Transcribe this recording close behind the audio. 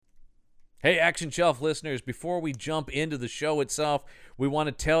Hey, Action Shelf listeners, before we jump into the show itself, we want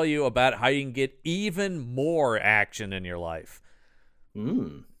to tell you about how you can get even more action in your life.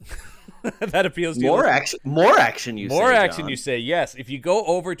 That appeals to you. More action, you say, More action, John. you say, yes. If you go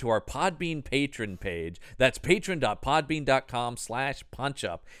over to our Podbean patron page, that's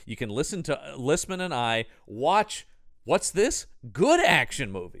patron.podbean.com/punchup. You can listen to Listman and I watch, what's this? Good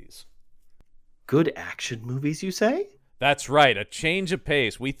action movies. Good action movies, you say? That's right, a change of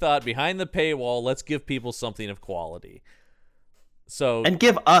pace. We thought behind the paywall, let's give people something of quality. And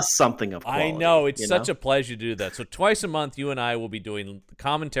give us something of quality. I know, it's such a pleasure to do that. So twice a month, you and I will be doing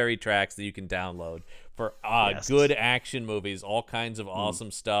commentary tracks that you can download for good action movies, all kinds of awesome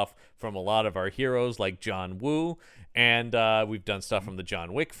stuff from a lot of our heroes like John Woo. And we've done stuff from the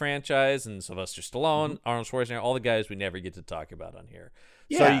John Wick franchise and Sylvester Stallone, Arnold Schwarzenegger, all the guys we never get to talk about on here.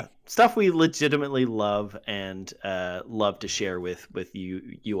 Yeah, stuff we legitimately love and love to share with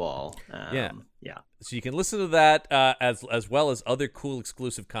you all. Yeah. So you can listen to that as well as other cool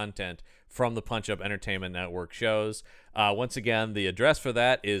exclusive content from the Punch Up Entertainment Network shows. Once again, the address for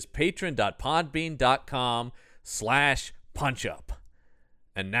that is patron.podbean.com/punchup.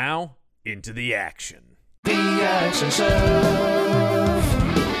 And now, into the action. The Action Show.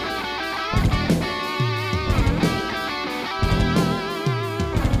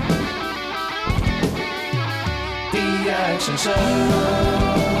 Action Show.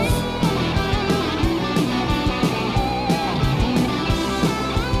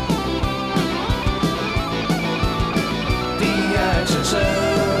 The Action Show.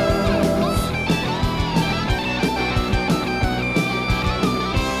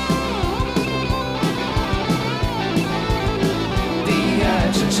 The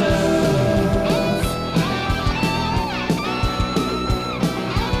Action Show.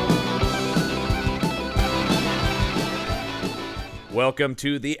 Welcome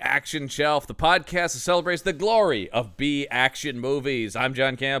to the Action Shelf, the podcast that celebrates the glory of B-action movies. I'm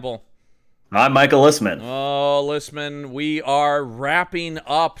John Campbell. I'm Michael Listman. Oh, Listman, we are wrapping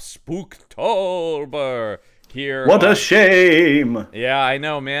up Spooktober here. What a shame. Yeah, I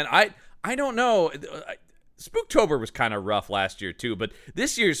know, man. I don't know. Spooktober was kind of rough last year, too, but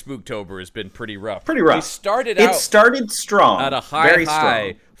this year's Spooktober has been pretty rough. It started strong. At a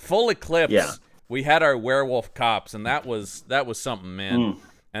high, full eclipse. Yeah. We had our werewolf cops, and that was something, man.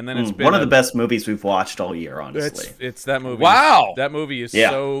 And then it's been one of the best movies we've watched all year, honestly. It's that movie. Wow, that movie is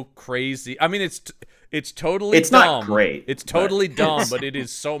so crazy. I mean, it's totally. It's dumb. not great. It's totally dumb, but it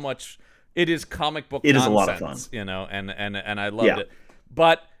is so much. It is comic book. It nonsense, is a lot of fun, you know, and I loved it.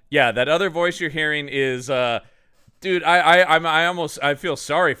 But yeah, that other voice you're hearing is, dude. I feel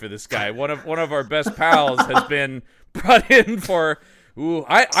sorry for this guy. One of our best pals has been brought in for. Ooh,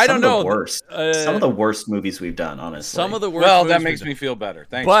 I don't know. Some of the worst movies we've done, honestly. Some of the worst. Well, that makes me feel better.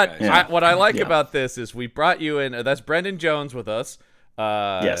 Thanks, but guys. What I like about this is we brought you in. That's Brendan Jones with us.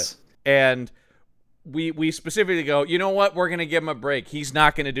 Yes. And we specifically go, you know what? We're gonna give him a break. He's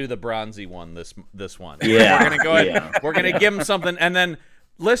not gonna do the bronzy one this one. Yeah. We're gonna go ahead. Yeah. We're gonna give him something. And then,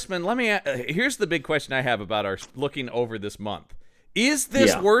 Listman, here's the big question I have about our looking over this month. Is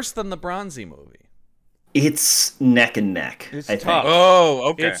this worse than the bronzy movie? It's neck and neck. It's I tough. think. Oh,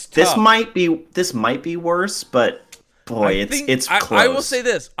 okay. It's tough. This might be worse, but boy, it's close. I will say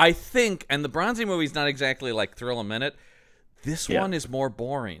this. I think, and the bronzy movie's not exactly like Thrill a Minute. This one is more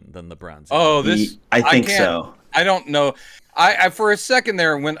boring than the bronzy. Oh, movie. I think so. I don't know. I for a second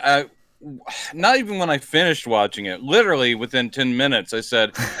there when not even when I finished watching it, literally within 10 minutes, I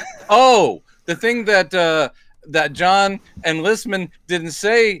said, "Oh, the thing that John and Listman didn't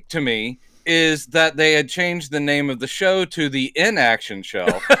say to me is that they had changed the name of the show to the Inaction Show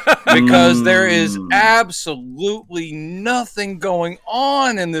because there is absolutely nothing going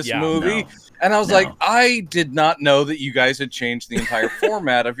on in this movie." No. And I was like, I did not know that you guys had changed the entire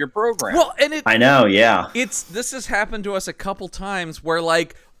format of your program. Well, and I know, yeah. This has happened to us a couple times where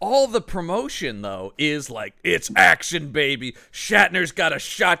like all the promotion though is like it's action, baby. Shatner's got a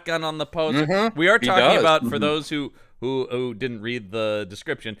shotgun on the poster. Mm-hmm. We are talking about for those who didn't read the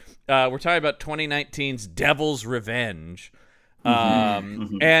description. We're talking about 2019's Devil's Revenge.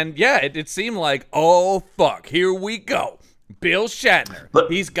 And yeah, it seemed like, oh fuck, here we go. Bill Shatner.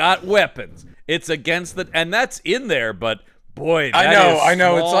 He's got weapons. It's against and that's in there, but boy, I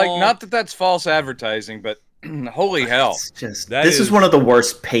know. It's like, not that that's false advertising, but holy hell. This is one of the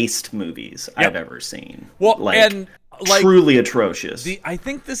worst paced movies I've ever seen. Well, and like, truly atrocious. I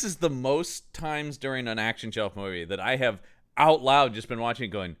think this is the most times during an Action Shelf movie that I have out loud just been watching it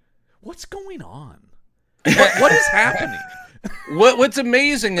going, what's going on? What is happening? What's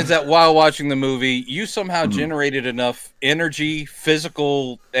amazing is that while watching the movie, you somehow generated enough energy,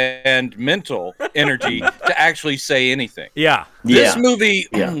 physical and mental energy to actually say anything. Yeah. This movie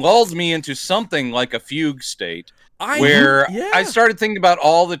lulled me into something like a fugue state where I started thinking about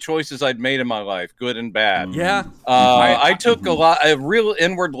all the choices I'd made in my life, good and bad. Yeah. I took a real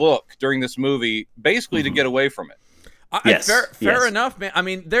inward look during this movie, basically to get away from it. Fair enough, man. I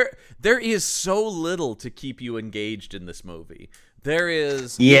mean, there is so little to keep you engaged in this movie. There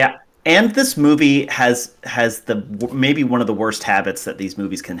is. Yeah. And this movie has maybe one of the worst habits that these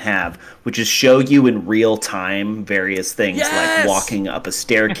movies can have, which is show you in real time various things like walking up a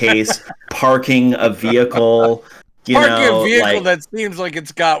staircase, parking a vehicle. Parking a vehicle that seems like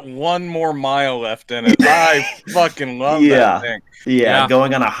it's got 1 more mile left in it. I fucking love that thing. Yeah,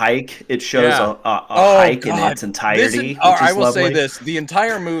 going on a hike. It shows a hike in its entirety. I will say this: the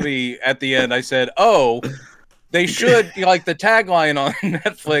entire movie at the end, I said, "Oh, they should like the tagline on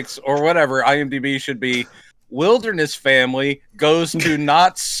Netflix or whatever. IMDb should be Wilderness Family goes to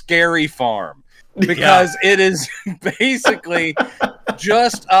Not Scary Farm." Because it is basically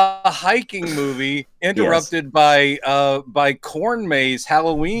just a hiking movie interrupted by corn maze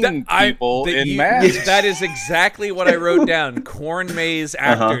Halloween people in masks. That is exactly what I wrote down. Corn maze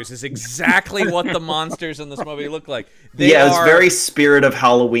actors is exactly what the monsters in this movie look like. It's very Spirit of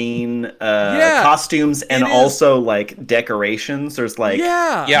Halloween costumes and also like decorations. There's like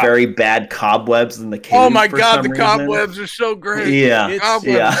very bad cobwebs in the cave. Oh my god, the cobwebs are so great. Yeah,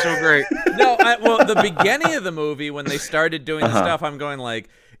 cobwebs are so great. No, well, the beginning of the movie when they started doing the stuff, I'm going like,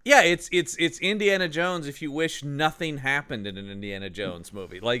 it's Indiana Jones. If you wish nothing happened in an Indiana Jones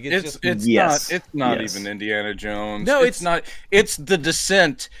movie, like it's not even Indiana Jones. No, it's not. It's The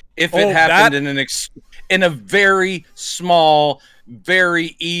Descent. If it happened in a very small,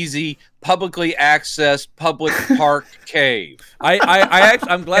 very easy, publicly accessed, public park cave. I'm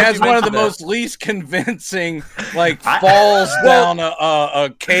glad it has one of the most least convincing, like falls down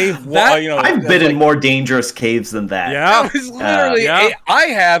a cave wall. I've been in more dangerous caves than that. Yeah, it was literally. I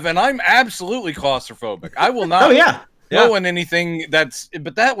have, and I'm absolutely claustrophobic. I will not. Go in anything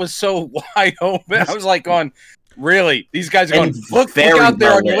but that was so wide open. I was like on. Really? These guys are going, look out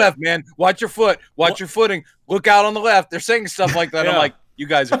there on your left, man. Watch your foot. Watch your footing. Look out on the left. They're saying stuff like that. I'm like, you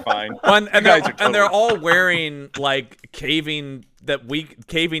guys are fine. And they're all wearing like caving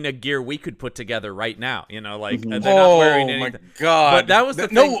a gear we could put together right now. They're not wearing anything. Oh my god! But that was the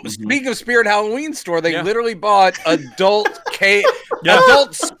thing. No, speaking of Spirit Halloween store, they literally bought adult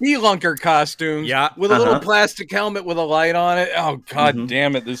spelunker costumes with a little plastic helmet with a light on it. Oh god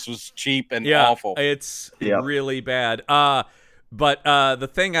damn it! This was cheap and awful. It's really bad. But the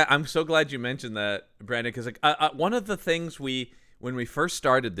thing I'm so glad you mentioned that, Brandon, because one of the things when we first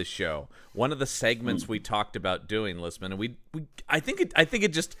started the show, one of the segments we talked about doing, Listman, and I think it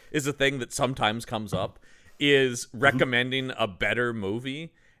just is a thing that sometimes comes up, is recommending a better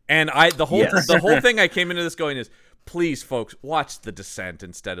movie. And the whole thing I came into this going is, please, folks, watch The Descent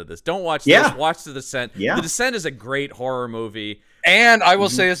instead of this. Don't watch this. Watch The Descent. Yeah. The Descent is a great horror movie. And I will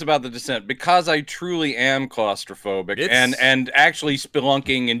say this about The Descent, because I truly am claustrophobic and actually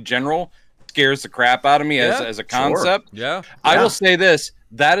spelunking in general scares the crap out of me as a concept. Sure. Yeah. I will say this,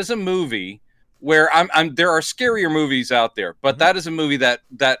 that is a movie where there are scarier movies out there, but that is a movie that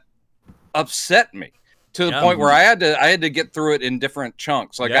upset me to the point where I had to get through it in different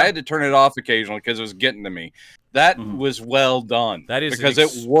chunks. Like I had to turn it off occasionally because it was getting to me. That was well done. That is because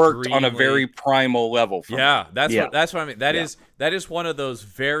it worked on a very primal level for me. That's what I mean. That is one of those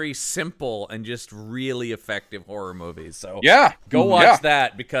very simple and just really effective horror movies. So go watch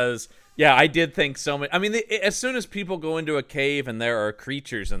that, because I did think so much. I mean, as soon as people go into a cave and there are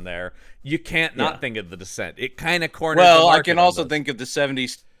creatures in there, you can't not think of The Descent. It kind of corners. Well, I can also think of the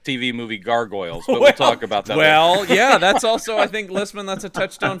 70s TV movie Gargoyles, but we'll talk about that later. That's also, I think, Listman, that's a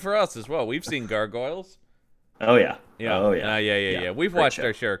touchdown for us as well. We've seen Gargoyles. Oh yeah. We've watched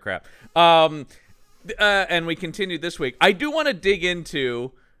our share of crap. And we continued this week. I do want to dig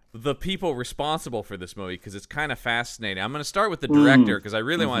into the people responsible for this movie, because it's kind of fascinating. I'm going to start with the director, because I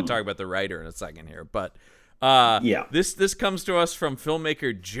really want to talk about the writer in a second here. But this comes to us from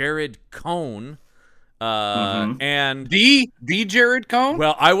filmmaker Jared Cohn. And the Jared Cohn.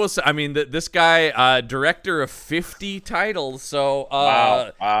 Well, I will say, I mean, this guy, director of 50 titles. So,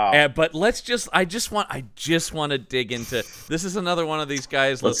 wow. But I just want to dig into. This is another one of these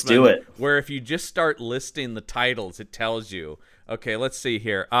guys. Let's do it. Where if you just start listing the titles, it tells you. Okay, let's see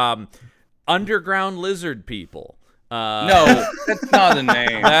here. Underground Lizard People. No, that's not a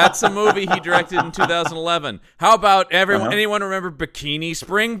name. That's a movie he directed in 2011. How about anyone remember Bikini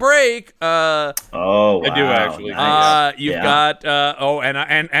Spring Break? Oh, wow. I do actually. Nice. You've got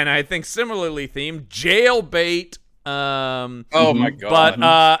and I think similarly themed Jailbait. Oh my god!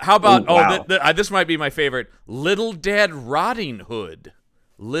 But how about wow. this might be my favorite, Little Dead Rotting Hood.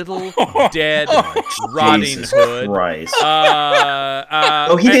 Little Dead Rotting Jesus Hood. Christ.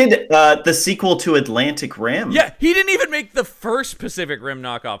 He And- did the sequel to Atlantic Rim. Yeah, he didn't even make the first Pacific Rim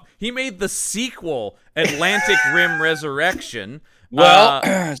knockoff. He made the sequel, Atlantic Rim Resurrection. Well,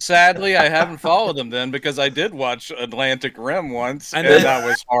 sadly, I haven't followed him then because I did watch Atlantic Rim once, and that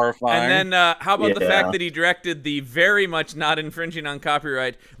was horrifying. And then how about the Yeah. fact that he directed the very much not infringing on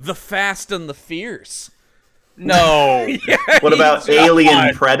copyright, The Fast and the Fierce? no, What about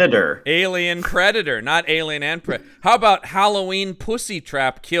Alien Predator? Alien Predator, not Alien and Predator. How about Halloween Pussy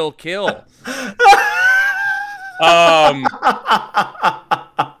Trap Kill Kill?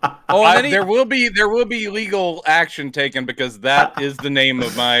 And then he- there will be legal action taken because that is the name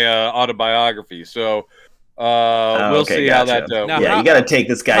of my autobiography. So we'll okay, see how gotcha. that goes. Now, Yeah, you got to take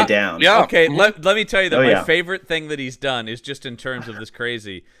this guy down. Yeah. Okay, let me tell you that Oh, my yeah. favorite thing that he's done is just in terms of this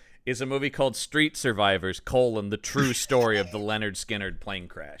crazy is a movie called Street Survivors: the true story of the Leonard Skinner plane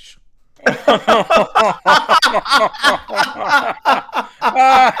crash.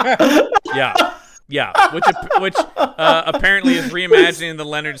 Yeah, which apparently is reimagining the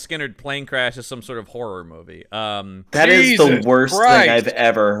Leonard Skinner plane crash as some sort of horror movie. That is the Jesus worst Christ. thing I've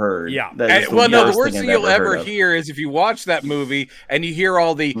ever heard. Yeah. That is The worst I've thing you'll ever heard of. hear is if you watch that movie and you hear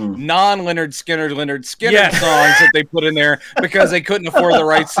all the non-Leonard Skinner Yes. songs that they put in there because they couldn't afford the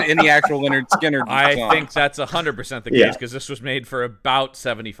rights to any actual Leonard Skinner I songs. think that's 100% the Yeah. case because this was made for about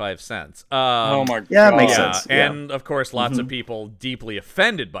 75 cents. Oh my god. Yeah, it makes Yeah, sense. Yeah. and of course, lots of people deeply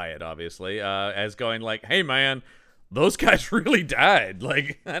offended by it, obviously, as going like, "Hey, man, those guys really died."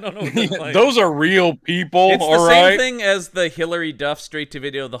 Like, I don't know. What that's like. Those are real people, It's the all same right? thing as the Hillary Duff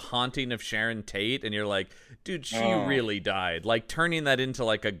straight-to-video, The Haunting of Sharon Tate, and you're like, dude, she really died. Like, turning that into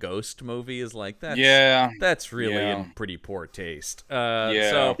like a ghost movie is like that. Yeah. That's really Yeah. in pretty poor taste.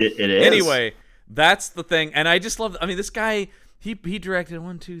 Yeah. So It is. anyway, that's the thing, and I just love. I mean, this guy. He directed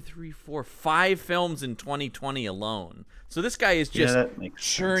 5 films in 2020 alone. So this guy is just that makes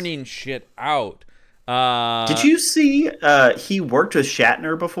sense. churning shit out. Did you see he worked with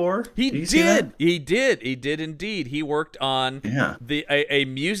Shatner before? He Did you see that? did. He did indeed. He worked on Yeah. a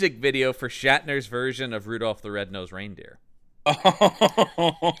music video for Shatner's version of Rudolph the Red-Nosed Reindeer.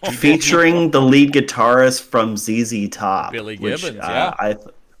 Featuring the lead guitarist from ZZ Top. Billy which, Gibbons, yeah.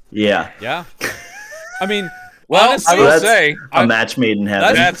 Yeah. Yeah. I mean, Well, honestly, I will That's say a match made in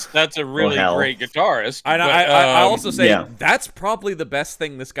heaven. that's a really hell. great guitarist. and but, I also say yeah. that's probably the best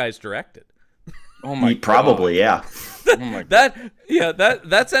thing this guy's directed. oh my Probably, yeah. God. Oh my God.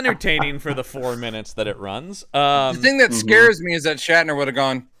 That's entertaining for the 4 minutes that it runs. The thing that scares me is that Shatner would have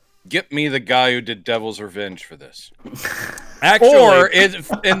gone, "Get me the guy who did Devil's Revenge for this," Actually, or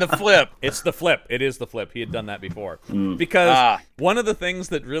in the flip. it's the flip. It is the flip. He had done that before. Because one of the things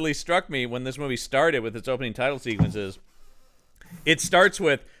that really struck me when this movie started with its opening title sequence is it starts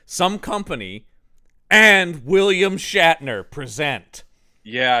with some company and William Shatner present.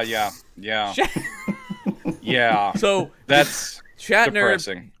 Yeah. Yeah. So That's Shatner,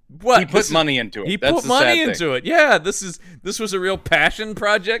 depressing. what He put money into it. He That's put the money sad into it. Yeah, this was a real passion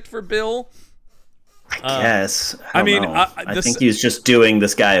project for Bill. Yes. I mean, know. I this- think he's just doing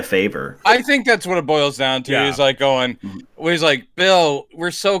this guy a favor. I think that's what it boils down to. Yeah. He's like going, he's like, "Bill,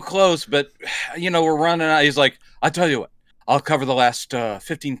 we're so close, but we're running out." He's like, "I'll tell you what, I'll cover the last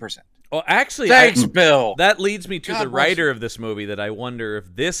 15%." Well, actually, Thanks, Bill. that leads me to God the bless writer of this movie that I wonder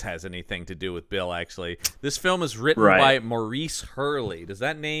if this has anything to do with Bill, actually. This film is written Right. by Maurice Hurley. Does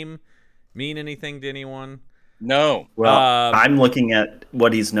that name mean anything to anyone? No. Well, Um, I'm looking at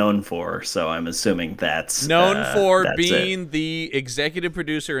what he's known for, so I'm assuming that's Known for that's being it. the executive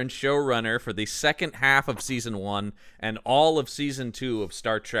producer and showrunner for the second half of Season 1 and all of Season 2 of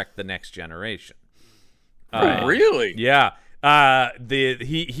Star Trek The Next Generation. Really? Yeah.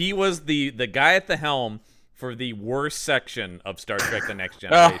 He was the guy at the helm for the worst section of Star Trek The Next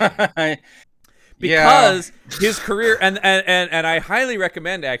Generation. Because his career and I highly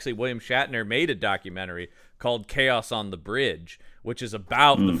recommend actually William Shatner made a documentary called Chaos on the Bridge, which is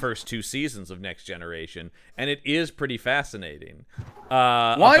about the first 2 seasons of Next Generation, and it is pretty fascinating.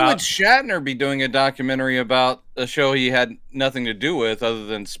 Why would Shatner be doing a documentary about a show he had nothing to do with other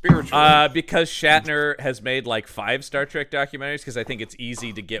than spiritual? Because Shatner has made like 5 Star Trek documentaries, because I think it's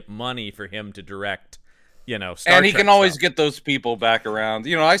easy to get money for him to direct, Star And he Trek can always stuff. get those people back around.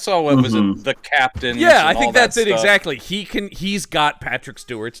 I saw what was it, the captain. Yeah, I think that's it exactly. He's got Patrick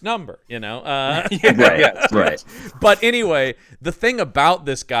Stewart's number, Right. But anyway, the thing about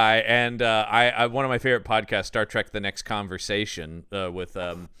this guy, and I one of my favorite podcasts, Star Trek: The Next Conversation, with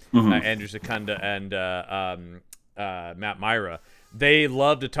Andrew Secunda and Matt Myra. They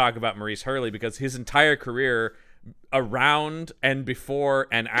love to talk about Maurice Hurley because his entire career, around and before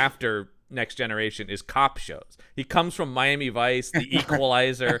and after Next Generation, is cop shows. He comes from Miami Vice, The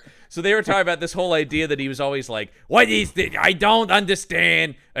Equalizer. So they were talking about this whole idea that he was always like, what is this? I don't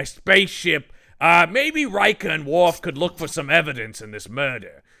understand a spaceship. Maybe Riker and Worf could look for some evidence in this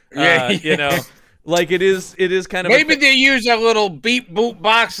murder. Like it is kind of Maybe they use a little beep boop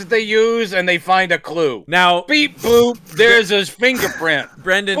box that they use and they find a clue. Now, beep boop, there's his fingerprint.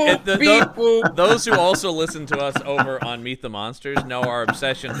 Brendan, Boop, beep boop. those who also listen to us over on Meet the Monsters know our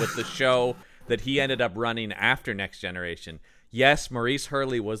obsession with the show that he ended up running after Next Generation. Yes, Maurice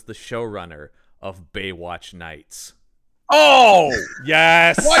Hurley was the showrunner of Baywatch Nights. Oh!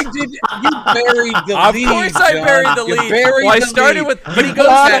 Yes. Why did you bury the lead? Of course I John. buried the You lead. buried Well, I the started lead. with, but he You goes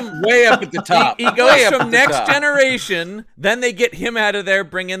got from it way up at the top. He Way goes up from at the Next top. Generation, then they get him out of there,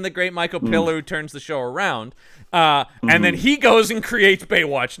 bring in the great Michael Piller who turns the show around, and then he goes and creates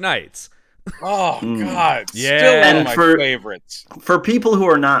Baywatch Nights. Oh, God. Yeah. Still one And of my for- favorites. For people who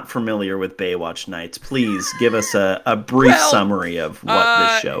are not familiar with Baywatch Nights, please give us a brief Well, summary of what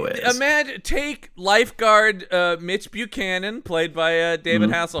this show is. Imagine, take lifeguard Mitch Buchanan, played by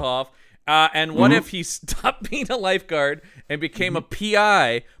David Hasselhoff, and what if he stopped being a lifeguard and became a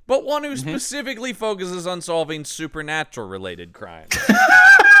PI, but one who specifically focuses on solving supernatural-related crimes?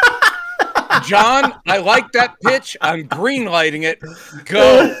 John, I like that pitch. I'm greenlighting it.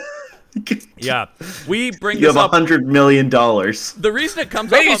 Go. Yeah, we bring You this have up. $100 million. The reason it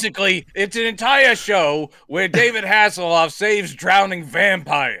comes up on- Basically, it's an entire show where David Hasselhoff saves drowning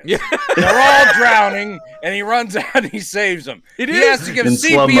vampires. Yeah. They're all drowning, and he runs out and he saves them. It he is. has to give In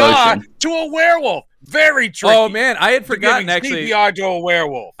slow CPR motion. to a werewolf. Very tricky. Oh man, I had For forgotten giving actually. CPR to a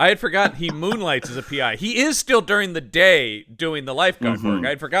werewolf. I had forgotten he moonlights as a PI. He is still during the day doing the lifeguard work. I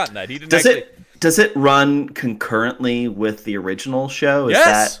had forgotten that. He didn't actually. Does it run concurrently with the original show? Is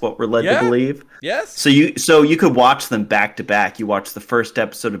Yes. that what we're led Yeah. to believe? Yes. So you could watch them back to back. You watch the first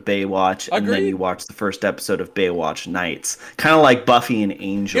episode of Baywatch, and then Agreed. you watch the first episode of Baywatch Nights. Kind of like Buffy and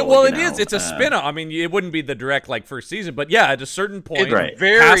Angel. Well, you it know? is. It's a spin-off. I mean, it wouldn't be the direct very season, but yeah, at a certain point, It's Right.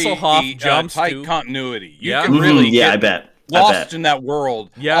 very Hasselhoff jumps tight to. continuity. You Yeah. can Mhm, really yeah, get I bet. lost in that world.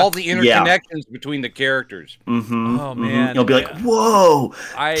 Yeah. All the interconnections between the characters. Mm-hmm, Oh, man. You'll be like, Yeah. whoa!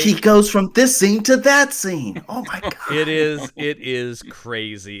 I- He goes from this scene to that scene. Oh my god! It is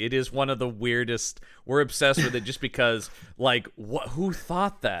crazy. It is one of the weirdest. We're obsessed with it just because, who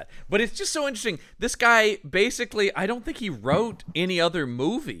thought that? But it's just so interesting. This guy, basically, I don't think he wrote any other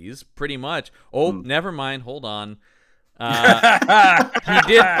movies, pretty much. Oh, never mind. Hold on.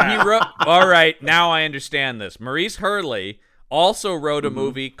 He wrote. All right, now I understand this. Maurice Hurley also wrote a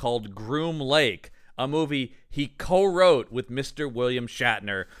movie called Groom Lake, a movie he co-wrote with Mr. William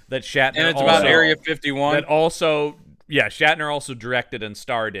Shatner. That Shatner And it's also, about Area 51. That also, yeah, Shatner also directed and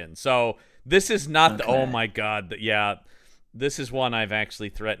starred in. So this is not the. Oh my God! This is one I've actually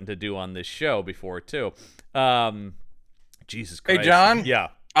threatened to do on this show before too. Jesus Christ! Hey, John? Yeah.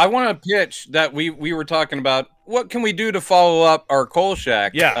 I want to pitch that we were talking about what can we do to follow up our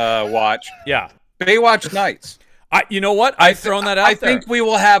Kolchak watch. Yeah. Baywatch Nights. You know what? I've thrown that out I there. think we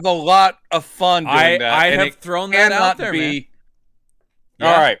will have a lot of fun doing that. I and have it thrown that out cannot there, be... man.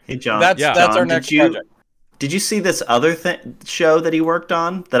 All right. Hey John. That's Yeah. our John, next did you, project. Did you see this other show that he worked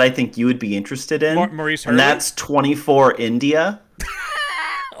on that I think you would be interested in? Maurice and Hurley? that's 24 India.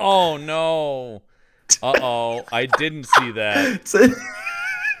 Oh no. Uh-oh. I didn't see that. It's a,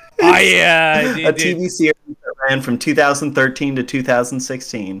 I a TV series that ran from 2013 to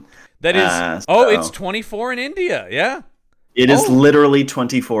 2016. That is. so- it's 24 in India. Yeah. It is Oh. literally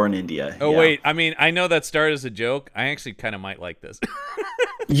 24 in India. Oh yeah. wait. I mean, I know that started as a joke. I actually kind of might like this.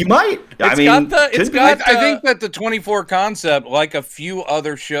 You might. I mean, it's could be. got- I think that the 24 concept, like a few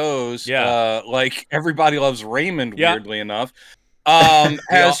other shows, Yeah. like Everybody Loves Raymond, Yeah. weirdly enough,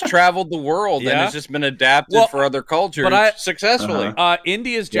 has traveled the world and Yeah. has just been adapted Well, for other cultures but successfully.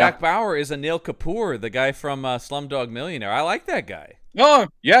 India's Jack Bauer is Anil Kapoor, the guy from Slumdog Millionaire. I like that guy. Oh,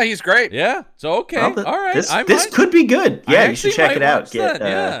 yeah, he's great. Yeah. So okay. Well, all right. This I this might- could be good. I Yeah, you actually should check might it out. watch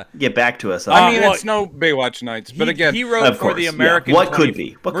that, Get back to us. I mean, well, it's no Baywatch Nights, but again, he wrote Of for the course, yeah. American. What 20 could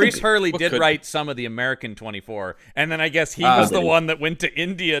be? What could Maurice be? Hurley What did could write some of the American 24, and then I guess he was the did he? one that went to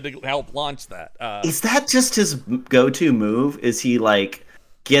India to help launch that. Is that just his go-to move? Is he like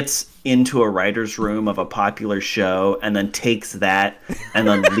gets into a writer's room of a popular show and then takes that and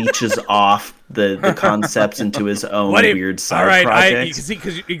then leeches off the concepts into his own weird side projects.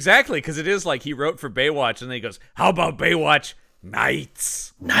 Because it is like he wrote for Baywatch, and then he goes, "How about Baywatch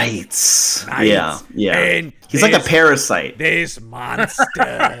Nights?" Nights. Yeah. And he's like a parasite. There's monsters.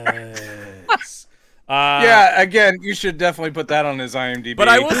 Yeah, again, you should definitely put that on his IMDb. But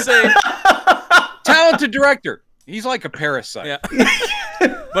I will say, talented director. He's like a parasite. Yeah.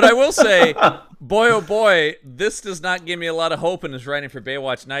 But I will say, boy, oh boy, this does not give me a lot of hope in his writing for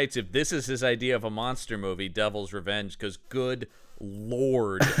Baywatch Nights if this is his idea of a monster movie, Devil's Revenge, because good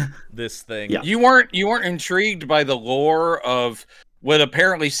Lord, this thing. Yeah. You weren't intrigued by the lore of what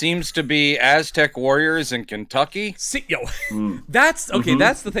apparently seems to be Aztec warriors in Kentucky? That's okay.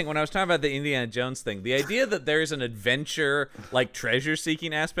 That's the thing. When I was talking about the Indiana Jones thing, the idea that there's an adventure, like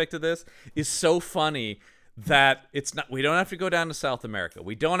treasure-seeking aspect of this is so funny that it's not. We don't have to go down to South America.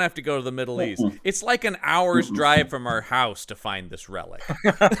 We don't have to go to the Middle East. It's like an hour's drive from our house to find this relic.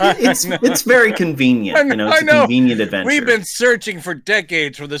 It's very convenient. It's a convenient adventure. We've been searching for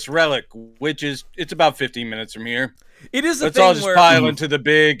decades for this relic, it's about 15 minutes from here. It is. Let's all just pile into the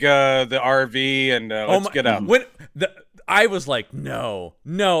big the RV and let's get out. I was like, no,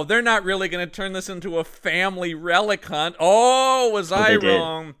 they're not really going to turn this into a family relic hunt. Oh, was I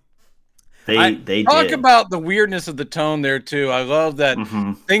wrong? They talk did. About the weirdness of the tone there too. I love that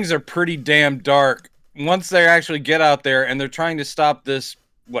things are pretty damn dark once they actually get out there and they're trying to stop this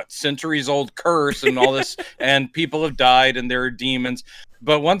centuries old curse and all this, and people have died and there are demons.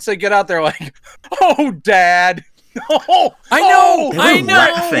 But once they get out there, like, oh, Dad. Oh, I know. And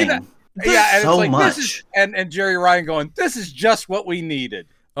and so it's like much. This is, and Jerry Ryan going, this is just what we needed.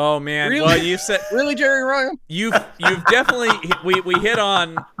 Oh man! Really? Well, you said really, Jerry Ryan. You've definitely we hit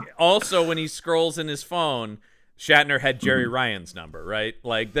on also when he scrolls in his phone. Shatner had Jerry Ryan's number, right?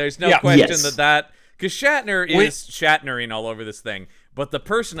 Like, there's no question that because Shatner is Shatnering all over this thing. But the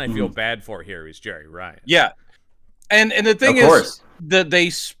person I feel bad for here is Jerry Ryan. Yeah, and the thing is that they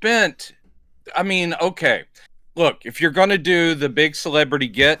spent. I mean, okay. Look, if you're going to do the big celebrity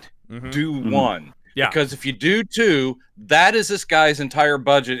get, do one. Yeah. Because if you do two, that is this guy's entire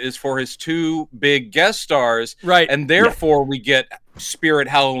budget is for his two big guest stars. Right. And therefore we get Spirit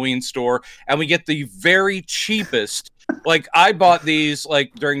Halloween Store and we get the very cheapest. Like, I bought these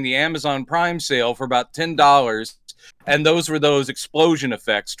like during the Amazon Prime sale for about $10. And those were those explosion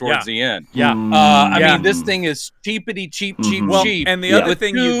effects towards the end. Yeah. I mean, this thing is cheapity cheap. And the other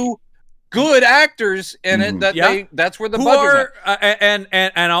thing good actors in it that's where the budget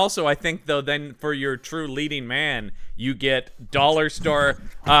and also I think though then for your true leading man you get dollar store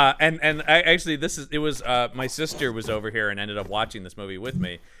and actually my sister was over here and ended up watching this movie with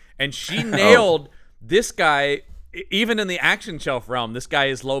me and she nailed this guy. Even in the action shelf realm, this guy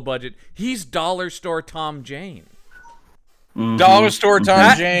is low budget. He's dollar store Tom Jane. Dollar store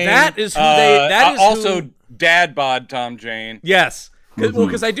Tom Jane. That is who that is also dad bod Tom Jane. Yes.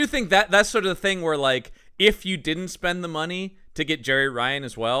 Because I do think that's sort of the thing where, like, if you didn't spend the money to get Jerry Ryan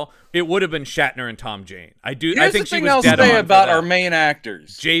as well, it would have been Shatner and Tom Jane. I think she was dead on. I'll say about our main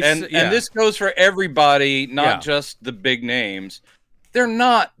actors, Jason, and this goes for everybody, not just the big names. They're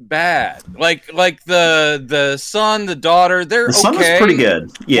not bad. Like the son, the daughter, they're okay. The son was pretty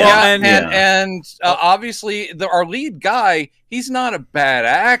good. Yeah, and obviously our lead guy, he's not a bad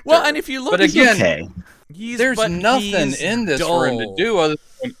actor. Well, and if you look, but again. Okay. There's nothing in this for him to do other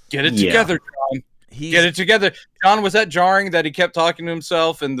than get it together, John. Get it together. John, was that jarring that he kept talking to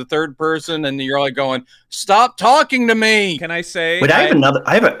himself in the third person and you're like going, stop talking to me? Can I say? Wait, I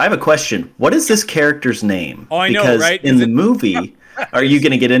have a question. What is this character's name? Oh, I know, right? In the movie, are you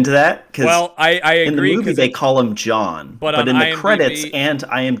going to get into that? Well, I agree. In the movie, they call him John, but in the IMDb, credits and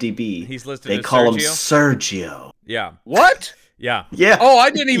IMDb, he's listed they as call Sergio. him Sergio. Yeah. What? Yeah. Oh, I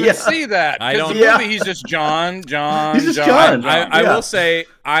didn't even see that. Because the movie, he's just John. He's just John. I will say,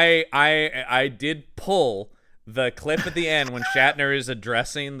 I did pull the clip at the end when Shatner is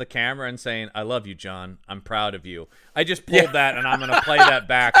addressing the camera and saying, "I love you, John. I'm proud of you." I just pulled that, and I'm going to play that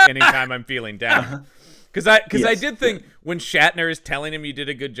back anytime I'm feeling down. Because I did think when Shatner is telling him you did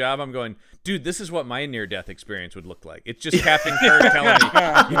a good job, I'm going, dude, this is what my near-death experience would look like. It's just Captain Kirk telling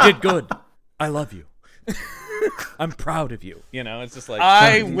me, you did good. I love you. I'm proud of you. It's just like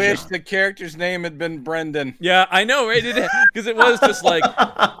I wish the character's name had been Brendan. Yeah, I know, right? Because it was just like,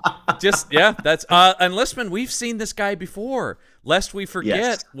 that's and Listman, we've seen this guy before. Lest we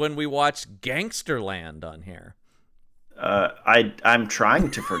forget when we watched Gangsterland on here. I'm trying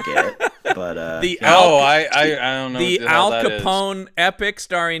to forget. But the I don't know the what the hell Al that is. Capone epic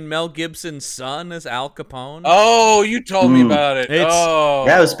starring Mel Gibson's son as Al Capone. Oh, you told me about it. It's-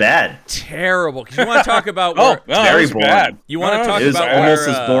 that was bad. Terrible. 'Cause you want to talk about Oh, where, no, that very was boring. bad. You want to talk It was about almost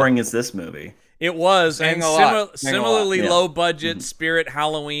where, as boring as this movie. It was, Saying and a lot. Saying a lot. similarly Yeah. low budget Spirit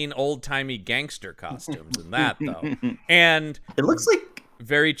Halloween old timey gangster costumes in that though, and It looks like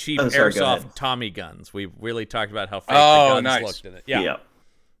very cheap Oh, sorry, go airsoft ahead. Tommy guns. We really talked about how fake Oh, the guns nice. looked in it. Yeah.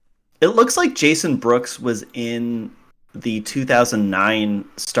 It looks like Jason Brooks was in the 2009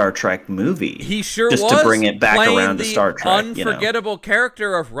 Star Trek movie. He sure just was. to bring it back playing around to the Star Trek. You know? unforgettable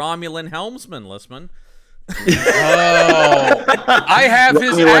character of Romulan helmsman, Listman. Oh, I have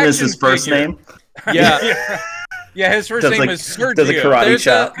his Romulan action is his first figure. name. Yeah. Yeah, his first Does name like- is Sergio. does a karate There's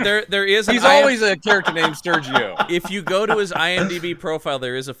chop. there is an He's IM always a character named Sergio. if you go to his IMDb profile,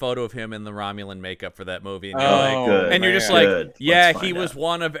 there is a photo of him in the Romulan makeup for that movie, and you're Oh, like, good. and you're just man. like, Good. yeah, Let's he find was out.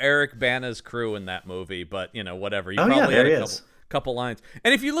 one of Eric Bana's crew in that movie, but whatever. He Oh, yeah, probably there had he a is. couple lines.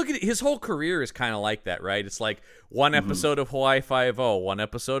 And if you look at it, his whole career is kind of like that, right? It's like one Mm-hmm. episode of Hawaii Five-0, one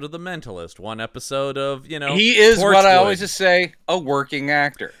episode of The Mentalist, one episode of He is what I Torchwood. always just say, a working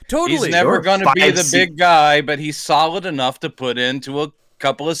actor. Totally. He's never Sure. going to be 5 the big guy, but he's solid enough to put into a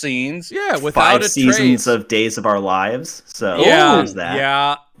couple of scenes. Yeah, without 5 a seasons trace. of Days of Our Lives. So Yeah, there's that.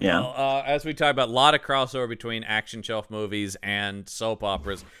 yeah. Yeah. Well, as we talked about, a lot of crossover between action shelf movies and soap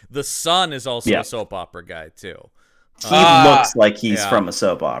operas. The Son is also Yeah. a soap opera guy too. He looks like he's yeah. from a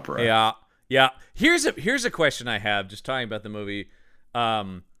soap opera. Yeah, yeah. Here's a question I have. Just talking about the movie. How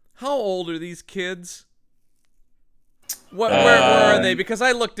old are these kids? Where are they? Because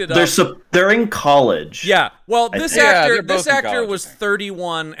I looked it up. They're in college. Yeah. Well, this think- Yeah, actor they're both in actor college, was I think.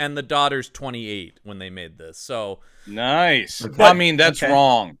 31 and the daughter's 28 when they made this. So, Nice. Okay. I mean, that's Okay.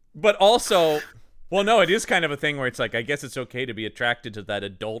 wrong. but also, well, no, it is kind of a thing where it's like I guess it's okay to be attracted to that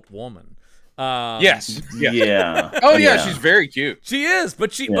adult woman. Yes. Yeah. Yeah. Oh, yeah, she's very cute. She is, but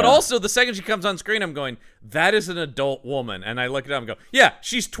but Yeah. also the second she comes on screen, I'm going, that is an adult woman, and I look at her and go, yeah,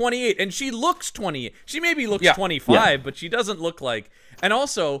 she's 28, and she looks 28. She maybe looks Yeah. 25, but she doesn't look like. And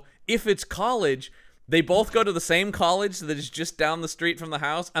also, if it's college, they both go to the same college that is just down the street from the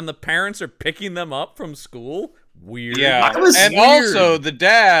house, and the parents are picking them up from school. Weird. Yeah. That was And weird. also, the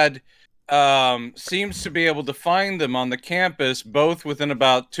dad seems to be able to find them on the campus both within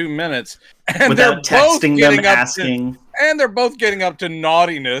about 2 minutes. And Without they're both texting them, getting up asking. and they're both getting up to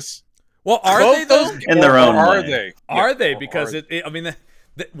naughtiness. Well, are Both they though? those- In their or own are way. they? Are Yeah, they? or Because are I mean,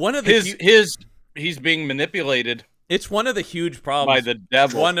 one of the he's being manipulated it's one of the huge by problems. the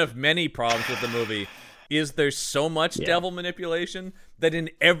devil. One of many problems with the movie is there's so much devil manipulation that in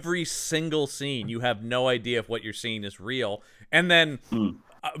every single scene you have no idea if what you're seeing is real. And then,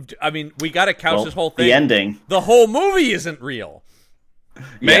 I mean, we got to couch Well, this whole thing. the ending. The whole movie isn't real.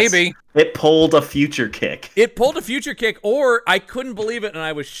 Maybe. Yes. It pulled a future kick. It pulled a future kick, or I couldn't believe it, and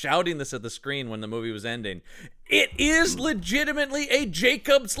I was shouting this at the screen when the movie was ending. It is legitimately a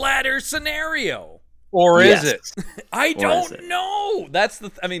Jacob's Ladder scenario. Or Yes. is it? I Or is don't it? know. That's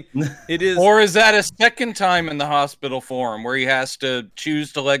I mean, it is. Or is that a second time in the hospital for him where he has to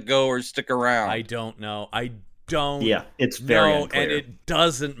choose to let go or stick around? I don't know. I don't. Yeah, it's very know, unclear. and it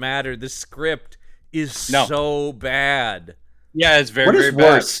doesn't matter. The script is No. so bad. Yeah, it's very, What very is bad.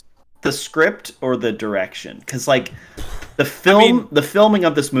 worse, the script or the direction? Because like the film, the filming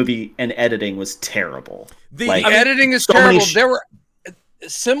of this movie and editing was terrible. The Like, I mean, Editing is so many terrible. There were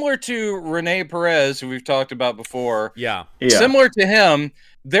similar to Rene Perez, who we've talked about before. yeah. Yeah. Similar to him,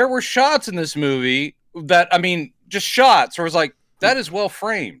 there were shots in this movie that I mean, just shots where it was like that is well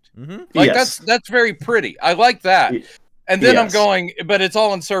framed. Mm-hmm. Like Yes. that's very pretty. I like that. And then I'm Yes. going, but it's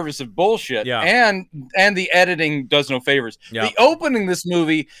all in service of bullshit. Yeah. And the editing does no favors. Yeah. The opening this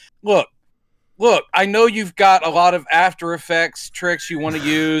movie, look, I know you've got a lot of After Effects tricks you want to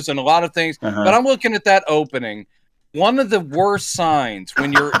use and a lot of things, Uh-huh. but I'm looking at that opening. One of the worst signs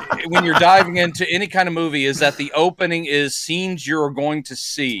when you're diving into any kind of movie is that the opening is scenes you're going to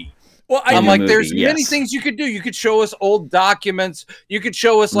see. Well, I'm In the like, movie, there's many yes. things you could do. You could show us old documents. You could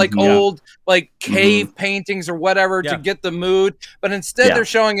show us like Mhm, yeah. old like cave paintings or whatever Yeah. to get the mood. But instead, Yeah. they're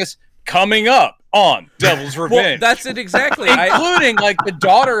showing us coming up on Devil's well, Revenge. that's it exactly. Including like the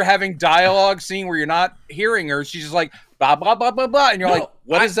daughter having dialogue scene where you're not hearing her. She's just like blah blah blah blah blah, and you're No, like,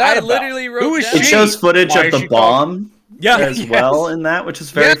 what is that? I about? literally wrote Who is down- It she? shows footage Why of is the she talking? bomb yeah. as Yes. well in that, which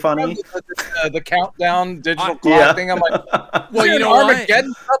is very Yeah, funny. The countdown digital clock Yeah. thing. I'm like, Well, well, you you know know, why?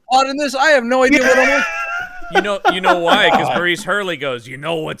 Armageddon plot in this. I have no idea what I'm looking. You know why? Because Maurice Hurley goes, you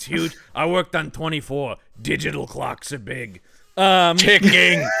know what's huge? I worked on 24. Digital clocks are big.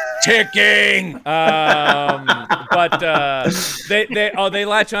 Ticking. ticking. But they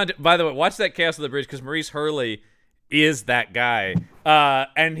latch on to, by the way, watch that Chaos of the Bridge, because Maurice Hurley is that guy.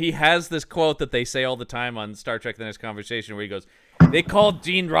 And he has this quote that they say all the time on Star Trek The Next Conversation, where he goes, "They called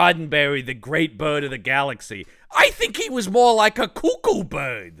Gene Roddenberry the great bird of the galaxy. I think he was more like a cuckoo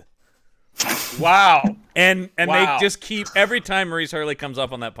bird." Wow. And Wow. they just keep, every time Maurice Hurley comes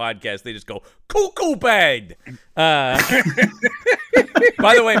up on that podcast, they just go, "Cuckoo bird."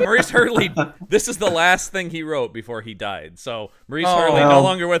 By the way, Maurice Hurley, this is the last thing he wrote before he died. So Maurice Hurley, no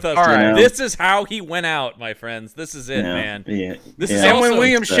longer with us. All right. This is how he went out, my friends. This is it, man. Yeah. This is And also, when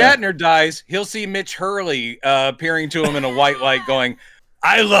William Shatner dies, he'll see Mitch Hurley appearing to him in a white light going,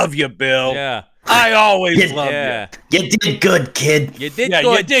 "I love you, Bill. yeah, I always love yeah, You did good, kid. you did you.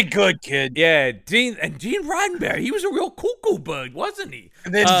 good. You did good, kid." Yeah, Gene Roddenberry, he was a real cuckoo bird, wasn't he?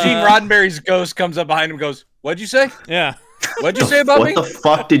 And then Gene Roddenberry's ghost comes up behind him and goes, "What'd you say? Yeah, What'd you say about me? What the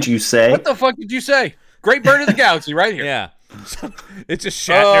fuck did you say? What the fuck did you say? Great bird of the galaxy right here." yeah. It's just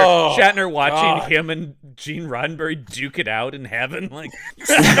Shatner Oh, watching God. him and Gene Roddenberry duke it out in heaven. Like,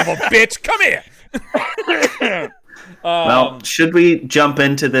 son of a bitch, come here. Well, should we jump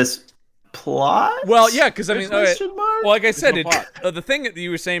into this plot? Well, yeah, because I mean, Question mark? well, like I said, no it, plot. the thing that you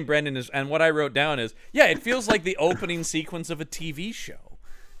were saying, Brendan, is, and what I wrote down is, yeah, it feels like the opening sequence of a TV show,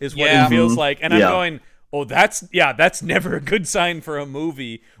 is what Yeah. it feels like, and Yeah. I'm going, oh, that's never a good sign for a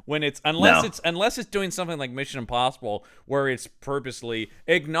movie when it's unless it's doing something like Mission Impossible, where it's purposely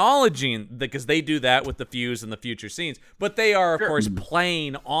acknowledging because they do that with the fuse and the future scenes, but they are of course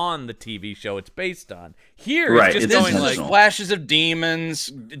playing on the TV show it's based on. Here, Right, it's just it's going This like, is flashes of demons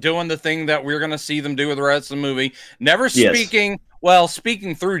doing the thing that we're going to see them do with the rest of the movie. Never Yes.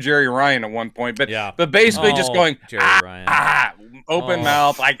 speaking through Jerry Ryan at one point, but Yeah. but basically just Oh, going Jerry Ryan. open Oh.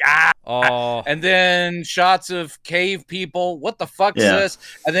 mouth like oh, and then shots of cave people. What the fuck is Yeah. this?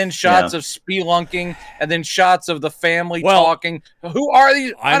 And then shots Yeah. of spelunking, and then shots of the family Well, talking. Who are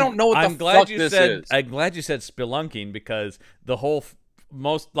these? I don't know what I'm the glad fuck you this said, is. I'm glad you said spelunking, because the whole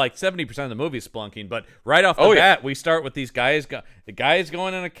most like 70% of the movie is spelunking, but right off the bat we start with these guys the guy's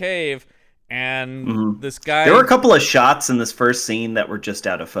going in a cave, and this guy, There were a couple of shots in this first scene that were just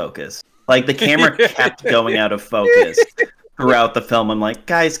out of focus. Like the camera kept going out of focus throughout the film. I'm like,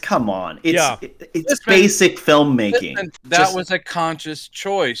 guys, come on. It's Listen, basic filmmaking. And that Just- was a conscious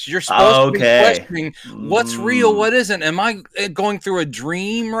choice. You're supposed to be questioning what's real, what isn't. Am I going through a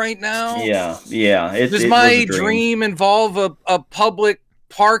dream right now? Yeah. Does it my was a dream involve a public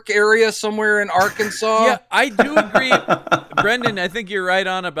park area somewhere in Arkansas? yeah, I do agree. Brendan, I think you're right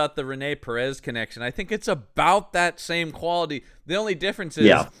on about the Rene Perez connection. I think it's about that same quality. The only difference is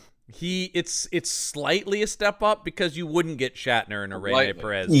it's slightly a step up, because you wouldn't get Shatner in a Rene Slightly.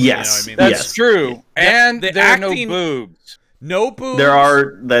 Perez. Yes. You know what I mean? That's Yes. true. And the there are no acting- boobs. No boobs.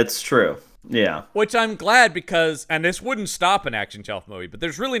 That's true. Yeah. Which I'm glad, because, and this wouldn't stop an action shelf movie, but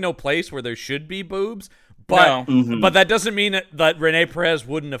there's really no place where there should be boobs. But but that doesn't mean that Rene Perez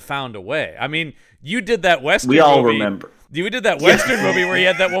wouldn't have found a way. I mean, you did that Western We all movie. remember. You did that Western movie where you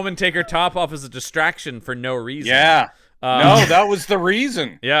had that woman take her top off as a distraction for no reason. Yeah. No, that was the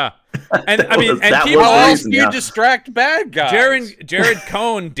reason. Yeah. And I mean, and that keep was How the on, else reason, do you yeah. distract bad guys? Jared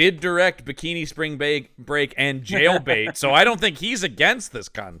Cohn did direct Bikini Spring Break and Jailbait, so I don't think he's against this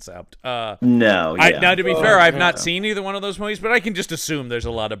concept. No. Now, to be fair, I've not seen either one of those movies, but I can just assume there's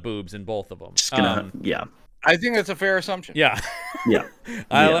a lot of boobs in both of them. Just gonna, yeah. I think that's a fair assumption. Yeah. Yeah.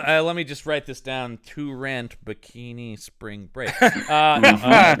 Let me just write this down. To rent Bikini Spring Break.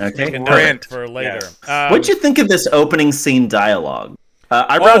 Okay. Can Perfect. for later. Yes. What'd you think of this opening scene dialogue?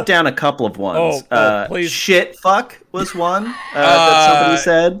 I wrote down a couple of ones. Please. Shit, fuck was one that somebody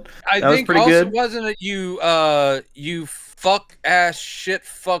said. I That was think pretty also good. wasn't it you fuck ass shit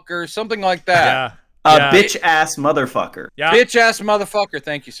fucker, something like that. Yeah. Bitch ass motherfucker. Yeah. Bitch ass motherfucker.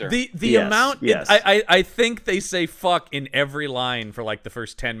 Thank you, sir. The Yes, amount. yes. I think they say fuck in every line for like the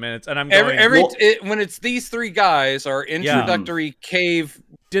first 10 minutes, and I'm going. When it's these three guys, our introductory cave.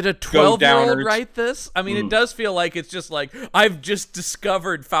 Did a 12-year-old downers. write this? I mean, it does feel like it's just like, I've just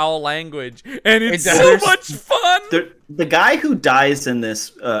discovered foul language, and it's It so does. much fun. The guy who dies in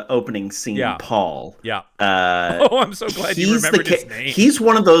this opening scene, Yeah. Paul. Yeah. Oh, I'm so glad you remembered his name. He's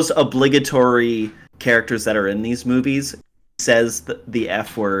one of those obligatory characters that are in these movies. Says the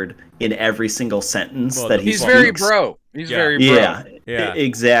F word in every single sentence Well, that he He's speaks. very bro. He's very bro. Yeah,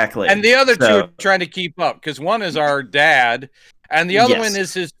 exactly. And the other two So- are trying to keep up because one is our dad, and the other Yes. one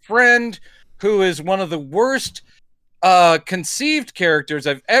is his friend, who is one of the worst conceived characters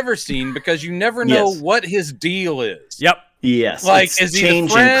I've ever seen because you never know Yes. what his deal is. Yep. Yes, Like, it's is he the changing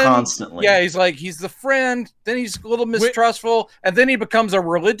friend? constantly. Yeah, he's like, he's the friend. Then he's a little mistrustful, and then he becomes a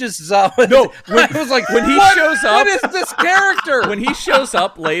religious zealot. No, I was like, when he what? shows up, what is this character? when he shows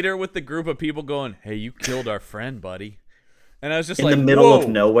up later with the group of people going, "Hey, you killed our friend, buddy," and I was just In like, the middle of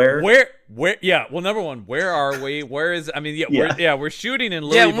 "Whoa, nowhere? Where? Yeah. Well, number one, where are we? Where is? I mean, we're shooting in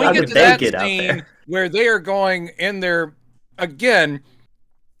yeah, Louisville. when we get would to they that get out scene there? where they are going in there again.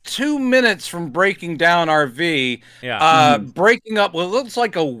 2 minutes from breaking down RV, Yeah. breaking up what looks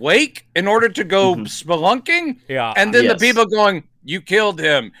like a wake in order to go spelunking. Yeah. And then Yes. the people going, "You killed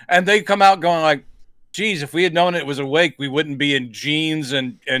him," and they come out going like, "Geez, if we had known it was a wake, we wouldn't be in jeans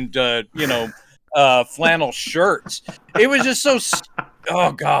and flannel shirts." It was just so.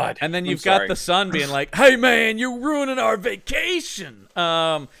 Oh God! And then I'm you've got sorry. the son being like, "Hey, man, you're ruining our vacation."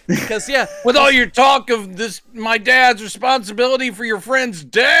 Because with all your talk of this, my dad's responsibility for your friend's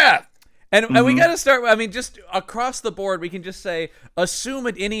death. And we got to start. I mean, just across the board, we can just say, assume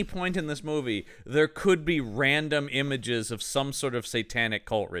at any point in this movie there could be random images of some sort of satanic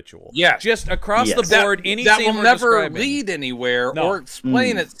cult ritual. Yeah. just across Yes. the board. Any that scene will we're never describing. lead anywhere No. or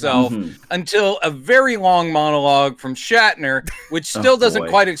explain itself until a very long monologue from Shatner, which still doesn't boy.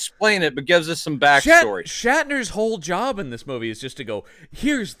 quite explain it, but gives us some backstory. Shatner's whole job in this movie is just to go,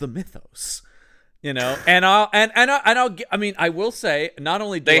 "Here's the mythos," I mean, I will say, not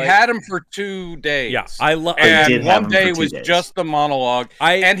only do They I- had him for 2 days. Yeah, I love. And did have one him day for 2 was days. just the monologue,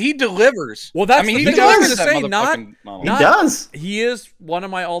 and he delivers. Well, that's I mean, the he thing I was delivers gonna that say, not- motherfucking monologue. He Not- does. He is one of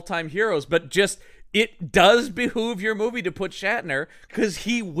my all-time heroes, but just it does behoove your movie to put Shatner because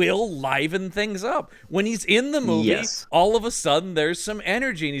he will liven things up. When he's in the movie, Yes. all of a sudden there's some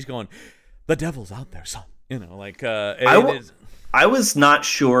energy, and he's going, "The devil's out there, son." I was not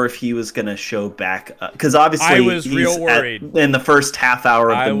sure if he was going to show back because obviously I was he's real worried. in the first half hour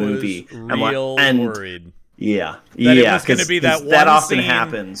of I the was movie. real and worried yeah, that it yeah, was going to be that 'cause one that often scene,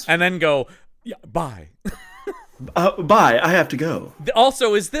 happens. and then go, "Yeah, bye." Bye, I have to go.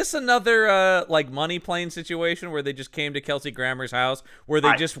 Also, is this another like Money Plane situation where they just came to Kelsey Grammer's house, where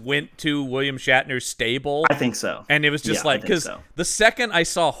they just went to William Shatner's stable? I think so. And it was just Yeah, I like, think because so. the second I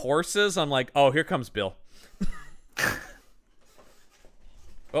saw horses, I'm like, "Oh, here comes Bill."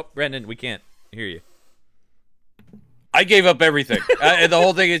 Oh, Brendan, we can't hear you. I gave up everything. The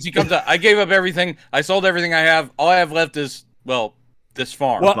whole thing is, he comes out. I gave up everything. I sold everything I have. All I have left is, well, this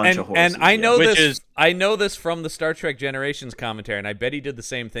farm. Well, bunch and, of horses, and I know Which this. is- I know this from the Star Trek Generations commentary, and I bet he did the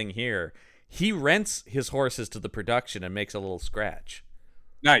same thing here. He rents his horses to the production and makes a little scratch.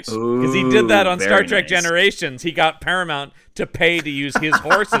 Nice. Because he did that on Ooh, Star very Trek nice. Generations. He got Paramount to pay to use his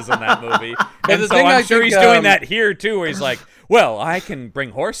horses in that movie. And the so thing I'm I sure think, he's doing that here, too, where he's like, "Well, I can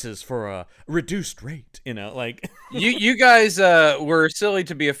bring horses for a reduced rate," like... you guys were silly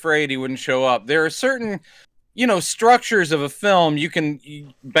to be afraid he wouldn't show up. There are certain, structures of a film you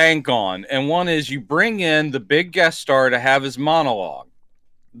can bank on, and one is you bring in the big guest star to have his monologue.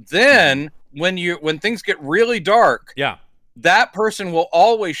 Then when things get really dark, Yeah. that person will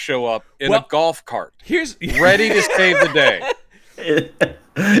always show up in a golf cart, Here's... ready to save the day.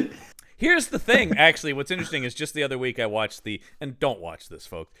 Here's the thing, actually. What's interesting is just the other week I watched and don't watch this,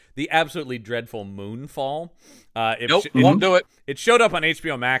 folks, the absolutely dreadful Moonfall. Nope, won't do it. It showed up on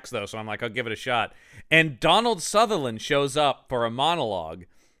HBO Max, though, so I'm like, I'll give it a shot. And Donald Sutherland shows up for a monologue,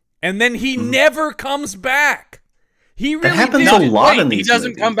 and then he never comes back. He really happens did. a lot in He these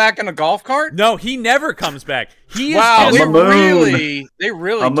doesn't movies. come back in a golf cart? No, he never comes back. He is Wow, just- On the moon. they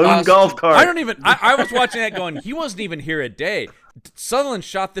really A moon tossed- golf cart. I don't even. I was watching that going, he wasn't even here a day. Sutherland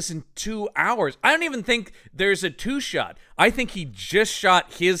shot this in 2 hours. I don't even think there's a 2-shot. I think he just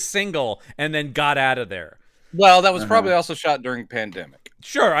shot his single and then got out of there. Well, that was probably also shot during pandemic.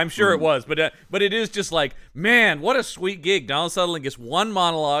 Sure, I'm sure it was, but it is just like, man, what a sweet gig. Donald Sutherland gets one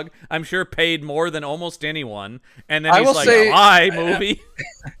monologue. I'm sure paid more than almost anyone, and then I he's will like, say- "Hi, movie."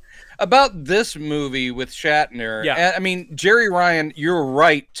 About this movie with Shatner, Yeah. I mean, Jerry Ryan, you're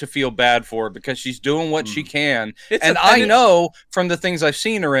right to feel bad for her because she's doing what she can. It's And a- I and it- know from the things I've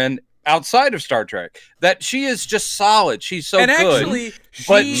seen her in outside of Star Trek that she is just solid. She's so And good. actually,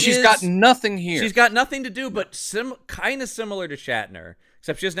 but she she's is- got nothing here. She's got nothing to do, but kind of similar to Shatner,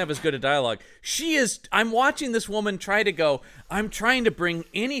 except she doesn't have as good a dialogue. I'm watching this woman try to go, I'm trying to bring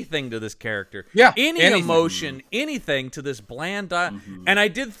anything to this character. Yeah, Any anything. emotion, anything to this bland And I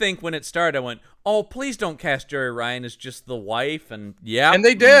did think when it started, I went, oh, please don't cast Jerry Ryan as just the wife. And yeah. and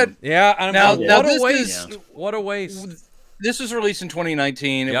they did. Yeah. I'm Now- like, now what a this waste. is- What a waste. This was released in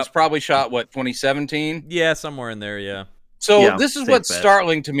 2019. It Yep. was probably shot, 2017? Yeah, somewhere in there, yeah. So Yeah, this is safe what's bet.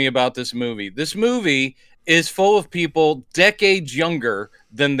 startling to me about this movie. This movie is full of people decades younger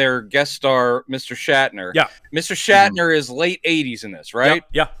than their guest star, Mr. Shatner. Yeah. Mr. Shatner is late 80s in this, right?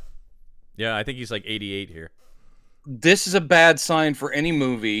 Yeah, I think he's like 88 here. This is a bad sign for any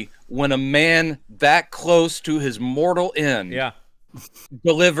movie when a man that close to his mortal end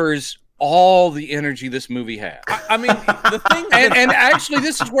delivers all the energy this movie has. I mean, the thing, and actually,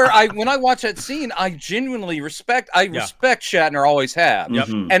 this is where when I watch that scene, I genuinely respect Shatner, always have. Yep.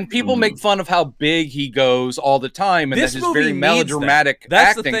 And people make fun of how big he goes all the time, and this that his movie very needs melodramatic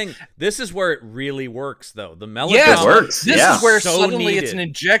That's acting. the thing. This is where it really works, though. The melodrama. It works. This is where So suddenly it's needed. an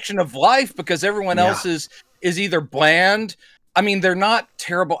injection of life because everyone else is either bland. I mean, they're not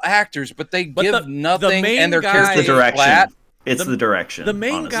terrible actors, but they give nothing, main and their guy- characters It's the are direction. flat. It's the direction. The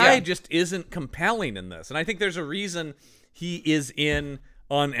main honestly. guy just isn't compelling in this, and I think there's a reason he is in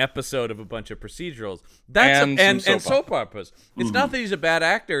an episode of a bunch of procedurals. And soap operas. It's not that he's a bad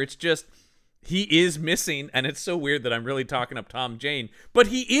actor. It's just he is missing, and it's so weird that I'm really talking up Tom Jane, but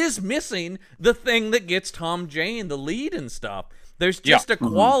he is missing the thing that gets Tom Jane the lead and stuff. There's just a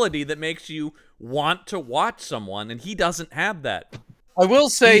quality that makes you want to watch someone, and he doesn't have that. I will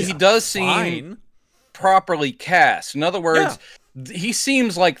say he does seem Fine. properly cast. In other words, he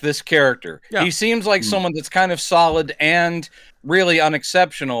seems like this character. Yeah. He seems like someone that's kind of solid and really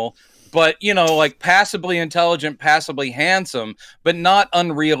unexceptional, but, you know, like passably intelligent, passably handsome, but not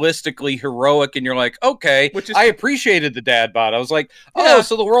unrealistically heroic. And you're like, okay, I appreciated the dad bod. I was like,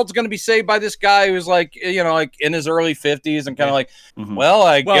 so the world's going to be saved by this guy who's like, you know, like in his early 50s and kind of like, well,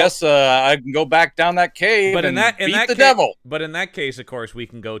 I guess I can go back down that cave and beat the devil. But in that case, of course, we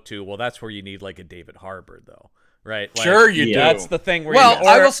can go to, well, that's where you need like a David Harbour, though. Right? Like, Sure you do. That's the thing where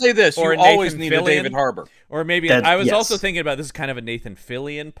I will say this, you always need a Fillion, David Harbour. Or maybe, I was also thinking about this is kind of a Nathan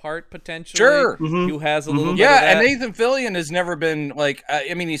Fillion part, potentially. Sure. Who has a little bit of that. And Nathan Fillion has never been, like,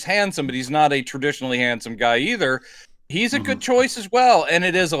 I mean, he's handsome, but he's not a traditionally handsome guy either. He's a good choice as well, and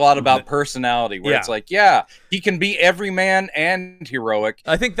it is a lot about personality, where it's like, he can be everyman and heroic.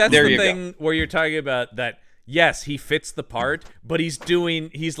 I think that's the thing where you're talking about that. Yes, he fits the part, but he's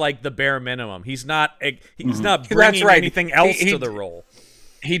like the bare minimum. He's not bringing anything else to the role.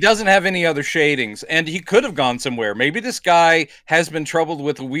 He doesn't have any other shadings, and he could have gone somewhere. Maybe this guy has been troubled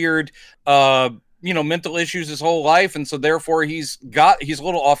with weird, mental issues his whole life, and so therefore he's a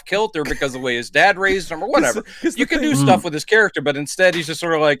little off kilter because of the way his dad raised him or whatever. You can do stuff with his character, but instead he's just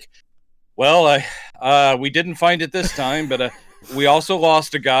sort of like, well, we didn't find it this time, but we also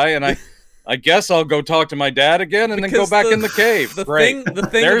lost a guy, and I guess I'll go talk to my dad again and then go back in the cave. The thing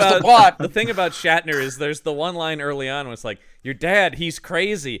There's about the plot. The thing about Shatner is there's the one line early on where it's like, your dad, he's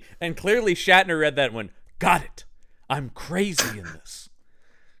crazy. And clearly Shatner read that and went, got it. I'm crazy in this.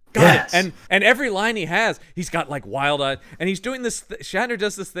 Got it. And every line he has, he's got like wild eyes. And he's doing this, Shatner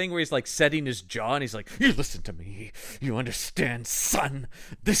does this thing where he's like setting his jaw and he's like, you listen to me. You understand, son.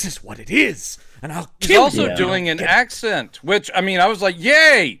 This is what it is. And I'll kill you. He's also doing an accent, which, I mean, I was like,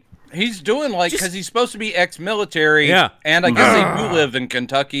 yay! He's doing because he's supposed to be ex-military, and I guess they do live in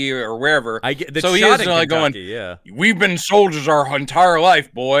Kentucky or wherever. So he is like going, we've been soldiers our entire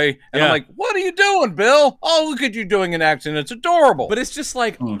life, boy. And I'm like, what are you doing, Bill? Oh, look at you doing an accent. It's adorable. But it's just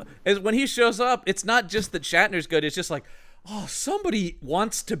like, when he shows up, it's not just that Shatner's good. It's just like, oh, somebody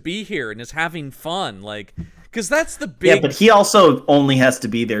wants to be here and is having fun. Like, because that's the big... Yeah, but he also only has to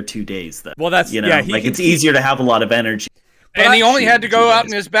be there 2 days, then. Well, that's... it's easier to have a lot of energy. And he only had to go out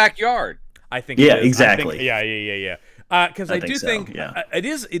in his backyard. I think. Yeah, exactly. Because I do think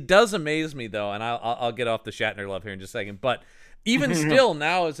it does amaze me though, and I'll get off the Shatner love here in just a second. But even still,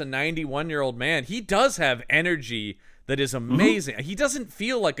 now as a 91-year-old man, he does have energy that is amazing. He doesn't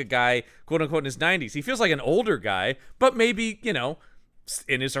feel like a guy, quote unquote, in his 90s. He feels like an older guy, but maybe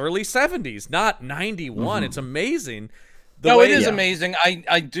in his early 70s, not 91. It's amazing. It is amazing.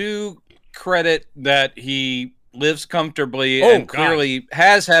 I do credit that he lives comfortably and clearly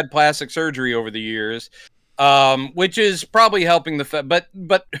has had plastic surgery over the years, which is probably helping the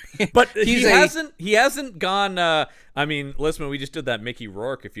but he hasn't gone I mean, listen, we just did that Mickey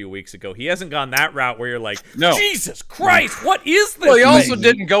Rourke a few weeks ago. He hasn't gone that route where you're like, Jesus Christ, what is this? Well, he also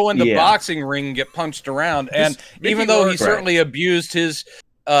didn't go in the boxing ring and get punched around, and even though he certainly abused his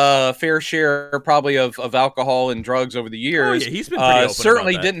fair share probably of alcohol and drugs over the years. He's been pretty open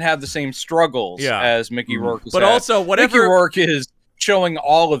certainly about that. Didn't have the same struggles as Mickey Rourke has But had. also, whatever Mickey Rourke is showing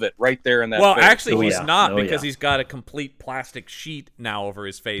all of it right there in that face. Actually, he's not because he's got a complete plastic sheet now over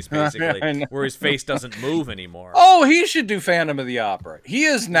his face, basically, where his face doesn't move anymore. Oh, he should do Phantom of the Opera. He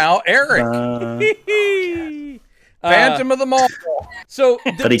is now Eric. Phantom of the Mall.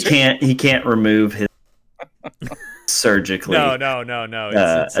 But he can't remove his surgically. No.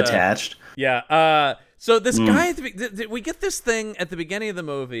 It's attached. Yeah. So this guy, we get this thing at the beginning of the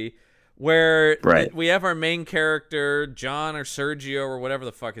movie where we have our main character, John or Sergio or whatever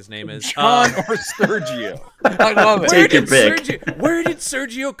the fuck his name is. John or Sergio. I love it. Take your pick. Where did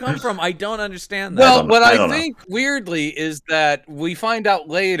Sergio come from? I don't understand that. Well, what I I don't think weirdly is that we find out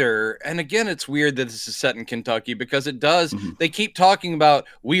later, and again, it's weird that this is set in Kentucky because it does. They keep talking about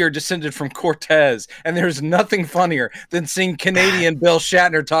we are descended from Cortez, and there's nothing funnier than seeing Canadian Bill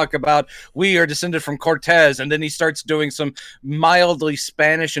Shatner talk about we are descended from Cortez, and then he starts doing some mildly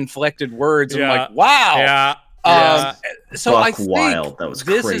Spanish inflected words. And I'm like, wow. Yeah. So I think wild. That was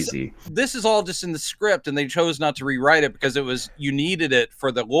crazy. This is all just in the script, and they chose not to rewrite it because you needed it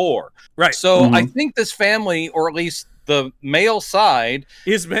for the lore. Right. So I think this family, or at least the male side,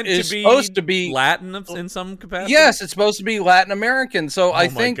 is supposed to be Latin in some capacity. Yes, it's supposed to be Latin American. So I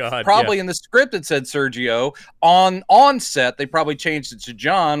think probably in the script it said Sergio. On set, they probably changed it to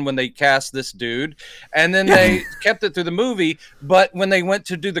John when they cast this dude, and then they kept it through the movie. But when they went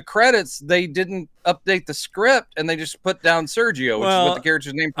to do the credits, they didn't update the script, and they just put down Sergio, which is what the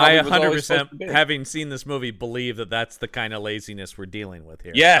character's name probably was always supposed to be. 100%, having seen this movie, believe that that's the kind of laziness we're dealing with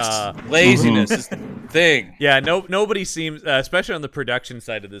here. Yes, laziness is the thing. Yeah, nobody seems, especially on the production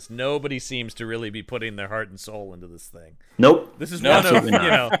side of this, nobody seems to really be putting their heart and soul into this thing. Nope. This is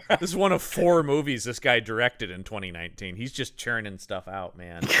this is one of 4 movies this guy directed in 2019. He's just churning stuff out,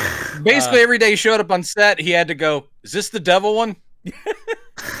 man. Basically, every day he showed up on set, he had to go, "Is this the devil one?"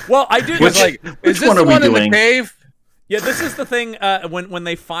 Well, I do. Is this one the are we one in the doing? cave? Yeah, this is the thing. When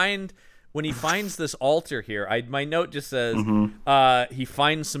he finds this altar here, my note just says he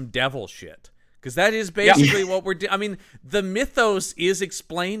finds some devil shit. Because that is basically what we're doing. I mean, the mythos is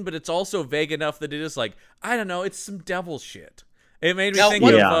explained, but it's also vague enough that it is like, I don't know, it's some devil shit. It made me think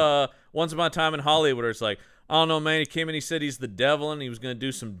of Once Upon a Time in Hollywood, where it's like, I don't know, man, he came and he said he's the devil and he was going to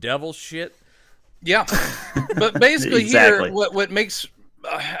do some devil shit. Yeah. But basically here, what makes,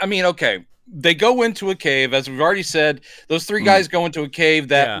 I mean, okay, they go into a cave, as we've already said, those 3 guys go into a cave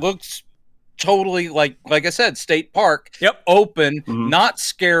that looks totally like I said, state park. Yep. Open, not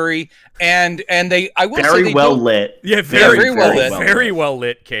scary, and they very well lit. Yeah, very well lit. Very well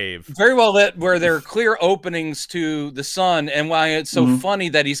lit cave. Very well lit, where there are clear openings to the sun, and why it's so funny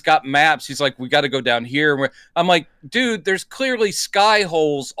that he's got maps. He's like, we got to go down here. I'm like, dude, there's clearly sky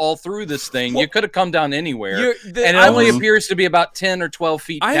holes all through this thing. You could have come down anywhere, and it only appears to be about 10 or 12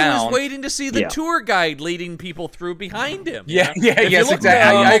 feet down. I was waiting to see the tour guide leading people through behind him. Yes, exactly.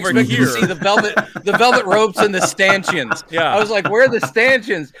 I expected to see the velvet ropes and the stanchions. Yeah, I was like, where are the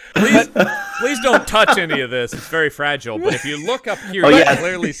stanchions? Please don't touch any of this. It's very fragile. But if you look up here, you can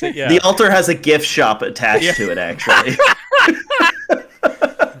clearly see. Yeah. The altar has a gift shop attached to it, actually.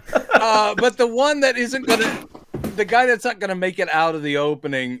 But the one that isn't gonna, the guy that's not gonna make it out of the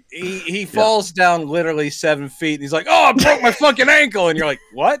opening, he falls down literally 7 feet, and he's like, "Oh, I broke my fucking ankle," and you're like,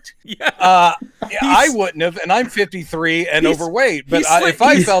 "What?" Yeah. I wouldn't have, and I'm 53 and overweight. But if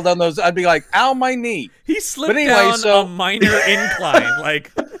I fell down those, I'd be like, "Ow, my knee." He slipped down a minor incline,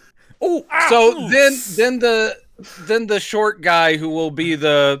 like. Oh, so then the short guy who will be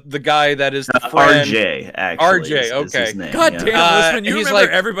the guy that is the friend, RJ, actually. RJ, is okay. his name, God damn, listen, you remember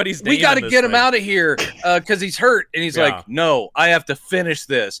everybody's name. We got to get him out of here because he's hurt, and he's like, "No, I have to finish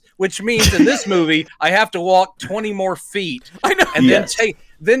this," which means in this movie I have to walk 20 more feet. I know, and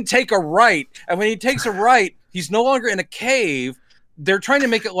then take a right, and when he takes a right, he's no longer in a cave. They're trying to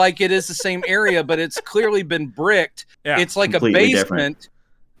make it like it is the same area, but it's clearly been bricked. Yeah. It's like Completely a basement. different.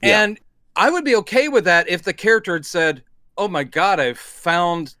 And I would be okay with that if the character had said, "Oh my God,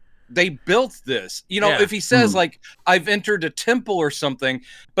 they built this." You know, if he says like, "I've entered a temple" or something,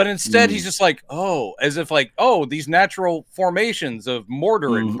 but instead he's just like, "Oh," as if like, "Oh, these natural formations of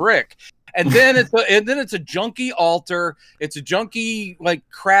mortar and brick." And then it's a junky altar. It's a junky, like,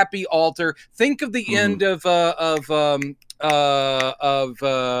 crappy altar. Think of the end of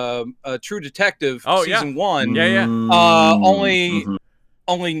True Detective season 1.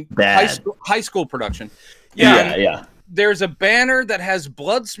 Only high school production. Yeah. There's a banner that has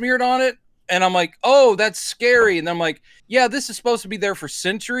blood smeared on it, and I'm like, "Oh, that's scary." And I'm like, "Yeah, this is supposed to be there for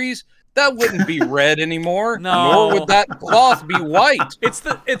centuries. That wouldn't be red anymore. No. Nor would that cloth be white." It's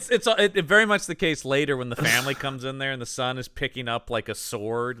very much the case later when the family comes in there and the son is picking up like a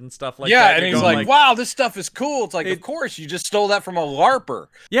sword and stuff like that. Yeah, and he's like, "Wow, this stuff is cool." It's like, of course, you just stole that from a LARPer.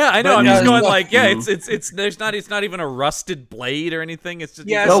 Yeah, I know. And he's going like, it's not even a rusted blade or anything. It's just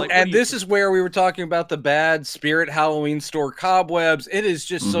and this is where we were talking about the bad Spirit Halloween store cobwebs. It is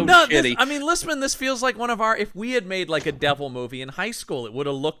just so shitty. Listen, this feels like one of our. If we had made like a devil movie in high school, it would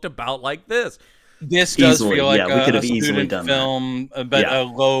have looked about like this. This does Easily, feel like yeah, we could a have easily student done that. film, but Yeah. a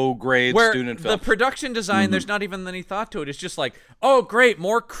low-grade Where student the film. production design, there's not even any thought to it. It's just like, oh, great,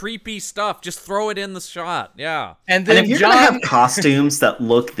 more creepy stuff. Just throw it in the shot. Yeah. And And then if you're John, gonna have costumes that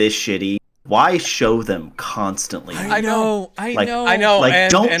look this shitty, why show them constantly? I know. I know, Like,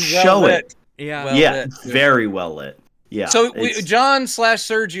 and, don't and show well-lit. it. Yeah. Well Yeah, lit. very well lit. Yeah. So it's- John /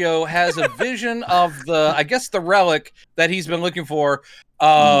 Sergio has a vision of I guess the relic that he's been looking for.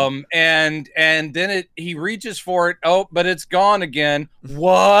 And then he reaches for it. Oh, but it's gone again.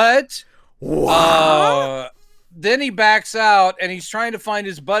 What? Then he backs out and he's trying to find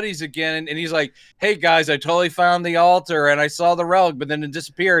his buddies again. And he's like, hey guys, I totally found the altar and I saw the relic, but then it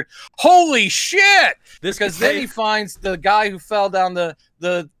disappeared. Holy shit! Because then he finds the guy who fell down the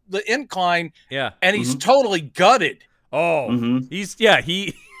incline. Yeah. And he's totally gutted. Oh,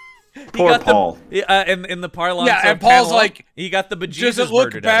 he Poor got Paul. In the parlance. Yeah, of and Paul's Cantaloupe, like, he got the bejesus does it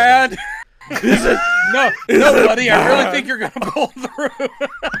look murdered out of him. bad? No, buddy. I really think you're gonna pull through.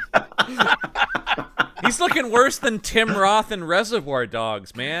 He's looking worse than Tim Roth in Reservoir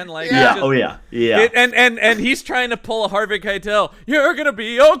Dogs, man. Like, Yeah. just- Oh yeah. Yeah. and he's trying to pull a Harvey Keitel. You're gonna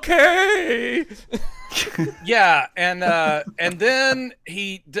be okay. Yeah, and then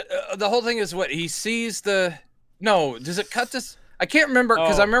the whole thing is what he sees the. No, does it cut this? I can't remember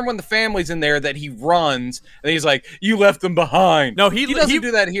because I remember when the family's in there that he runs and he's like, "You left them behind." No, he doesn't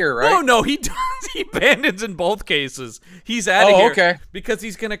do that here, right? No, he does. He abandons in both cases. He's out of here. Okay. Because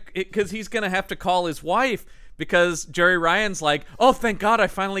he's gonna have to call his wife. Because Jerry Ryan's like, oh, thank God I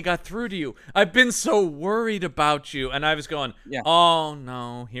finally got through to you. I've been so worried about you. And I was going, oh,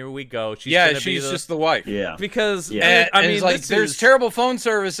 no, here we go. She's just the wife. Yeah. Because, Yeah. I mean, it's like, there's terrible phone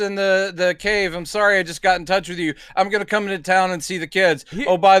service in the cave. I'm sorry, I just got in touch with you. I'm going to come into town and see the kids.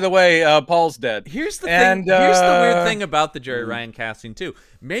 Oh, by the way, Paul's dead. Here's the thing. Here's the weird thing about the Jerry Ryan casting, too.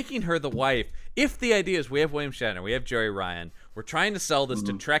 Making her the wife, if the idea is we have William Shatner, we have Jerry Ryan, we're trying to sell this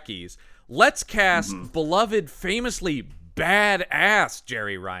to Trekkies, let's cast beloved, famously badass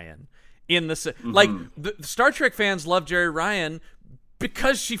Jerry Ryan in the like the Star Trek fans love Jerry Ryan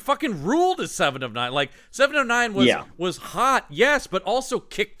because she fucking ruled as 7 of 9. Like 7 of 9 was hot, yes, but also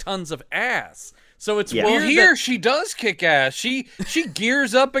kicked tons of ass. So it's Yeah. weird. Well, here that- she does kick ass. She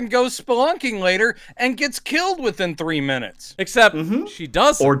gears up and goes spelunking later and gets killed within 3 minutes. except she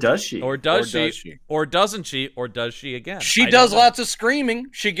doesn't. Or does she? Or does Or she? does she? Or doesn't she? Or does she again? She I does don't know. lots of screaming.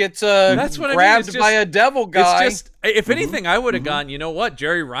 She gets That's what I mean. grabbed It's by just- a devil guy. It's just, if anything, I would have gone, you know what,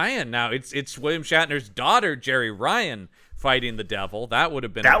 Jerry Ryan now. It's William Shatner's daughter, Jerry Ryan, fighting the devil. That would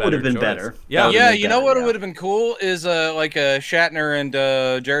have been That would have been choice. better. Yeah, That would've yeah, been you know better, what yeah. would have been cool is like a Shatner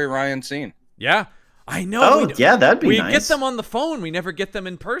and Jerry Ryan scene. yeah. I know. Oh, yeah, that'd be we nice. get them on the phone. We never get them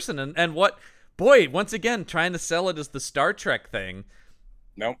in person. And what, boy, once again, trying to sell it as the Star Trek thing.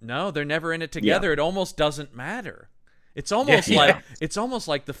 Nope. No, they're never in it together. It almost doesn't matter. It's almost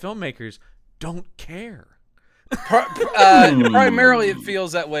like the filmmakers don't care. Primarily, it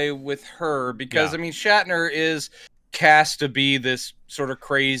feels that way with her because Yeah. I mean Shatner is cast to be this sort of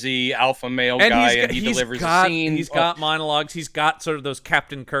crazy alpha male guy, and he delivers a scene. He's got monologues. He's got sort of those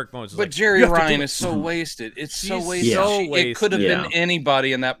Captain Kirk moments. It's But like, Jerry "You have to do Ryan it." is so wasted. It's so She's wasted. so It wasted. could have Yeah. been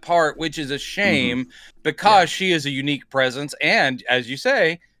anybody in that part, which is a shame because she is a unique presence, and as you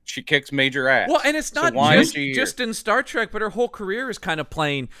say, she kicks major ass. Well, and it's So not why is she here? just in Star Trek, but her whole career is kind of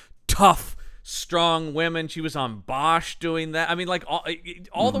playing tough, strong women. She was on Bosch doing that. I mean, like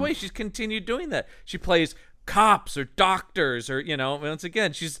all the way she's continued doing that. She plays cops or doctors or once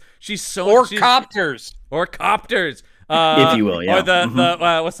again she's copters. or copters, If you will, yeah. or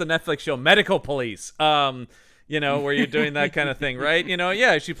the what's the Netflix show, Medical Police, where you're doing that kind of thing, right?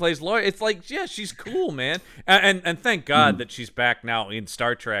 She plays lawyer. It's like, yeah, she's cool, man, and thank God that she's back now in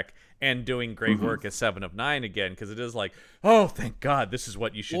Star Trek and doing great work as 7 of 9 again, because it is like, oh, thank God, this is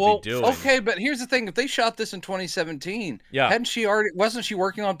what you should be doing. Okay, but here's the thing: if they shot this in 2017, wasn't she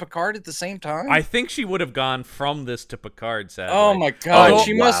working on Picard at the same time? I think she would have gone from this to Picard, sadly. Oh my God, Oh,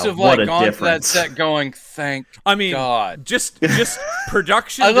 she must wow. have What a gone to that difference. set going, thank I mean, God. just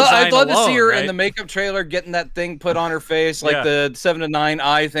production I'd design love to see her alone, in the right? makeup trailer getting that thing put on her face, like Yeah. the 7 to 9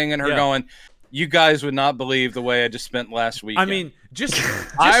 eye thing, and her Yeah. going, you guys would not believe the way I just spent last week. I mean, just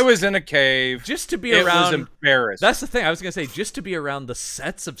I was in a cave. just to be It was around. embarrassing. That's the thing. I was gonna say, just to be around the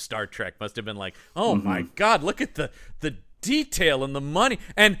sets of Star Trek must have been like, oh my God, look at the detail and the money,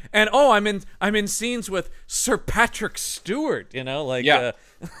 and oh, I'm in scenes with Sir Patrick Stewart. Yeah.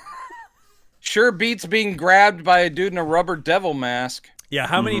 Sure beats being grabbed by a dude in a rubber devil mask. Yeah.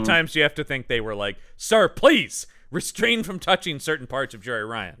 How many times do you have to think they were like, sir, please restrain from touching certain parts of Jerry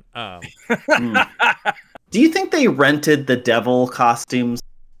Ryan? Do you think they rented the devil costumes?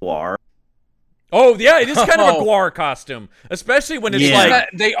 Oh yeah, it is kind of a Gwar costume, especially when it's like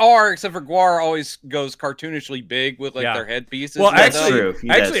they are, except for Gwar always goes cartoonishly big with like their headpieces. Well, That's true.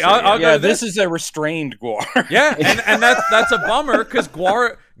 Actually, I'll go. This is a restrained Gwar. Yeah, and that's a bummer because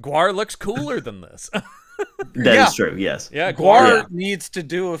Gwar looks cooler than this. That is true. Yes. Yeah, Gwar needs to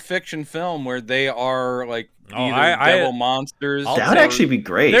do a fiction film where they are like either devil monsters. That would actually be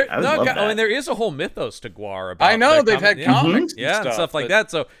great. I would love that. I mean, there is a whole mythos to Gwar about. I know they've had comics, and stuff like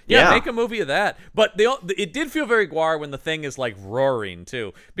that. So make a movie of that. But it did feel very Gwar when the thing is like roaring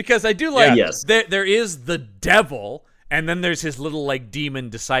too, because I do like there is the devil. And then there's his little like demon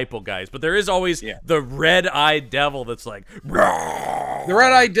disciple guys, but there is always the red-eyed devil that's like. Rawr! The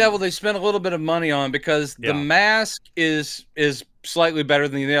red-eyed devil they spent a little bit of money on because the mask is slightly better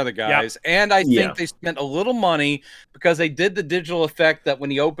than the other guys, and I think they spent a little money because they did the digital effect that when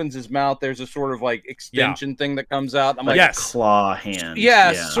he opens his mouth, there's a sort of like extension thing that comes out. I'm like a claw hand.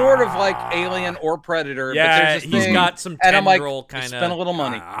 Sort of like Alien or Predator. Yeah, but there's he's got some tendril kind of. Spent a little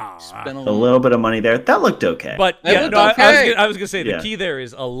money. A little bit of money there. That looked okay. But I was gonna say the key there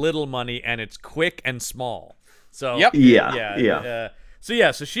is a little money and it's quick and small. So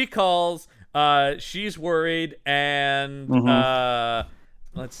so she calls. She's worried, and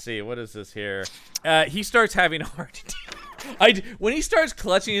let's see, what is this here? He starts having a heart attack. When he starts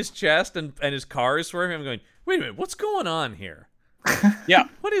clutching his chest and his car is swerving, I'm going, wait a minute, what's going on here?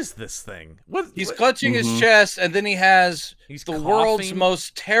 What is this thing? He's clutching his chest, and then he has the world's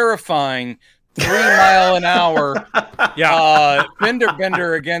most terrifying 3 mile an hour fender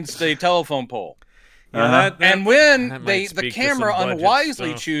bender against a telephone pole. And when the camera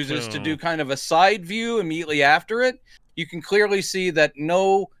unwisely chooses to do kind of a side view immediately after it, you can clearly see that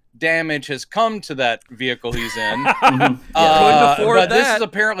no damage has come to that vehicle he's in. But this is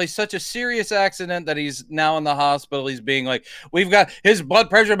apparently such a serious accident that he's now in the hospital. He's being like, we've got his blood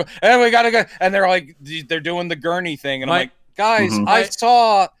pressure, and we gotta go. And they're doing the gurney thing, and I'm like, guys,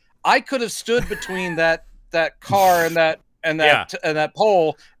 I could have stood between that car and that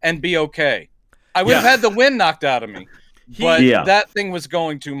pole and be okay. I would have had the wind knocked out of me. But that thing was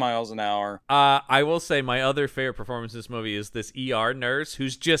going 2 miles an hour. I will say my other favorite performance in this movie is this ER nurse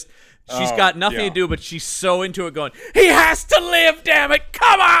who's just, she's got nothing to do, but she's so into it going, he has to live, damn it,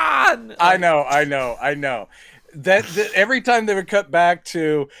 come on! I know. That every time they would cut back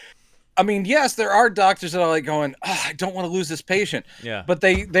to, I mean, yes, there are doctors that are like going, I don't want to lose this patient. Yeah. But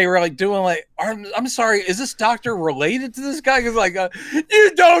they were like doing like, I'm sorry, is this doctor related to this guy? Because like,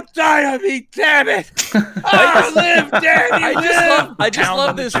 you don't die on me, damn it! Live, damn you! I just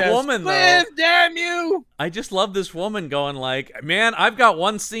love this woman, though. Live, damn you! I just love this woman going like, man, I've got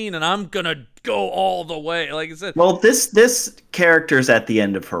one scene and I'm gonna go all the way. Like I said. Well, this character's at the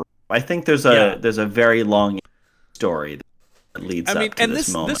end of her. I think there's a very long story that leads up to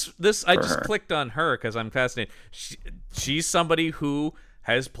this moment. This I just clicked on her because I'm fascinated. She's somebody who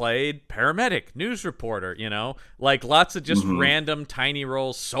has played paramedic, news reporter, like lots of just random tiny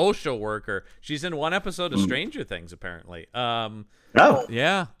roles, social worker. She's in one episode of Stranger Things, apparently. And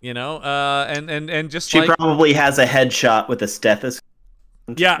just she probably has a headshot with a stethoscope.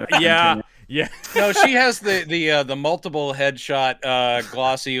 Yeah. No, she has the multiple headshot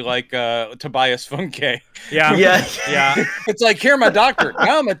glossy like Tobias Funke. Yeah. It's like, here, my doctor.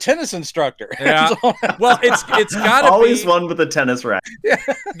 Now I'm a tennis instructor. Yeah. Well, it's gotta always be one with a tennis racket. Yeah.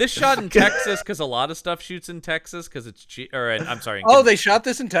 This shot in Texas because a lot of stuff shoots in Texas because it's cheap. Or I'm sorry. They shot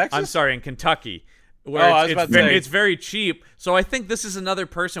this in Texas. I'm sorry, in Kentucky. Where it's very cheap. So I think this is another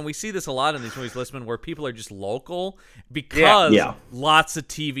person. We see this a lot in these movies, Listman, where people are just local because lots of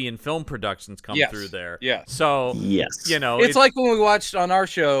TV and film productions come through there. Yeah. So it's like when we watched on our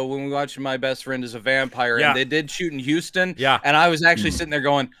show, when we watched My Best Friend is a Vampire, and they did shoot in Houston. Yeah. And I was actually sitting there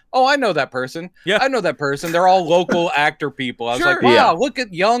going, oh, I know that person. Yeah. I know that person. They're all local actor people. I was like, wow, look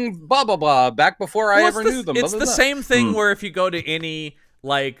at young blah blah blah back before I ever knew them. It's the same thing where if you go to any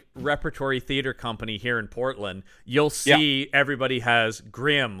like repertory theater company here in Portland, you'll see everybody has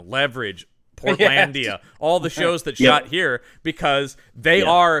Grimm, Leverage, Portlandia, all the shows that shot here because they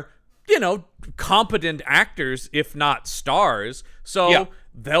are, competent actors, if not stars. So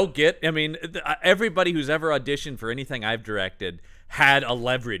they'll get, everybody who's ever auditioned for anything I've directed had a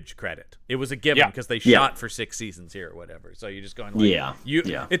Leverage credit. It was a given because they shot for 6 seasons here or whatever. So you're just going like,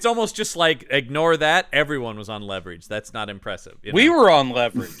 it's almost just like, ignore that. Everyone was on Leverage. That's not impressive. We were on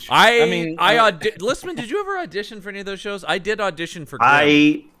Leverage. Listman, did you ever audition for any of those shows? I did audition for Grimm.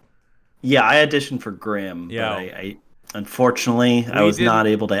 I auditioned for Grimm, but I unfortunately, I was not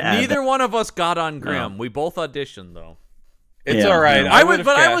able to add Neither one of us got on Grimm. No. We both auditioned, though. It's all right. I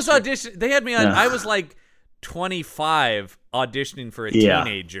was auditioning. They had me on. I was like 25 auditioning for a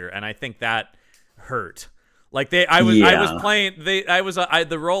teenager, and I think that hurt. Like I was playing.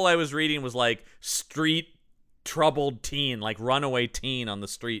 The role I was reading was like street troubled teen, like runaway teen on the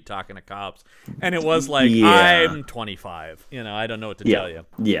street talking to cops, and it was like I'm 25. I don't know what to tell you.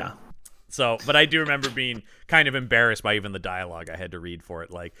 Yeah. So, but I do remember being kind of embarrassed by even the dialogue I had to read for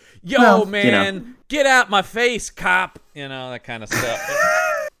it. Like, yo, man, get out my face, cop. That kind of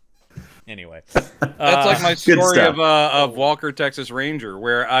stuff. Anyway. That's like my story of Walker, Texas Ranger,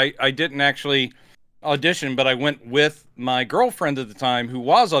 where I didn't actually audition, but I went with my girlfriend at the time who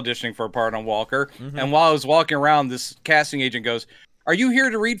was auditioning for a part on Walker. Mm-hmm. And while I was walking around, this casting agent goes, "Are you here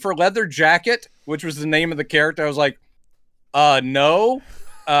to read for Leather Jacket?" Which was the name of the character. I was like, no.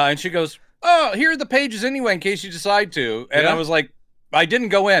 And she goes, "Oh, here are the pages anyway, in case you decide to." And I was like, I didn't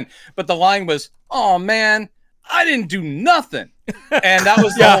go in, but the line was, "Oh man, I didn't do nothing." And that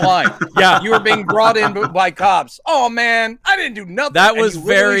was the whole line. Yeah. You were being brought in by cops. "Oh man, I didn't do nothing." That was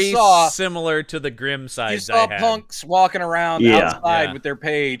very similar to the Grimm sides. You saw punks walking around outside with their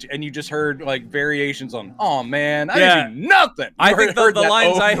page, and you just heard like variations on, "Oh man, I didn't do nothing." I think the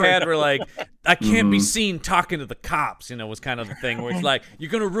lines I had were like, "I can't be seen talking to the cops," was kind of the thing where it's like,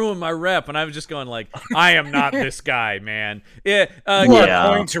 "You're going to ruin my rep." And I was just going like, I am not this guy, man. You are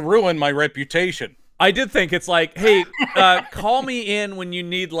going to ruin my reputation. I did think it's like, hey, call me in when you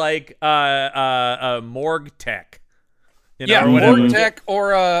need like a morgue tech. Morgue tech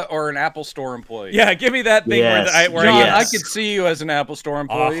or an Apple Store employee. Yeah, give me that thing where John, I could see you as an Apple Store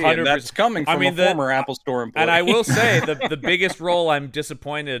employee, and that's coming from a former Apple Store employee. And I will say, the biggest role I'm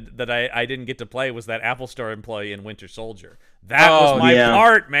disappointed that I didn't get to play was that Apple Store employee in Winter Soldier. That was my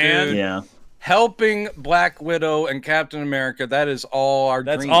part, man. Dude. Yeah. Helping Black Widow and Captain America, that is all our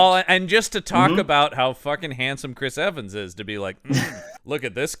dreams. That's all, and just to talk about how fucking handsome Chris Evans is, to be like, look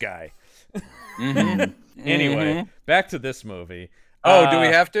at this guy. Anyway, back to this movie. Do we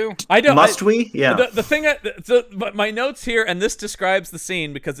have to? I don't. Must we? Yeah. The thing, but my notes here, and this describes the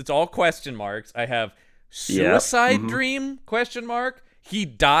scene because it's all question marks. I have suicide dream ? He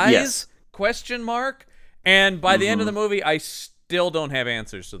dies ? And by the end of the movie, I still don't have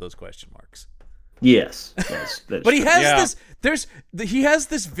answers to those question marks. Yes, but he has this. He has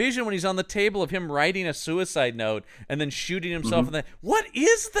this vision when he's on the table of him writing a suicide note and then shooting himself. And then what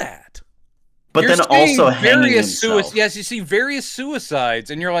is that? But you're then also hanging himself. Yes, you see various suicides,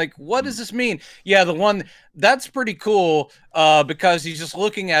 and you're like, what does this mean? Yeah, the one that's pretty cool because he's just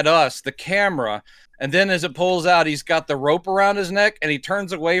looking at us, the camera, and then as it pulls out, he's got the rope around his neck, and he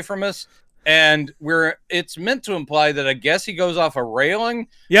turns away from us. And it's meant to imply that I guess he goes off a railing.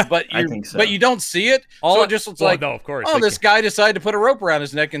 Yeah, but I think so. But you don't see it. So it just looks like, no, of course. This guy decided to put a rope around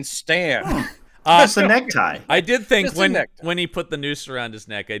his neck and stand. That's a necktie. I did think when he put the noose around his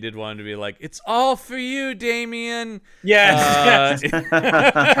neck, I did want him to be like, "It's all for you, Damien." Yes.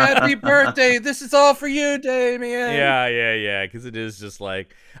 Happy birthday. This is all for you, Damien. Yeah. Because it is just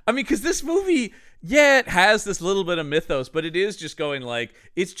like, because this movie, it has this little bit of mythos, but it is just going like,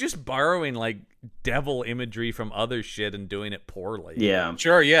 it's just borrowing like devil imagery from other shit and doing it poorly. Yeah.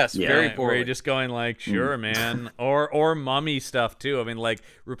 Sure, yes, very poorly. Where you're just going like, sure, man. Or mummy stuff too. Like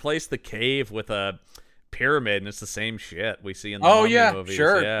replace the cave with a pyramid and it's the same shit we see in the mummy movies.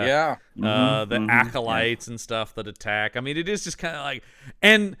 Sure, yeah. The acolytes and stuff that attack. It is just kind of like,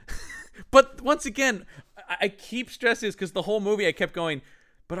 but once again, I keep stressing this because the whole movie I kept going,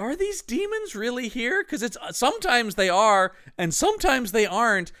 but are these demons really here? Because it's sometimes they are, and sometimes they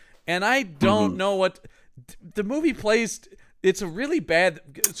aren't, and I don't know what the movie plays. It's a really bad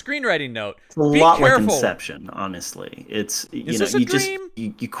screenwriting note. It's a lot like Inception, honestly. It's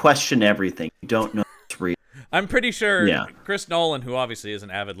you question everything. You don't know it's real. I'm pretty sure Chris Nolan, who obviously is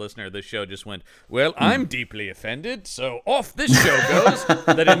an avid listener of this show, just went, "Well, I'm deeply offended, so off this show goes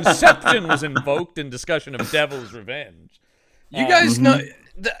that Inception was invoked in discussion of Devil's Revenge." You guys know.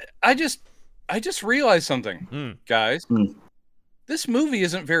 I just realized something, guys. This movie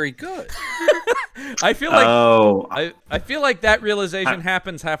isn't very good. I feel like I feel like that realization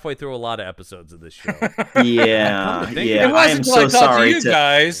happens halfway through a lot of episodes of this show. Yeah. It wasn't until I talked to you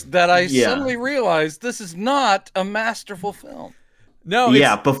guys that I suddenly realized this is not a masterful film. No.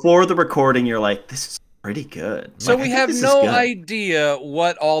 Before the recording, you're like, this is pretty good. So we have no idea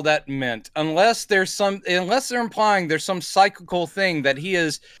what all that meant, unless they're implying there's some psychical thing that he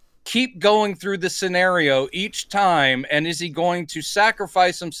is keep going through the scenario each time, and is he going to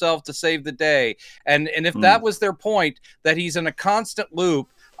sacrifice himself to save the day? And if that was their point, that he's in a constant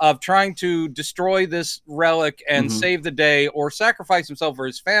loop of trying to destroy this relic and save the day, or sacrifice himself for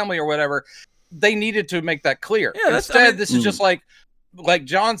his family or whatever, they needed to make that clear. Yeah, instead, this is just like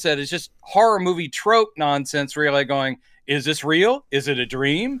John said, it's just horror movie trope nonsense, really going, is this real? Is it a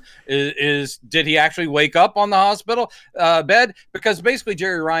dream? Did he actually wake up on the hospital bed? Because basically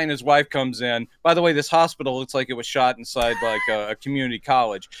Jerry Ryan, his wife, comes in. By the way, this hospital looks like it was shot inside like a community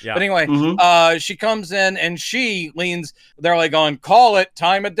college. Yeah. But anyway, she comes in and she leans. They're like going, call it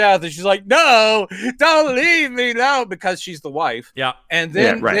time of death, and she's like, no, don't leave me, no, because she's the wife. Yeah. And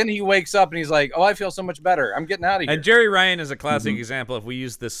then he wakes up and he's like, oh, I feel so much better. I'm getting out of here. And Jerry Ryan is a classic example. If we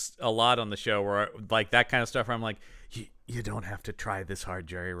use this a lot on the show, where like that kind of stuff, where I'm like, you don't have to try this hard,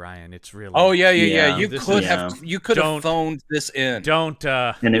 Jerry Ryan. It's really. Oh yeah. You could Don't- have phoned this in. Don't.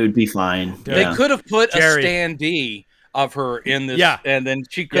 And it would be fine. They Yeah. could have put Jerry. a standee of her in this, Yeah. and then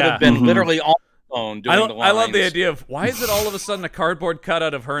she could have been literally on the phone doing the lines. I love the idea of why is it all of a sudden a cardboard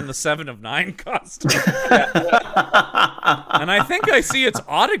cutout of her in the 7 of 9 costume? And I think I see it's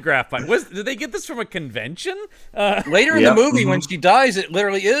autographed by. Did they get this from a convention? Later in the movie, when she dies, it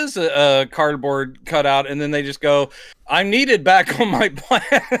literally is a cardboard cutout, and then they just go, "I'm needed back on my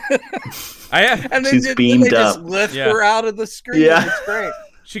planet." And She's then beamed they just up. lift Yeah. her out of the screen. Yeah. It's great.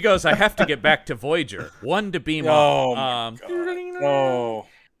 She goes, I have to get back to Voyager. 1 to beam Oh, up. my Oh,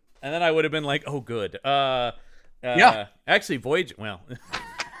 And then I would have been like, oh, good. Yeah. Actually, Voyager. Well,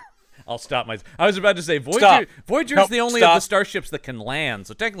 I'll stop my. I was about to say Voyager. Stop. Voyager's Nope, the only of stop. the starships that can land,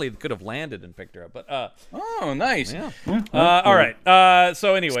 so technically it could have landed and picked her up. But oh, nice. yeah. All right.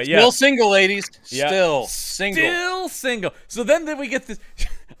 So anyway, yeah. Still single, ladies. Yeah. Still single. Still single. So then we get this.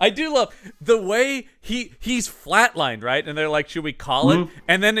 I do love the way he's flatlined, right? And they're like, should we call it?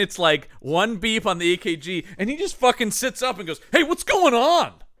 And then it's like 1 beep on the EKG, and he just fucking sits up and goes, hey, what's going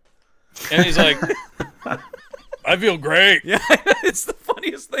on? And he's like, I feel great. Yeah, it's the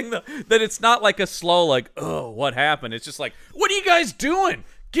funniest thing, though, that it's not like a slow, like, oh, what happened? It's just like, what are you guys doing?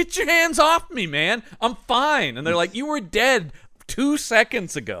 Get your hands off me, man. I'm fine. And they're like, you were dead 2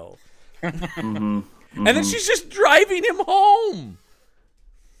 seconds ago. And then she's just driving him home.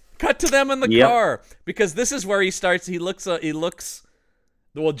 Cut to them in the car, because this is where he starts. He looks.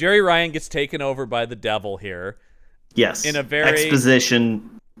 Well, Jerry Ryan gets taken over by the devil here. Yes. In a very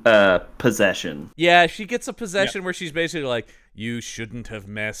exposition possession. Yeah, she gets a possession where she's basically like, you shouldn't have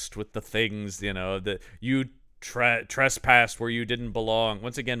messed with the things, that you trespassed where you didn't belong.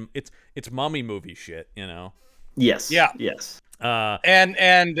 Once again, it's mommy movie shit, Yes. Yeah. Yes. And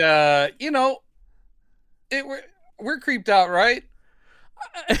we're creeped out, right?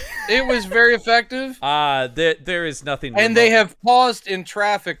 It was very effective. There is nothing. And they have paused in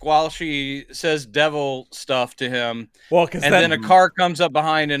traffic while she says devil stuff to him. Well, because then a car comes up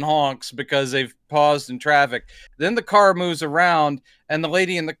behind and honks because they've paused in traffic. Then the car moves around, and the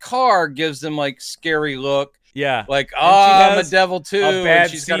lady in the car gives them like scary look. Yeah, like, and I'm a devil too. A bad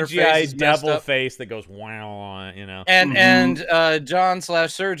and she's got her CGI face messed devil up. face that goes wow, And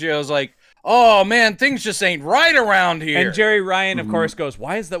John/Sergio's like, oh man, things just ain't right around here. And Jerry Ryan, of course, goes,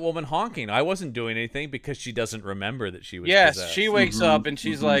 why is that woman honking? I wasn't doing anything, because she doesn't remember that she was possessed. She wakes up and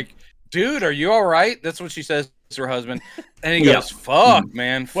she's like, dude, are you all right? That's what she says to her husband. And he goes, fuck,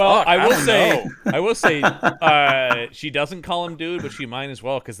 man. Well, fuck, I don't will know. say, she doesn't call him dude, but she might as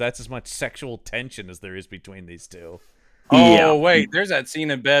well, because that's as much sexual tension as there is between these two. Oh, wait, there's that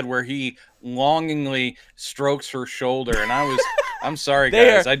scene in bed where he longingly strokes her shoulder. And I'm sorry,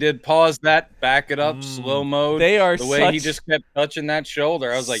 guys. I did pause that, back it up, slow mode. They are the way he just kept touching that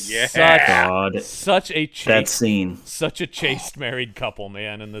shoulder. I was like, yeah. Such a chaste, that scene. Such a chaste married couple,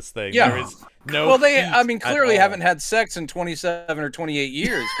 man, in this thing. Yeah. There is no. Well, they, heat clearly at all. haven't had sex in 27 or 28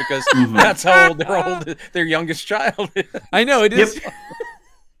 years, because that's how old their youngest child is. I know, it is.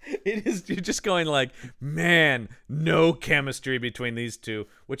 It is. You're just going like, man, no chemistry between these two,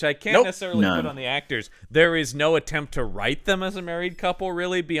 which I can't necessarily put on the actors. There is no attempt to write them as a married couple,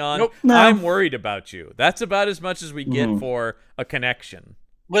 really, beyond, I'm worried about you. That's about as much as we get for a connection.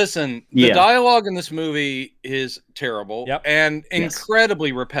 Listen, the dialogue in this movie is terrible and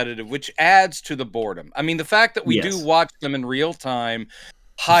incredibly repetitive, which adds to the boredom. I mean, the fact that we do watch them in real time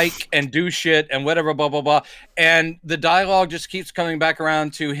hike and do shit and whatever, blah, blah, blah. And the dialogue just keeps coming back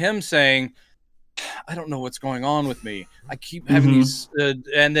around to him saying, I don't know what's going on with me. I keep having these,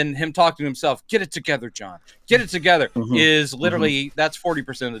 and then him talking to himself, get it together, John. Get it together is literally, that's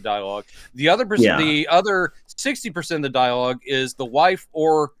 40% of the dialogue. The other the other 60% of the dialogue is the wife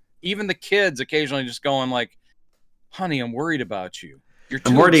or even the kids occasionally just going like, honey, I'm worried about you. You're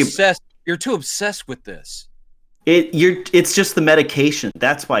too obsessed with this. It's just the medication.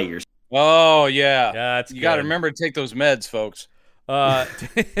 That's why you're. Oh yeah. That's you got to remember to take those meds, folks.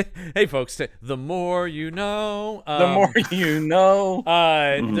 Hey, folks, the more you know. The more you know.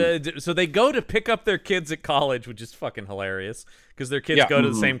 So they go to pick up their kids at college, which is fucking hilarious because their kids go to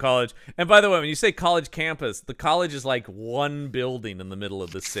the same college. And by the way, when you say college campus, the college is like one building in the middle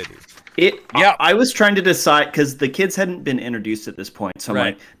of the city. I was trying to decide because the kids hadn't been introduced at this point. So I'm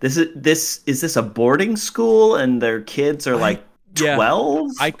like, is this a boarding school and their kids are like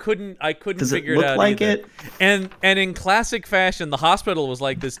 12? I couldn't Does figure it look out like either. it? And in classic fashion, the hospital was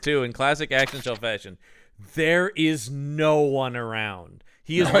like this too. In classic action show fashion, there is no one around.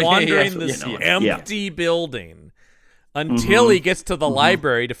 He is wandering this empty building until he gets to the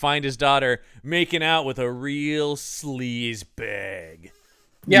library to find his daughter making out with a real sleaze bag.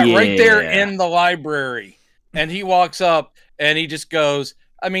 Yeah, right there in the library. And he walks up and he just goes,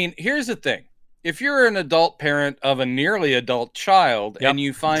 I mean, here's the thing. If you're an adult parent of a nearly adult child and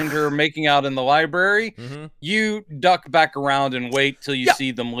you find her making out in the library, you duck back around and wait till you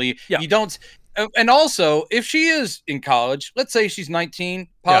see them leave. You don't. And also, if she is in college, let's say she's 19,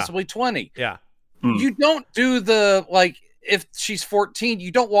 possibly 20. Yeah. You don't do the, like, if she's 14, you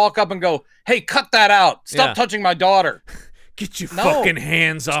don't walk up and go, hey, cut that out. Stop touching my daughter. Get your fucking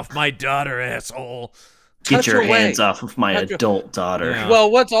hands off my daughter, asshole. Get your hands off of my adult daughter. Yeah. Well,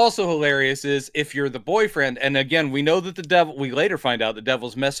 what's also hilarious is if you're the boyfriend, and again, we know that we later find out the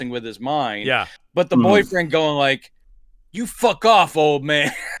devil's messing with his mind. Yeah. But the boyfriend going like, you fuck off, old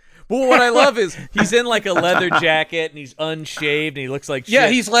man. But what I love is he's in like a leather jacket and he's unshaved and he looks like shit. Yeah,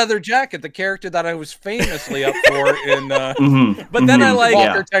 he's Leather Jacket, the character that I was famously up for in But then I like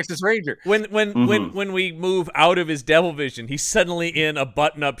Walker, Texas Ranger. When we move out of his devil vision, he's suddenly in a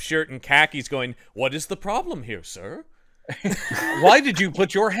button-up shirt and khakis going, what is the problem here, sir? Why did you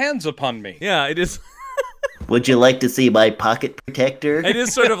put your hands upon me? Yeah, it is. Would you like to see my pocket protector? It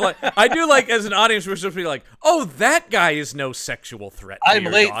is sort of like, I do like as an audience, we're supposed to be like, oh, that guy is no sexual threat to I'm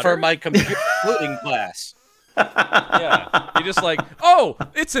your late daughter. for my computer coding class. Yeah, you're just like, oh,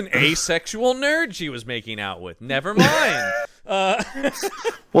 it's an asexual nerd she was making out with. Never mind.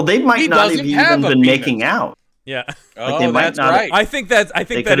 Well, they might not have doesn't even have a been penis. making out. Yeah. Like, they might that's not- right. I think that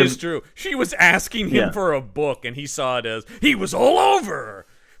is could've- true. She was asking him for a book, and he saw it as he was all over her.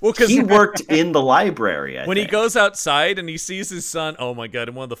 Well, because He worked in the library. I when think. he goes outside and he sees his son, oh my god,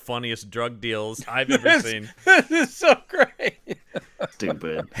 in one of the funniest drug deals I've ever seen. This is so great.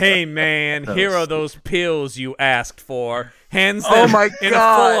 Stupid. Hey man, here are those pills you asked for. Hands Oh them my in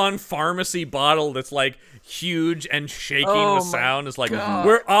God. a full-on pharmacy bottle that's like huge and shaking Oh with my sound. It's like, God.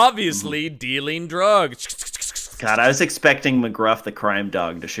 we're obviously dealing drugs. God, I was expecting McGruff the crime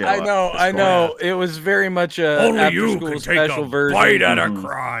dog to show up. I know. It was very much a Only you after-school can take special a version. bite at a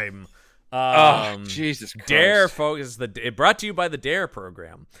crime. Jesus Christ. Dare, folks, is brought to you by the Dare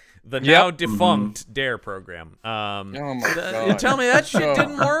program, the now defunct Dare program. Oh my You God. tell me that shit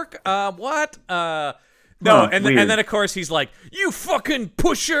didn't work? What? No, and weird. then of course he's like, "You fucking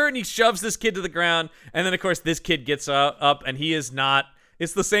pusher," and he shoves this kid to the ground. And then of course this kid gets up, and he is not.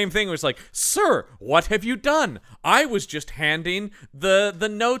 It's the same thing where it's like, "Sir, what have you done? I was just handing the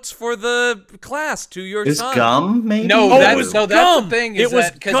notes for the class to your Is son." gum, maybe? No, Oh, that's, it was no, gum. that's the thing. Is It was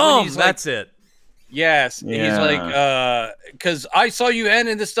that, 'cause when gum. he's like, That's it. Yes. Yeah. He's like, because I saw you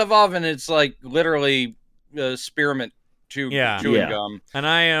handing this stuff off, and it's like literally spearmint chewing Yeah. gum. And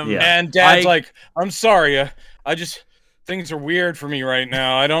I am. Yeah. And Dad's like, I'm sorry. I just, things are weird for me right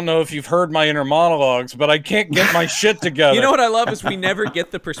now. I don't know if you've heard my inner monologues, but I can't get my shit together. You know what I love is we never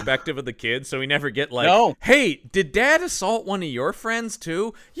get the perspective of the kids, so we never get like, No. hey, did Dad assault one of your friends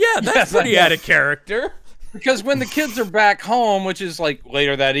too? Yeah, that's Yes, pretty I know. out of character. Because when the kids are back home, which is like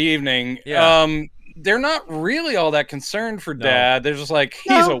later that evening, they're not really all that concerned for Dad. They're just like,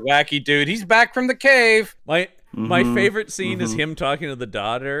 he's a wacky dude. He's back from the cave. My favorite scene is him talking to the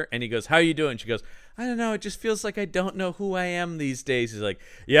daughter, and he goes, "How you doing?" She goes, "I don't know. It just feels like I don't know who I am these days." He's like,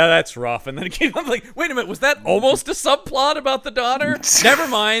 "Yeah, that's rough." And then it came up like, "Wait a minute, was that almost a subplot about the daughter?" Never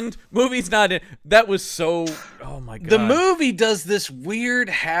mind. Movie's not in. That was so. Oh my god. The movie does this weird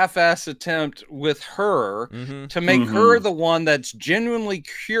half-ass attempt with her to make her the one that's genuinely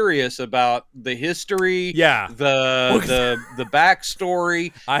curious about the history, the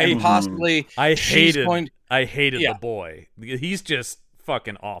backstory, and possibly I she's hated. going- I hated Yeah. the boy. He's just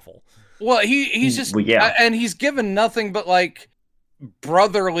fucking awful. Well, he's just and he's given nothing but like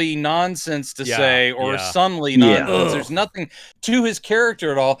brotherly nonsense to say or sonly nonsense. Ugh. There's nothing to his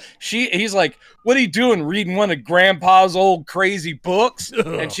character at all. He's like, "What are you doing? Reading one of Grandpa's old crazy books?"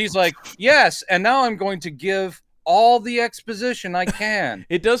 And she's like, "Yes." And now I'm going to give all the exposition I can.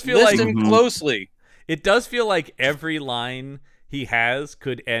 It does feel Listen closely. It does feel like every line he has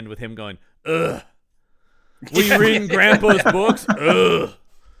could end with him going, "Ugh." Were you reading Grandpa's books? Ugh.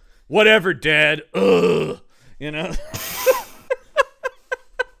 Whatever, Dad. Ugh. You know?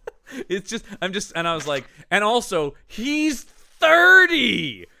 It's just, and I was like, and also, he's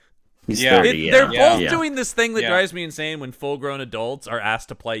 30. He's 30, They're both Yeah. doing this thing that drives me insane when full-grown adults are asked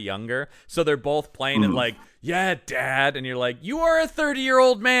to play younger. So they're both playing it like, yeah, Dad. And you're like, you are a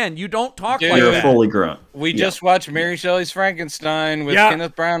 30-year-old man. You don't talk Dude, like You're that. fully grown. We just watched Mary Shelley's Frankenstein with Yeah.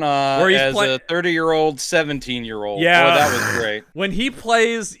 Kenneth Branagh Where he's as play- a 30-year-old, 17-year-old. Yeah. Boy, that was great. When he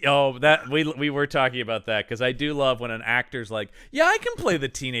plays, that we were talking about that because I do love when an actor's like, yeah, I can play the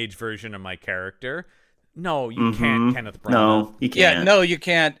teenage version of my character. No, you can't, Kenneth Branagh. No, you can't. Yeah, no, you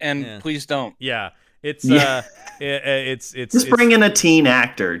can't, and please don't. Yeah, it's Yeah. it's Just bring in a teen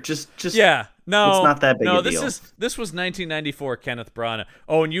actor. Just yeah. No, It's not that big no, a this deal. this was 1994 Kenneth Branagh.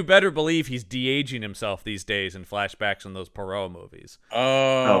 Oh, and you better believe he's de-aging himself these days in flashbacks in those Poirot movies.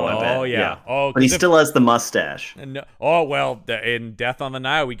 Oh, I bet. Oh, yeah. Oh, but he 'cause if- still has the mustache. And oh well, in Death on the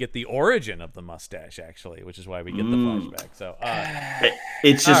Nile, we get the origin of the mustache actually, which is why we get the flashback. So,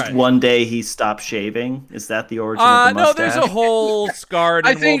 It's just right. one day he stopped shaving. Is that the origin of the no, mustache? there's a whole scarred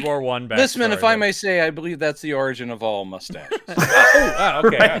I in think, World War One backstory. Listman, if I may say, I believe that's the origin of all mustaches.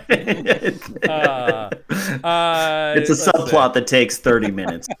 okay. It's a subplot that takes 30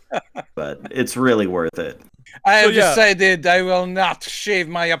 minutes, but it's really worth it. I have yeah. decided I will not shave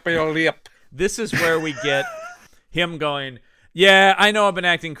my upper lip. This is where we get him going, yeah, I know I've been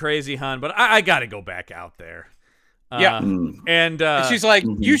acting crazy, hon, but I got to go back out there. Yeah. And She's like,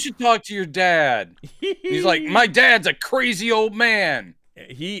 you should talk to your dad. He's like, my dad's a crazy old man.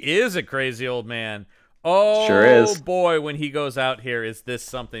 he is a crazy old man. Oh, Sure is. boy, when he goes out here, is this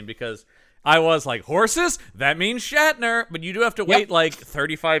something? Because I was like, horses? That means Shatner. But you do have to wait like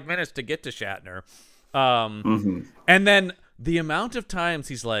 35 minutes to get to Shatner. And then the amount of times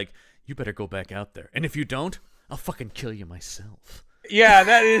he's like, you better go back out there. And if you don't, I'll fucking kill you myself. Yeah,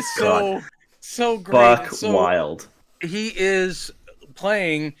 that is God. so great. Buck So Wild. he is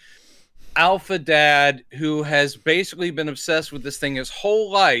playing alpha dad who has basically been obsessed with this thing his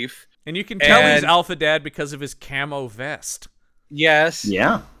whole life. And you can tell he's And- alpha dad because of his camo vest. Yes.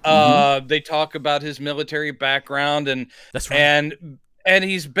 Yeah. They talk about his military background and That's right. and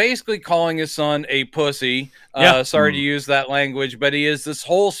he's basically calling his son a pussy. Yeah. Sorry to use that language, but he is this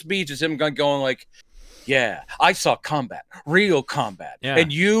whole speech is him going like, yeah, I saw combat, real combat. Yeah.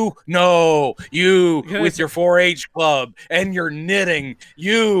 And you with it's- your 4-H club and your knitting,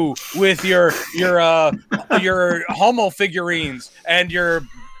 you with your homo figurines and your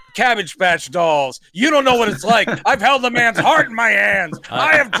Cabbage Patch dolls. You don't know what it's like. I've held a man's heart in my hands.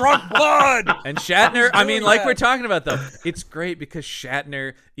 I have drunk blood. And Shatner, I mean, doing like that. we're talking about, though, it's great because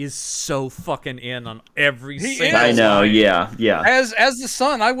Shatner is so fucking in on every He single is. I know. line. Yeah. As the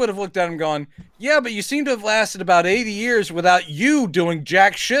son, I would have looked at him going, yeah, but you seem to have lasted about 80 years without you doing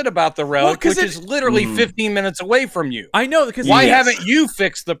jack shit about the relic, 'cause which it- is literally 15 minutes away from you. I know, because Why Yes. haven't you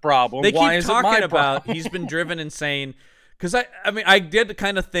fixed the problem? they Why keep is it my talking about problem? he's been driven insane. Because I mean, I did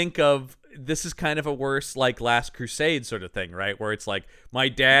kind of think of this is kind of a worse like Last Crusade sort of thing, right? Where it's like my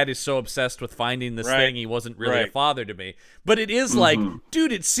dad is so obsessed with finding this Right. thing he wasn't really a Right. father to me. But it is like,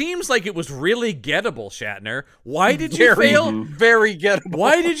 dude, it seems like it was really gettable, Shatner. Why did you fail? Very gettable.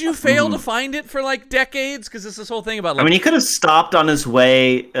 Why did you fail to find it for like decades? Because it's this whole thing about like I mean, he could have stopped on his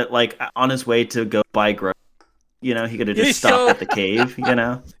way, to go buy groceries. You know, he could have just stopped at the cave. You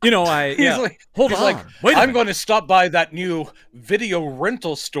know. He's He's like, hold on. like, Wait a I'm minute. going to stop by that new video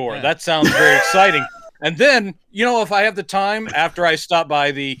rental store. That sounds very exciting. And then, if I have the time after I stop by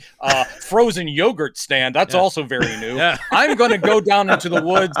the frozen yogurt stand, that's also very new. Yeah. I'm going to go down into the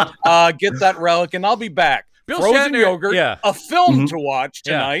woods, get that relic, and I'll be back. Bill Frozen Shatner- yogurt, yeah. a film to watch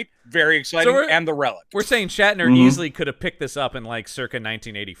Yeah. tonight, very exciting, we're- and the relic. We're saying Shatner easily could have picked this up in like circa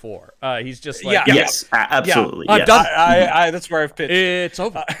 1984. He's just like, Yeah. Yes. Absolutely. I'm yes. done. I that's where I've pitched. It's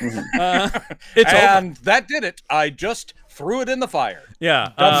over. It's over. And that did it. I just threw it in the fire. Yeah.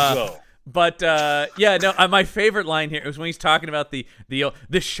 Done so. But my favorite line here is when he's talking about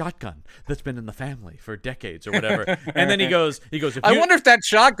this shotgun that's been in the family for decades or whatever, and then he goes. If I you, wonder if that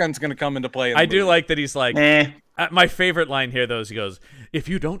shotgun's going to come into play. In the I do movie. like that he's like. Eh. My favorite line here though is he goes, "If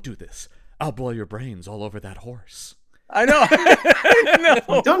you don't do this, I'll blow your brains all over that horse." I know. I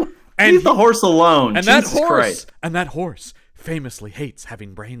know. Don't leave the horse alone. And Jesus that horse famously hates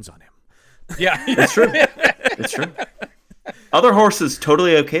having brains on him. Yeah, That's true. It's true. Other horses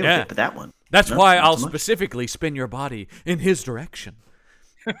totally okay with Yeah. it, but that one. That's No, why not I'll so much. specifically spin your body in his direction.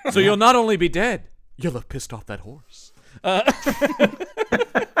 So you'll not only be dead, you'll have pissed off that horse.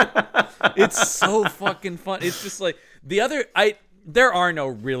 It's so fucking fun. It's just like there are no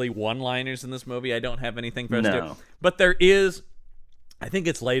really one-liners in this movie. I don't have anything for us to do. No. But there is, I think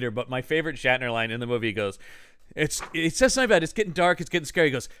it's later, but my favorite Shatner line in the movie goes, it says something about it's getting dark, it's getting scary.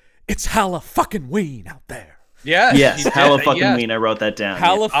 He goes, it's Halloween out there. Yeah. Yes, he hella did, fucking yes. ween. I wrote that down.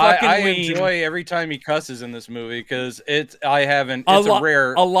 I Ween. enjoy every time he cusses in this movie because it's a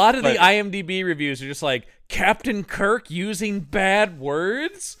rare. A lot of the pleasure. IMDb reviews are just like, Captain Kirk using bad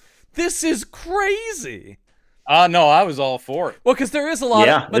words? This is crazy. No, I was all for it. Well, because there is a lot,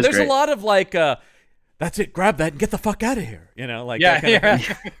 Yeah, but it's there's great. a lot of like, that's it, grab that and get the fuck out of here. You know, like Yeah, that kind of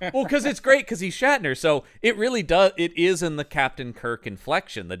yeah. thing. Well, because it's great because he's Shatner, so it really does. It is in the Captain Kirk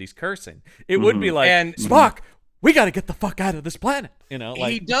inflection that he's cursing. It would be like, And- Spock, we got to get the fuck out of this planet. You know, He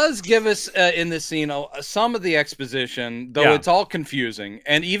like does give us in this scene some of the exposition, though Yeah. it's all confusing.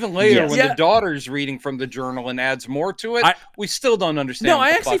 And even later, Yes. when Yeah. the daughter's reading from the journal and adds more to it, we still don't understand. no, what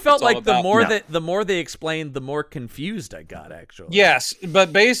I the actually fuck felt it's all like the about. more No. that the more they explained, the more confused I got. Actually, Yes,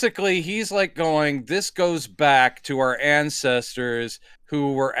 but basically, he's like going, this goes back to our ancestors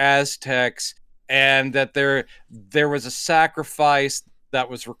who were Aztecs, and that there was a sacrifice that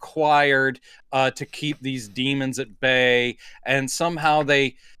was required to keep these demons at bay, and somehow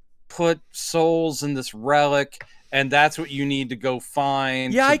they put souls in this relic, and that's what you need to go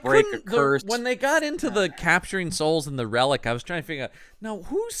find Yeah, to I break couldn't. a curse. When they got into the capturing souls in the relic, I was trying to figure out, now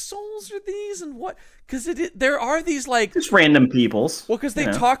whose souls are these and what? Because there are these like, Just random peoples. well, because they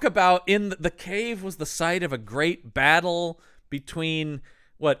you know. talk about in the cave was the site of a great battle between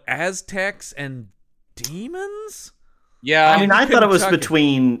what Aztecs and demons. Yeah, I mean, I thought it was Kentucky.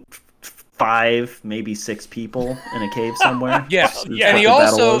 between 5, maybe 6 people in a cave somewhere. yes, That's and what he the battle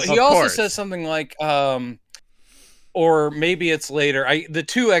also was. he Of also course. says something like, or maybe it's later. The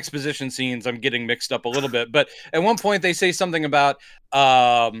two exposition scenes I'm getting mixed up a little bit, but at one point they say something about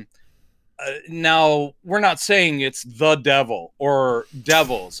now we're not saying it's the devil or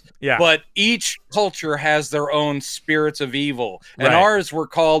devils, Yeah. but each culture has their own spirits of evil, and Right. ours were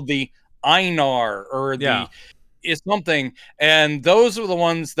called the Einar or the Yeah. is something, and those are the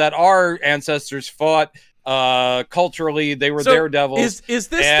ones that our ancestors fought. Culturally, they were So daredevils. Is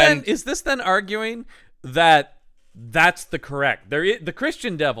this and- then arguing that that's the correct? The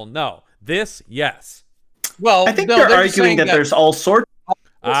Christian devil, no. This, yes. Well, I think no, they're they're just arguing saying that there's all sorts.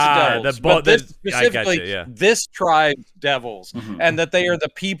 devils, but this specifically, I gotcha, yeah. this tribe's devils, and that they are the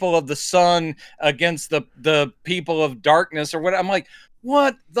people of the sun against the people of darkness, or what? I'm like,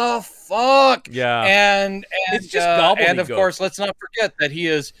 what the fuck? Yeah. And It's just and of gobbledygook. course, let's not forget that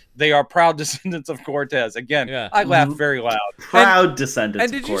they are proud descendants of Cortez. Again, Yeah. I laughed very loud. Proud descendants,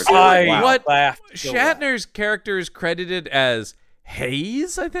 and did of you course. see I Wow. what laughed so loud. Shatner's character is credited as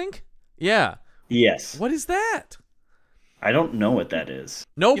Hayes, I think? Yeah. Yes. What is that? I don't know what that is.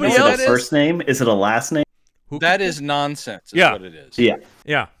 Nobody Is it else. a that is? first name? Is it a last name? Who That could- is nonsense. Is Yeah. what it is. Yeah.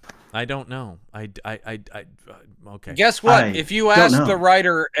 Yeah. I don't know. Okay. Guess what? I If you don't ask know. the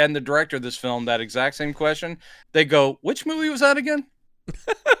writer and the director of this film that exact same question, they go, "Which movie was that again?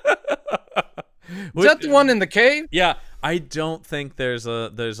 Was that the one in the cave?" Yeah, I don't think there's a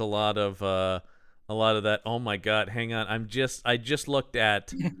lot of that. Oh my god, hang on. I just looked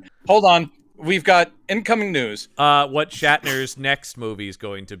at Hold on, we've got incoming news. what Shatner's next movie is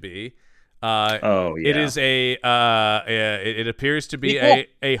going to be. Oh, yeah. It is it appears to be Sequel?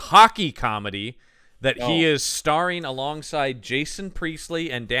 a hockey comedy that he Oh. is starring alongside Jason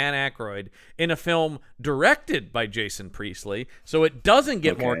Priestley and Dan Aykroyd in a film directed by Jason Priestley. So it doesn't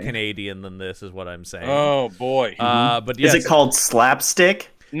get more Okay. Canadian than this, is what I'm saying. Oh boy, But yes, Is it called Slapstick?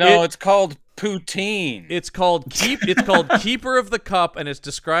 no, it- it's called poutine. It's called Keeper of the Cup, and it's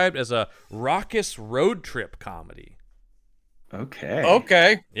described as a raucous road trip comedy. Okay.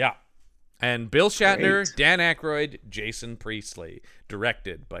 Okay, Yeah. And Bill Shatner, Great. Dan Aykroyd, Jason Priestley,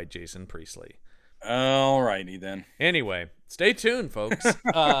 directed by Jason Priestley. alrighty then. Anyway, stay tuned, folks.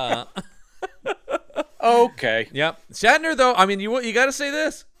 Okay, Yep. Shatner, though, I mean, you got to say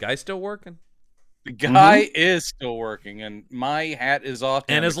this. Guy's still working. the guy is still working, and my hat is off.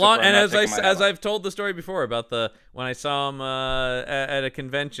 to And him, as except long for I'm and not as taking my hat as off. I've told the story before about when I saw him at a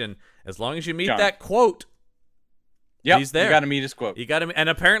convention, as long as you meet John. that quote, Yep, he's there. You got to meet his quote. you got him. And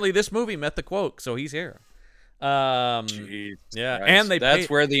apparently this movie met the quote, so he's here. Jesus yeah, Christ. and that's paid-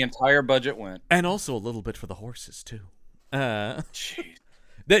 where the entire budget went. and also a little bit for the horses too. Jeez.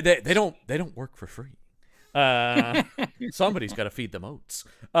 They don't work for free. Somebody's got to feed them oats.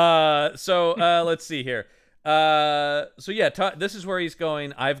 So let's see here. So yeah, this is where he's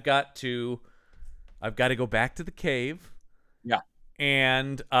going. I've got to go back to the cave. Yeah.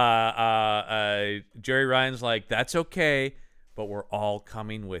 And Jerry Ryan's like, that's okay, but we're all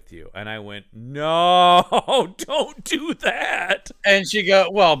coming with you. And I went, no, don't do that. And she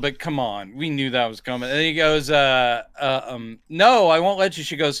go, well, but come on, we knew that was coming. And he goes, no, I won't let you.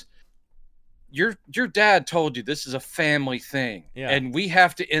 She goes, your dad told you this is a family thing, and we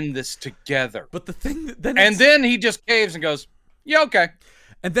have to end this together. But the thing, then he just caves and goes, yeah, okay.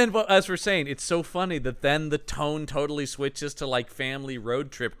 And then, well, as we're saying, it's so funny that then the tone totally switches to like family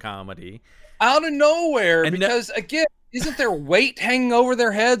road trip comedy out of nowhere. And because again, isn't there weight hanging over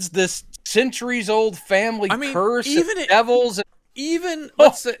their heads? This centuries-old family curse, even devils.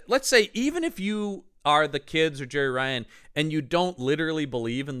 Let's say, even if you are the kids or Jerry Ryan and you don't literally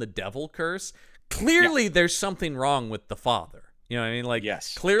believe in the devil curse, clearly there's something wrong with the father. You know what I mean? Like,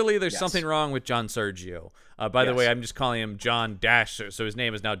 clearly there's something wrong with John Sergio. By the way, I'm just calling him John Dash, so his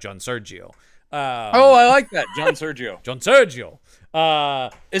name is now John Sergio. I like that, John Sergio. John Sergio.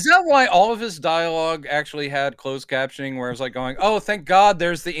 Is that why all of his dialogue actually had closed captioning, where it was like going, "Oh, thank God,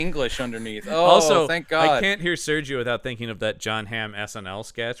 there's the English underneath." Oh, also, thank God. I can't hear Sergio without thinking of that John Hamm SNL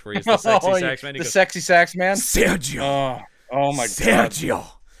sketch where he's the sexy sax man. Sexy sax man, Sergio. Oh my Sergio.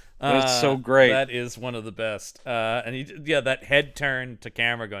 God, that's so great. That is one of the best. And that head turn to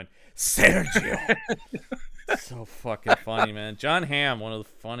camera going, Sergio. So fucking funny, man. John Hamm, one of the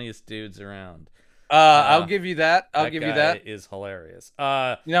funniest dudes around. I'll give you that. I'll give you that. Is hilarious.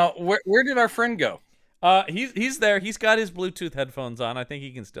 Now, where did our friend go? He's there. He's got his Bluetooth headphones on. I think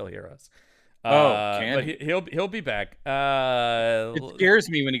he can still hear us. But he'll be back. It scares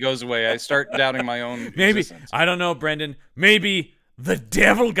me when he goes away. I start doubting my own existence. I don't know, Brendan. Maybe the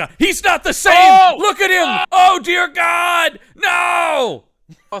devil got. He's not the same. Look at him. Oh dear God, no.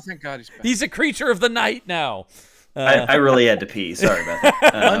 Oh, thank God he's back. He's a creature of the night now. I really had to pee. Sorry about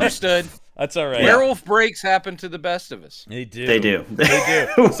that. Understood. That's all right. Werewolf breaks happen to the best of us. They do. They do.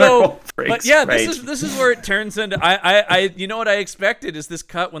 So, but yeah, this is where it turns into. I you know what I expected is this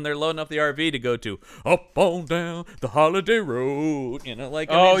cut when they're loading up the RV to go to up on down the holiday road. You know, like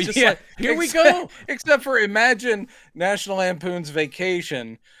it's just like, here we go. Except for imagine National Lampoon's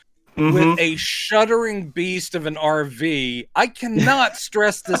Vacation. With a shuddering beast of an RV. I cannot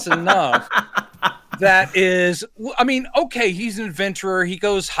stress this enough. That is, I mean, okay, he's an adventurer. He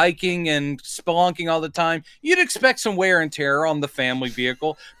goes hiking and spelunking all the time. You'd expect some wear and tear on the family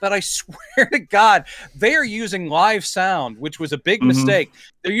vehicle, but I swear to God, they are using live sound, which was a big mistake.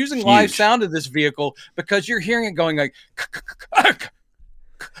 They're using live sound of this vehicle because you're hearing it going like,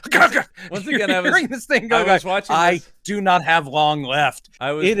 once again, this thing going, I do not have long left.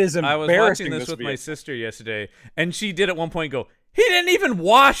 It is embarrassing. I was watching this with my sister yesterday, and she did at one point go, he didn't even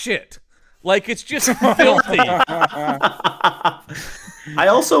wash it. Like, it's just filthy. I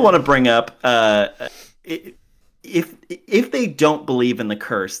also want to bring up, if they don't believe in the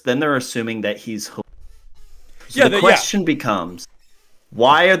curse, then they're assuming that he's. So the question becomes,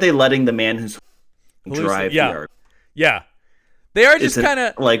 why are they letting the man who's drive the RV? Yeah. They are just kind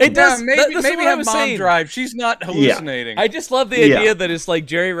of like it does. Maybe have mom drive. She's not hallucinating. I just love the idea that it's like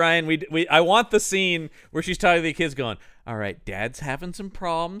Jerry Ryan. I want the scene where she's talking to the kids, going, "All right, Dad's having some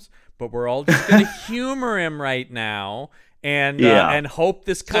problems, but we're all just gonna humor him right now and hope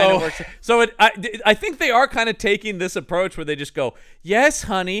this kind of works." So I think they are kind of taking this approach where they just go, "Yes,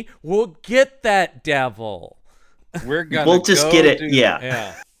 honey, we'll get that devil. We'll just get it."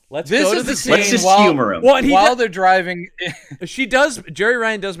 Yeah. Let's go to the scene. Let's just humor him. While they're driving. Jerry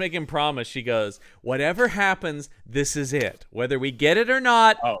Ryan does make him promise. She goes, whatever happens, this is it. Whether we get it or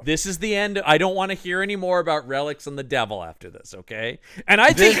not, this is the end. I don't want to hear any more about relics and the devil after this, okay? And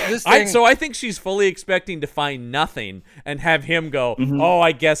I think, I think she's fully expecting to find nothing and have him go,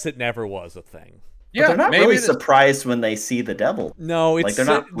 I guess it never was a thing. Yeah, but they're not really surprised when they see the devil. No, it's like they're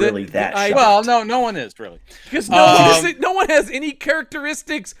not really that shocked. Well, no one is really, because no one has any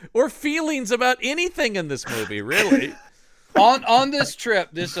characteristics or feelings about anything in this movie, really. on this trip,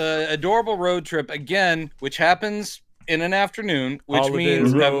 this adorable road trip again, which happens in an afternoon, which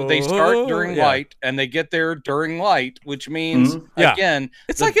means they start during light and they get there during light, which means again,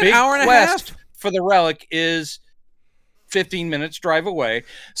 it's like an hour and a half for the relic is 15 minutes drive away.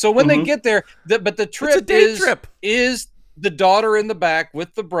 So when they get there, but the trip is the daughter in the back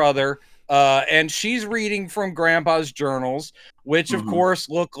with the brother, and she's reading from Grandpa's journals, which of course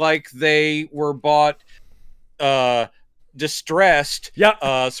look like they were bought distressed,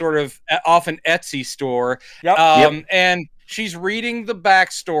 sort of off an Etsy store. And she's reading the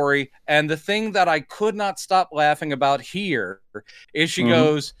backstory, and the thing that I could not stop laughing about here is she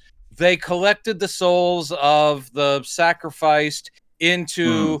goes, they collected the souls of the sacrificed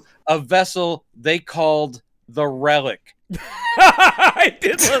into a vessel they called the relic. I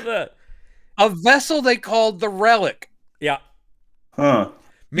did love that. A vessel they called the relic. Yeah. Huh.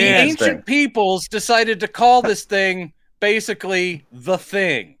 The Man, ancient peoples decided to call this thing basically the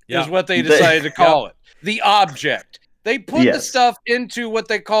thing, Yeah. is what they decided to call it. The object. They put the Yes. stuff into what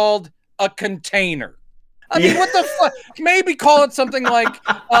they called a container. I mean, Yeah. what the fuck? Maybe call it something like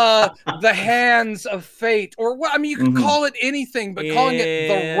the hands of fate, or what? I mean, you could call it anything, but calling it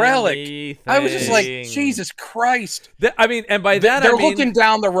the relic, I was just like, Jesus Christ. I mean, and by that They're I mean, looking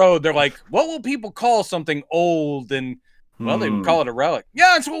down the road. They're like, what will people call something old? And well, they would call it a relic.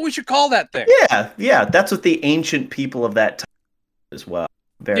 Yeah, that's what we should call that thing. Yeah. That's what the ancient people of that time as well.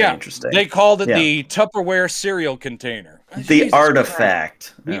 Very interesting. They called it the Tupperware cereal container. The Jesus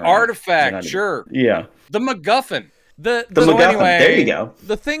artifact. Christ. The All right. artifact, sure. Yeah. The MacGuffin. the MacGuffin. anyway, There you go.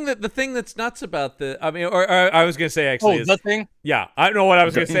 the thing that's nuts about or I was gonna say actually is the thing? yeah, I don't know what I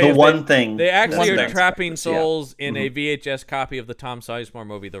was gonna say. The is one thing. they actually one are thing. trapping souls in a VHS copy of the Tom Sizemore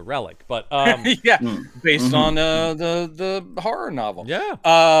movie, The Relic. But Yeah, based on the horror novel. yeah,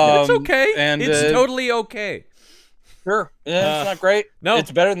 Um, it's okay. And It's totally okay. sure. Yeah, it's not great. no.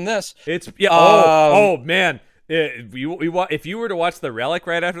 It's better than this. It's oh man. If you were to watch The Relic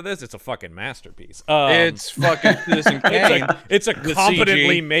right after this, it's a fucking masterpiece. It's fucking Citizen Kane. It's a The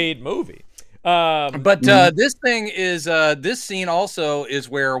competently CG. made movie. But this thing is this scene also is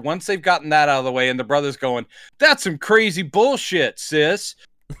where once they've gotten that out of the way and the brother's going, that's some crazy bullshit, sis.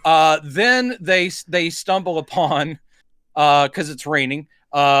 Then they stumble upon because it's raining.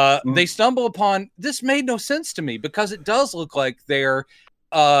 They stumble upon this made no sense to me because it does look like they're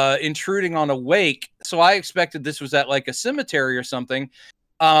intruding on a wake. So I expected this was at like a cemetery or something.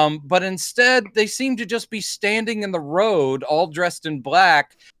 But instead they seem to just be standing in the road all dressed in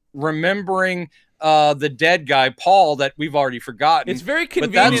black, remembering the dead guy Paul that we've already forgotten. It's very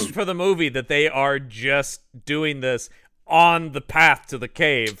But convenient for the movie that they are just doing this on the path to the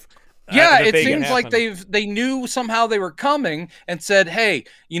cave. Yeah, that it they seems like happen. they knew somehow they were coming and said, "Hey,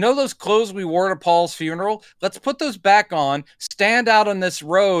 you know those clothes we wore to Paul's funeral? Let's put those back on. Stand out on this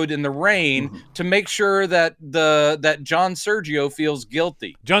road in the rain to make sure that that John Sergio feels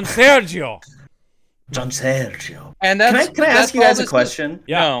guilty." John Sergio. John Sergio. And that's Can I ask you guys a question?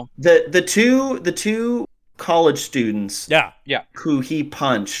 Yeah. No. The two college students Yeah. who he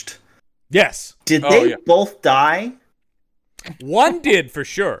punched, Yes. did Oh, they yeah. both die? One did for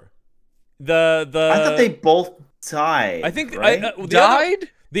sure. The I thought they both died. I think right? Died?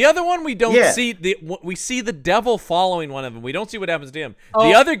 The other one we don't Yeah. see. We see the devil following one of them. We don't see what happens to him. Oh,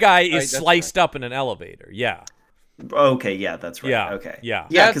 the other guy is right, that's sliced up in an elevator. Yeah. Okay, yeah, that's right. Yeah, Okay. yeah.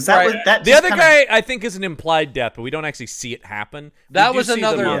 Yeah, because That's that right. was that. The just other kinda- guy, I think, is an implied death, but we don't actually see it happen. That We do was see the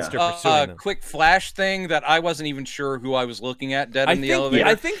another monster pursuing them. quick flash thing that I wasn't even sure who I was looking at dead I in the think, elevator.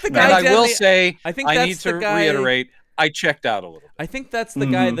 I think the And guy. I will say, I think I that's need to the guy, reiterate, I checked out a little. I think that's the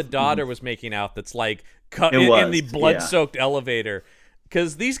guy the daughter was making out. That's like cut It in was, the blood-soaked elevator.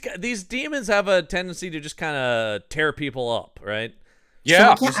 Because these demons have a tendency to just kind of tear people up, right?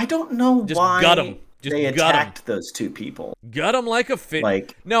 Yeah. So, I don't know just why gut 'em. Just they gut 'em. attacked those two people. Gut them like a fish.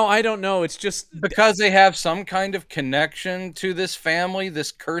 Like- no, I don't know. It's just Because they have some kind of connection to this family,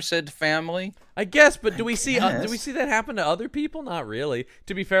 this cursed family. I guess, but do we see guess. that happen to other people? Not really.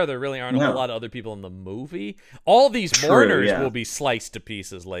 To be fair, there really aren't a No. whole lot of other people in the movie. All these True, mourners yeah. will be sliced to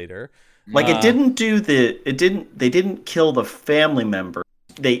pieces later. Like they didn't kill the family member.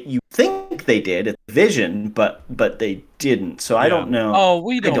 You think they did at the vision, but they didn't. So I don't know. Oh,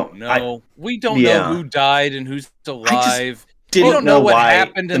 we don't don't- know. We don't yeah. know who died and who's alive. Didn't we don't know what why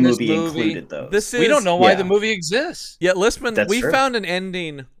happened the in this movie movie. included those. This is We don't know why yeah. the movie exists. Yeah, Listman, That's we true. found an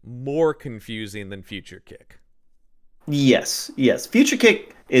ending more confusing than Future Kick. Yes. Future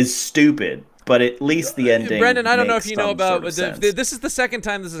Kick is stupid, but at least the ending. Brendan, I don't know makes if you know some about sort of sense. this is the second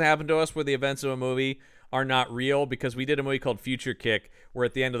time this has happened to us where the events of a movie are not real, because we did a movie called Future Kick where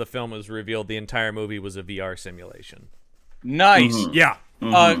at the end of the film it was revealed the entire movie was a VR simulation. Nice. Yeah.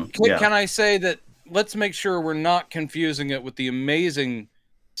 Yeah. Can I say that? Let's make sure we're not confusing it with the amazing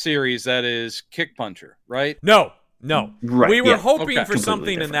series that is Kick Puncher, right? No. Right, We were yeah. hoping Okay. for Completely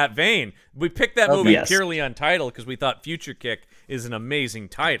something in different. that vein. We picked that movie Yes. purely on title because we thought Future Kick is an amazing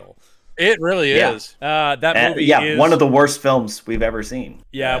title. It really Yeah. is. That movie yeah, is one of the worst films we've ever seen.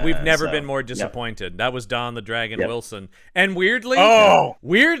 Yeah, we've never so, been more yep. disappointed. That was Don the Dragon Yep. Wilson. And weirdly, Oh!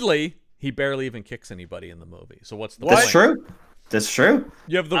 he barely even kicks anybody in the movie. So what's the That's point? true. That's true.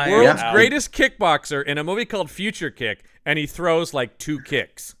 You have the I world's am- greatest kickboxer in a movie called Future Kick, and he throws like 2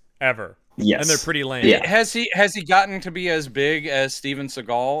 kicks ever. Yes. And they're pretty lame. Yeah. Has he gotten to be as big as Steven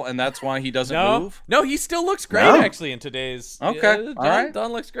Seagal, and that's why he doesn't move? No, he still looks great No. actually in today's. Okay, all right.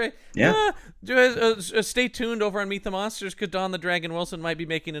 Don looks great. Yeah. Stay tuned over on Meet the Monsters because Don the Dragon Wilson might be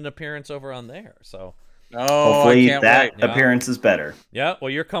making an appearance over on there. So Oh, Hopefully I can't that wait. appearance is better. Yeah, well,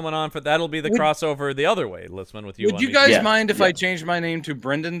 you're coming on for that'll be the crossover the other way, Listeman, with you. Would on you these- guys Yeah, mind if yeah. I changed my name to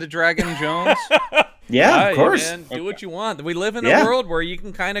Brendan the Dragon Jones? Yeah, of course. Man, do what you want. We live in a Yeah. world where you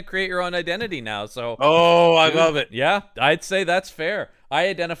can kind of create your own identity now. So, Oh, I love it. yeah, I'd say that's fair. I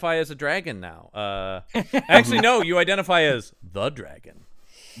identify as a dragon now. Actually, no, you identify as the dragon.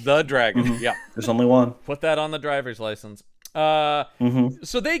 The Dragon. Yeah. There's only one. Put that on the driver's license. Mm-hmm.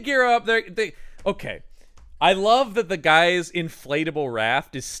 So they gear up. Okay. I love that the guy's inflatable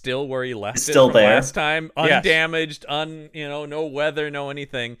raft is still where he left It's it still from there. last time, Yes. undamaged, no weather, no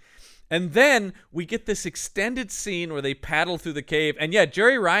anything. And then we get this extended scene where they paddle through the cave, and yeah,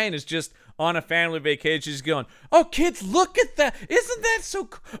 Jerry Ryan is just on a family vacation, just going, "Oh, kids, look at that! Isn't that so?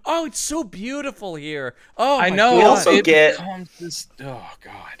 Oh, it's so beautiful here. Oh, I my know. We God." also it get- becomes this. Oh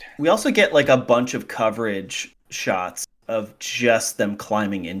God. We also get like a bunch of coverage shots of just them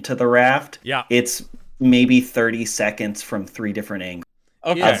climbing into the raft. Yeah. It's maybe 30 seconds from 3 different angles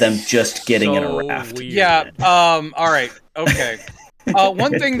Okay. of them just getting in a So raft. weird. Yeah. All right. Okay.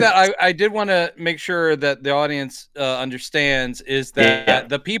 One thing that I did want to make sure that the audience understands is that Yeah.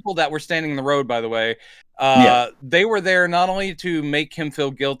 the people that were standing in the road, by the way, Yeah. they were there not only to make him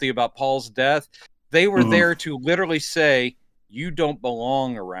feel guilty about Paul's death, they were Mhm. there to literally say, "You don't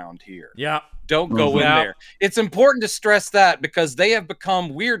belong around here. Yeah. Don't go in Yeah. there." It's important to stress that because they have become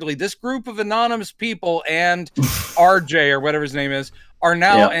weirdly this group of anonymous people and RJ or whatever his name is are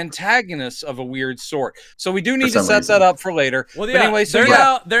now Yeah. antagonists of a weird sort. So we do need to some set reason. that up for later. Well, But yeah, anyway, so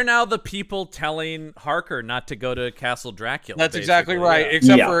they're now the people telling Harker not to go to Castle Dracula. that's exactly basically, right. yeah.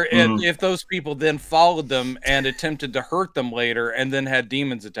 Except Yeah. for Mhm. if those people then followed them and attempted to hurt them later and then had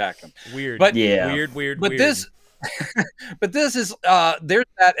demons attack them. Weird. But- Yeah. Weird. But this but this is there's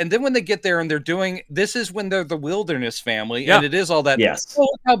that, and then when they get there and they're doing this is when they're the wilderness family, Yeah. and it is all that. Yes. Oh,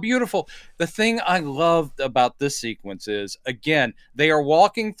 look how beautiful. The thing I loved about this sequence is again, they are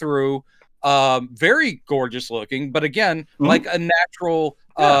walking through very gorgeous looking, but again, Mhm. like a natural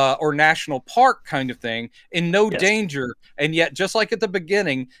or national park kind of thing in no Yes. danger. And yet, just like at the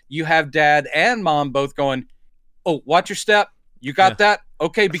beginning, you have dad and mom both going, "Oh, watch your step. You got that?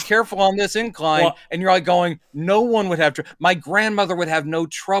 Okay, be careful on this incline." Well- and you're like going, no one would have my grandmother would have no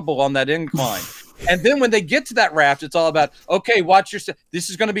trouble on that incline. And then when they get to that raft, it's all about, okay, watch your step. This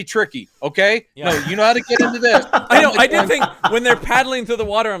is going to be tricky. Okay. Yeah. No, you know how to get into this. I know. I'm I like did going, think when they're paddling through the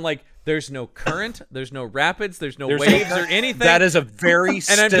water, I'm like, there's no current, there's no rapids, there's no There's no waves or current. anything. that is a very And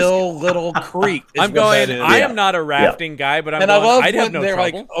I'm just- still little creek. is I'm what going. that is. I Yeah. am not a rafting guy, but I'm And going. I love I'd have when no they're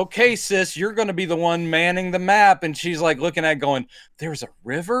trouble. like, "Okay, sis, you're going to be the one manning the map," and she's like looking at, it going, "There's a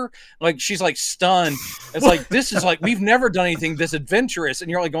river." Like she's like stunned. It's like this is like we've never done anything this adventurous, and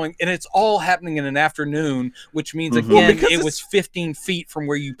you're like going, and it's all happening in an afternoon, which means Mhm. Well, again because it it's- was 15 feet from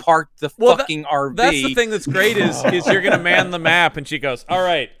where you parked the Well, fucking RV. That's the thing that's great is you're gonna man the map, and she goes, "All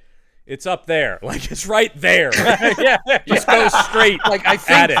right, it's up there, like it's right there. yeah, Just go straight." Like I at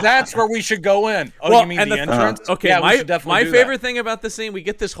think it. that's where we should go in. Oh, Well, you mean and the the- entrance? Okay, yeah, we my should definitely do that. favorite thing about this scene, we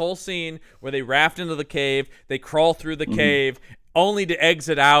get this whole scene where they raft into the cave, they crawl through the cave, only to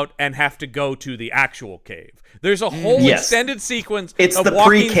exit out and have to go to the actual cave. There's a whole Yes. extended sequence It's of the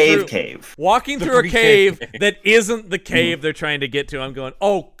walking pre-cave through- cave. Walking through a pre-cave cave that isn't the cave they're trying to get to. I'm going,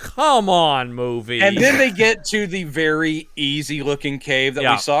 oh, come on, movie. And then they get to the very easy looking cave that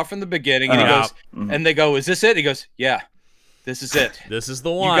Yeah. we saw from the beginning, and he Yeah. goes, and they go, "Is this it?" He goes, "Yeah, this is it. this is the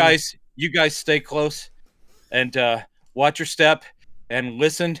You one. guys stay close and watch your step and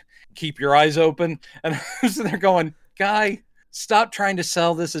listen. Keep your eyes open." And so they're going, "Guy, stop trying to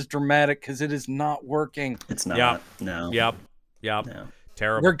sell this as dramatic because it is not working. It's not. Yeah. No. Yep. No.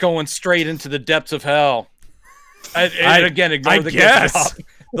 Terrible. We're going straight into the depths of hell." And again, ignore I the guess. gift shop.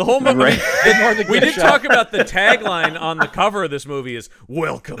 The whole movie. Right. Ignore the We gift did shop. talk about the tagline on the cover of this movie is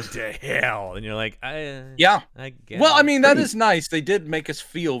 "Welcome to Hell," and you're like, Yeah. I guess. Well, I mean, that Pretty- is nice. They did make us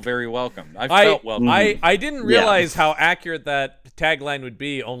feel very welcome. I I felt welcome. I didn't Yeah. realize how accurate that tagline would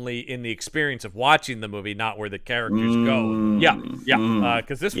be only in the experience of watching the movie, not where the characters go. Yeah.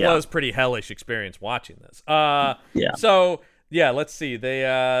 Because this Yeah. was pretty hellish experience watching this. Yeah. So yeah, let's see.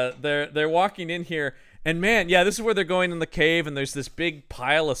 They're walking in here, and man, yeah, this is where they're going in the cave, and there's this big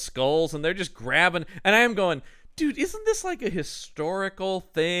pile of skulls, and they're just grabbing. And I am going, dude, isn't this like a historical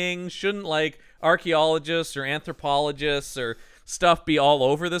thing? Shouldn't like archaeologists or anthropologists or stuff be all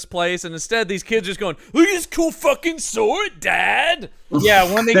over this place? And instead, these kids are just going, look at this cool fucking sword, Dad.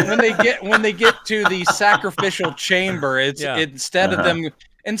 Yeah, when they get to the sacrificial chamber, it's Yeah. instead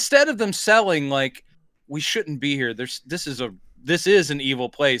of them selling like we shouldn't be here. This is a this is an evil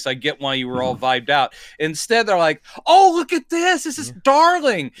place. I get why you were all vibed out. Instead, they're like, oh, look at this. This is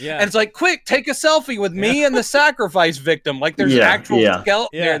darling. Yeah. And it's like, quick, take a selfie with me and the sacrifice victim. Like there's an actual skeleton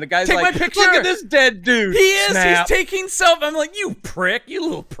there. And the guy's Take like, my picture. look at this dead dude. He is. Snap. He's taking self. I'm like, you prick. You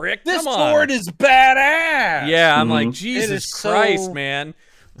little prick. This Come on. sword is badass. Yeah, I'm like, It Jesus is Christ, so- man.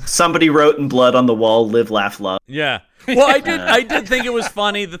 Somebody wrote in blood on the wall, "Live, laugh, love." Yeah. Well, I did think it was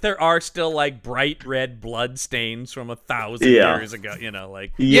funny that there are still like bright red blood stains from 1,000 years ago. You know,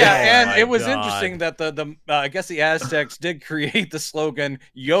 like Yeah, oh my and it was God. interesting that the I guess the Aztecs did create the slogan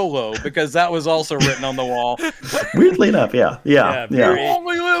YOLO because that was also written on the wall. Weirdly enough, yeah. You very-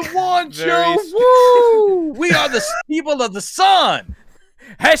 only live once, very Woo! We are the people of the sun.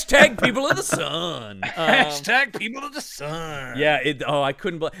 Hashtag people of the sun. Hashtag people of the sun. Yeah. I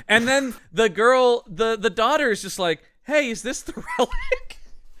couldn't believe. And then the girl, the daughter is just like, hey, is this the relic?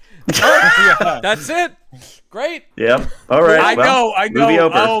 Yeah. That's it. Great. Yep. All right. I know. movie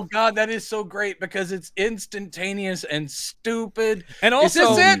over. Oh God, that is so great because it's instantaneous and stupid. And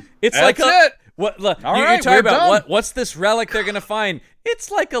also, is this it? it's That's like it. What? Look, All you're right, talking we're about done. what's this relic they're gonna find?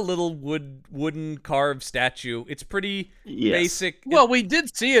 It's like a little wooden carved statue. It's pretty basic. Well, we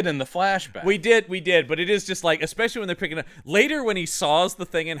did see it in the flashback. We did, but it is just like, especially when they're picking up later when he saws the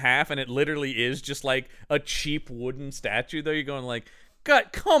thing in half and it literally is just like a cheap wooden statue. There you're going like, God,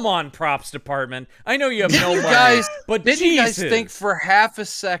 come on, props department. I know you have no money, guys, but did you guys Jesus. think for half a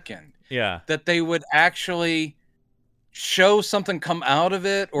second Yeah. that they would actually show something come out of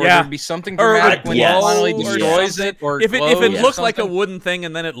it, or Yeah. there'd be something Or dramatic would when he glow finally or destroys something. it, or if it glows looked or like a something? wooden thing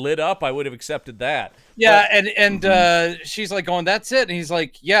and then it lit up, I would have accepted that. Yeah, and she's like going, "That's it," and he's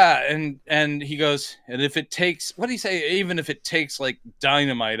like, "Yeah," and he goes, "And if it takes, what do you say? Even if it takes like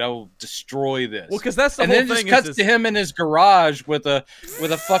dynamite, I will destroy this." Well, because that's the and whole then it thing. just cuts is to him in his garage with a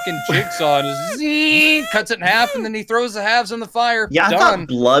fucking jigsaw and zing, cuts it in half, and then he throws the halves in the fire. Yeah, I Done. thought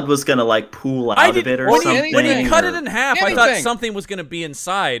blood was gonna like pool out of it or when something. He, when he cut or- it in half, I thought Anything. something was going to be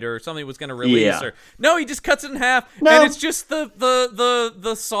inside or something was going to release. Yeah. Or no, he just cuts it in half, No. and it's just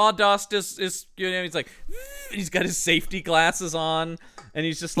the sawdust is he's like, he's got his safety glasses on, and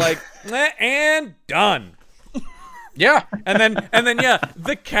he's just like, and done. Yeah. And then yeah,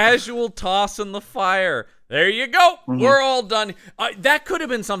 the casual toss in the fire. There you go. We're all done. That could have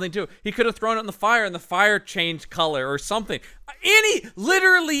been something too. He could have thrown it in the fire and the fire changed color or something.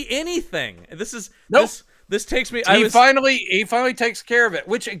 Literally anything. Nope. This takes me. He finally takes care of it.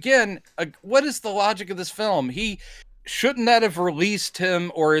 Which again, what is the logic of this film? He shouldn't that have released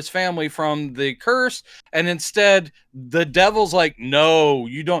him or his family from the curse, and instead the devil's like, no,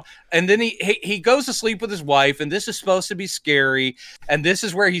 you don't. And then he goes to sleep with his wife, and this is supposed to be scary, and this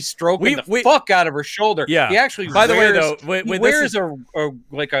is where he's stroking the fuck out of her shoulder. Yeah. He actually By the way, wears- though, he wears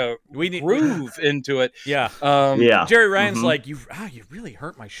a groove into it. Yeah. Yeah. Jerry Ryan's like, you really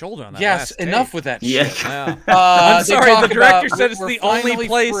hurt my shoulder on that. Yes, last enough take." with that Yeah. shit. Yeah. I'm I'm sorry. The director said it's the only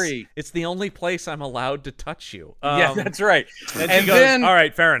place. Free. It's the only place I'm allowed to touch you. Yeah, that's right. And, And she goes, then, all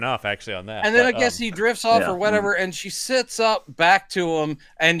right, fair enough, actually, on that. and then but, I guess he drifts off yeah. or whatever, and she sits up back to him,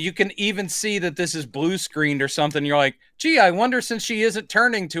 and you can even see that this is blue screened or something. You're like, gee, I wonder, since she isn't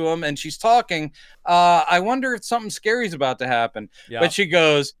turning to him and she's talking, I wonder if something scary's about to happen. Yeah. But she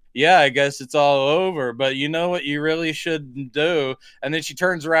goes, yeah, I guess it's all over, but you know what you really shouldn't do? And then she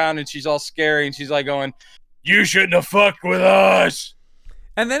turns around and she's all scary, and she's like going, you shouldn't have fucked with us.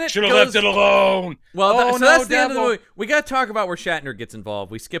 And then it Should have goes, left it alone. Well, Oh, so no, that's the end of the devil. movie. We got to talk about where Shatner gets involved.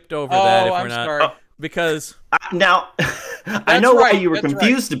 We skipped over that if I'm we're not. sorry. Because Now, I know right, why you were that's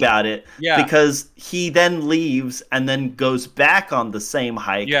confused about it. Yeah. Because he then leaves and then goes back on the same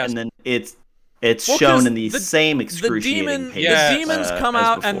hike, Yes. and then it's Well, 'cause shown in the the- same excruciating pace. Yes. the demons come as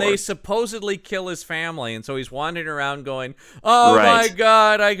out and before. they supposedly kill his family, and so he's wandering around going, "Oh Right. my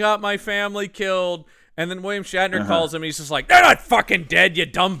God, I got my family killed." And then William Shatner calls him, and he's just like, "They're not fucking dead, you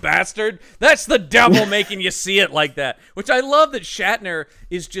dumb bastard. That's the devil making you see it like that." Which I love that Shatner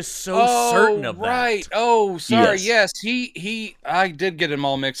is just so certain of that. Right. Oh, sorry. Yes. He. I did get him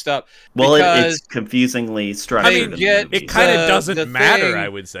all mixed up. Well, because it's confusingly structured. I in mean, the get- movie. It kind of The doesn't matter, thing- I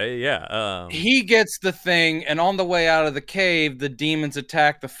would say. Yeah. he gets the thing, and on the way out of the cave, the demons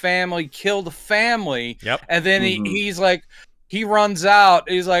attack the family, kill the family. Yep. And then Mhm. he's like, he runs out.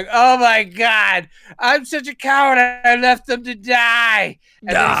 He's like, "Oh my God, I'm such a coward. I left them to die."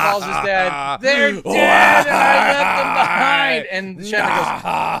 And then he calls his dad. They're dead. And I left them behind. And Shatner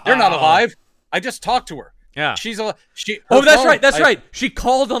goes, "They're not alive. I just talked to her. Yeah. She's a she. her Oh, that's phone- right. That's I- right. She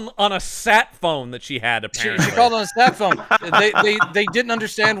called on a sat phone that she had, She, apparently. she called on a sat phone. They didn't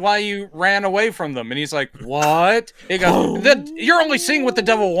understand why you ran away from them." And he's like, "What?" He goes, "You're only seeing what the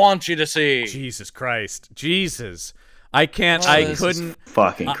devil wants you to see." Jesus Christ. Jesus. I can't. Oh, I this couldn't.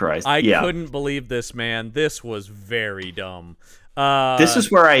 Fucking Christ. I yeah. couldn't believe this, man. This was very dumb. This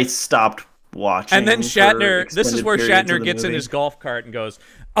is where I stopped watching. And then for Shatner. This is extended where periods of Shatner the gets in movie. his golf cart and goes,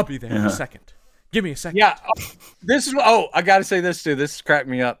 "I'll be there in a second. Give me a second." Yeah. This is. Oh, I got to say this too. This cracked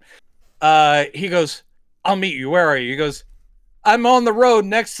me up. He goes, "I'll meet you. Where are you?" He goes, "I'm on the road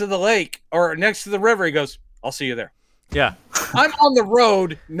next to the lake or next to the river." He goes, "I'll see you there." Yeah. I'm on the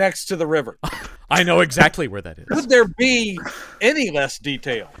road next to the river. I know exactly where that is. Could there be any less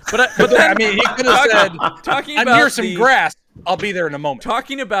detail? But I mean, he could have said, talking "I'm about near some grass. I'll be there in a moment."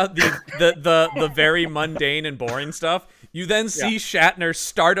 Talking about the very mundane and boring stuff, you then see Shatner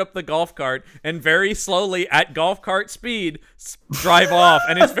start up the golf cart and very slowly at golf cart speed drive off,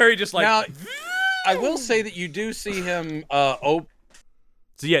 and it's very just like. Now, I will say that you do see him So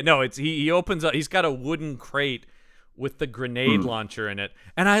yeah, no, it's he opens up. He's got a wooden crate with the grenade launcher in it,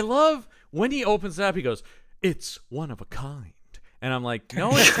 and I love when he opens it up. He goes, "It's one of a kind," and I'm like,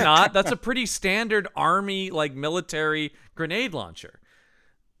 "No, it's not. That's a pretty standard army like military grenade launcher."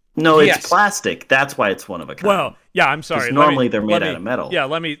 No, it's Yes. plastic. That's why it's one of a kind. Well, yeah, I'm sorry. 'Cause normally they're made out of metal. Yeah,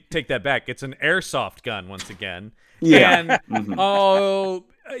 let me take that back. It's an airsoft gun once again. Yeah. And, oh,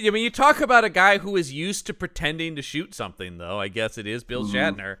 I mean, you talk about a guy who is used to pretending to shoot something, though. I guess it is Bill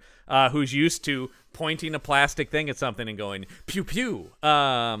Shatner, who's used to pointing a plastic thing at something and going, pew, pew.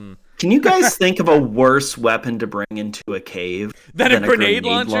 Can you guys think of a worse weapon to bring into a cave Then than a grenade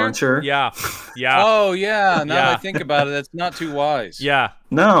launcher? Yeah. Yeah. Oh yeah, now that Yeah. I think about it, that's not too wise. Yeah.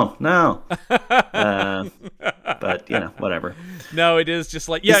 No. But whatever. No, it is just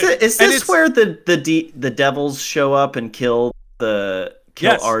like, yeah. Is and this it's- where the devils show up and kill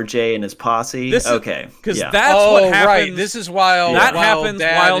Yes. RJ and his posse? This is- okay. Because yeah. that's Oh what happens. right, this is while That while happens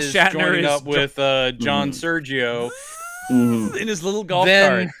Dad while is Shatner joining is up with John Sergio. Mhm. in his little golf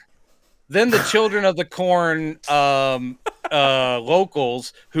cart. Then the Children of the Corn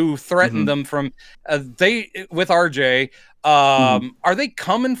locals who threaten them from they with RJ. Are they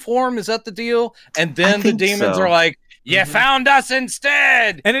coming for him? Is that the deal? And then the think demons so. are like, "You found us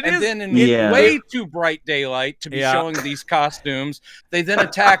instead!" And it is- then in Yeah. way too bright daylight to be Yeah. showing these costumes, they then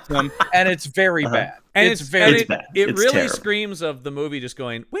attack them, and it's very bad. And It's very It's bad. It It's really terrible. screams of the movie just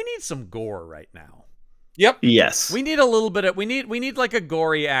going, we need some gore right now. Yep. Yes. We need a little bit of we need like a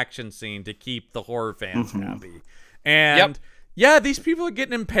gory action scene to keep the horror fans happy. And yeah, these people are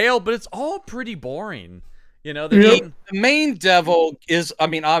getting impaled, but it's all pretty boring. You know, The main devil is, I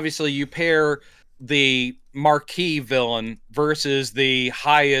mean, obviously you pair the marquee villain versus the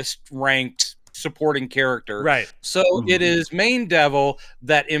highest ranked supporting character. right. So it is main devil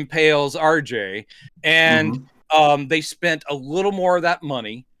that impales RJ, and they spent a little more of that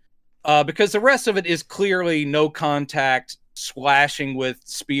money because the rest of it is clearly no contact slashing with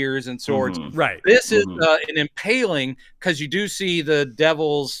spears and swords. Right. This is an impaling because you do see the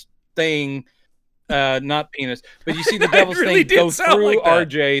devil's thing, not penis, but you see the devil's really thing did go sound through like that.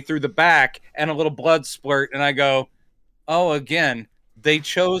 RJ through the back and a little blood splurt, and I go, oh, again, they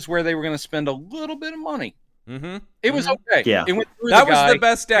chose where they were going to spend a little bit of money. Mm-hmm. It was okay. Yeah. It went through That the was guy the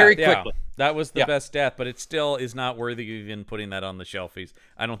best death. very Yeah. quickly. That was the Yeah. best death, but it still is not worthy of even putting that on the shelfies.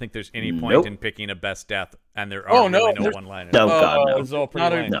 I don't think there's any point Nope. in picking a best death, and there Oh, are no, really no there's- one-liners. No, God, no. This is all pretty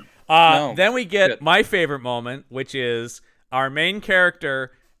Not a- lame. No. No. Then we get Good. my favorite moment, which is our main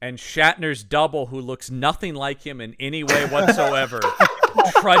character and Shatner's double, who looks nothing like him in any way whatsoever,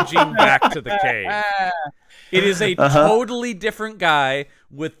 trudging back to the cave. It is a totally different guy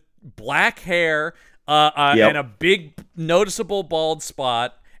with black hair and a big noticeable bald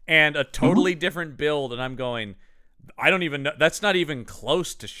spot and a totally different build. And I'm going, I don't even know. That's not even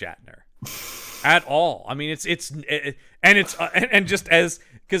close to Shatner at all. I mean, it's just as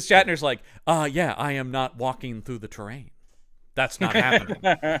because Shatner's like, yeah, I am not walking through the terrain. That's not happening.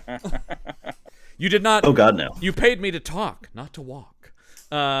 You did not. Oh God, no. You paid me to talk, not to walk.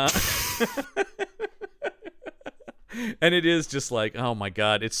 And it is just like, oh my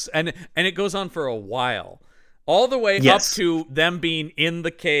God, it's and it goes on for a while, all the way Yes. up to them being in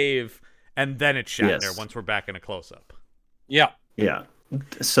the cave, and then it's Shatner Yes. once we're back in a close up. Yeah. Yeah.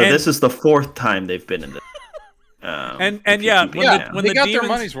 So And- this is the fourth time they've been in this. And if you yeah, keep when it the down. when They the got their demons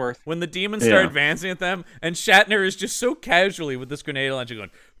money's worth. when the demons start Yeah. advancing at them, and Shatner is just so casually with this grenade launcher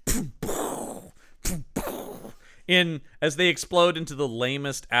going, boom, boom, boom, boom, in as they explode into the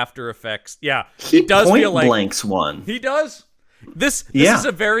lamest After Effects. Yeah, he it does point feel like blanks one. he does. This Yeah. is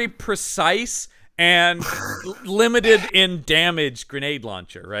a very precise and limited in damage grenade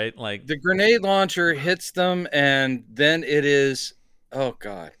launcher, right? Like The grenade launcher hits them, and then it is, oh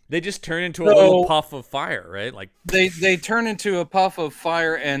God. they just turn into a So- little puff of fire, right? Like They turn into a puff of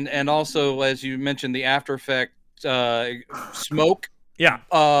fire, and also, as you mentioned, the after effect smoke Yeah,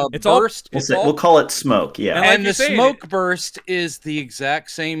 it's all- burst. We'll call it smoke. Yeah. And like And you're the saying, smoke burst is the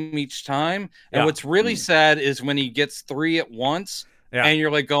exact same each time. And Yeah. what's really sad is when he gets 3 at once, Yeah. and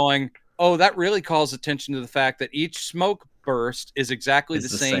you're like going, "Oh, that really calls attention to the fact that each smoke burst is exactly It's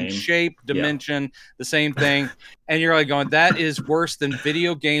the the same same. shape, dimension, the same thing." And you're like going, "That is worse than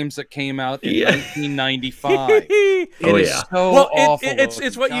video games that came out in Yeah. 1995." Oh, It is yeah. so well, awful.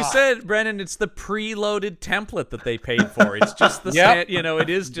 it's what you God. said, Brennan. It's the preloaded template that they paid for. It's just the Yep. it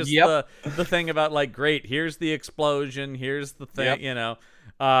is just Yep. the thing about like, great, here's the explosion, here's the thing, Yep.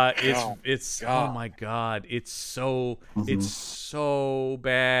 it's oh God. my God, it's so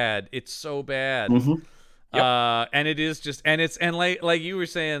bad. It's so bad. Mhm. And it is just, and like you were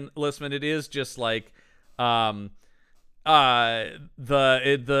saying, Listman, it is just like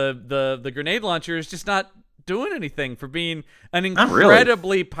the grenade launcher is just not doing anything for being an Not really.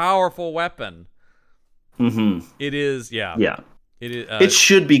 incredibly powerful weapon. Mhm. It is, yeah. Yeah. It is. It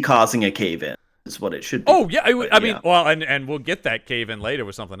should be causing a cave in. Is what it should be. Oh yeah, I mean, yeah. well, and we'll get that cave in later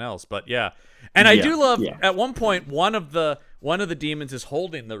with something else, but yeah. And I Yeah, do love yeah. at one point one of the demons is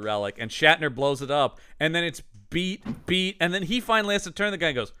holding the relic, and Shatner blows it up, and then it's beat, and then he finally has to turn the guy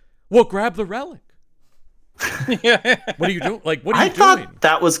and goes, "Well, grab the relic." Yeah. What are you doing? Like, what are I you thought doing?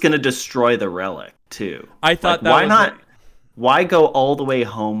 that was going to destroy the relic too. I thought Like, that why was not? like- Why go all the way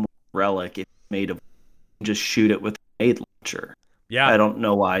home with the relic if it's made of? Just shoot it with a grenade launcher. yeah, I don't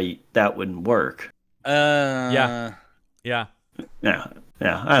know why that wouldn't work. Yeah. Yeah,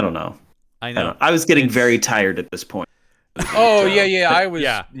 I don't know. I know. I was getting very tired at this point. Oh yeah. I was.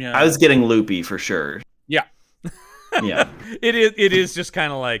 Yeah. I was getting loopy for sure. Yeah. Yeah. It is just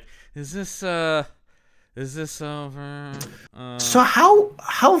kind of like, is this over? So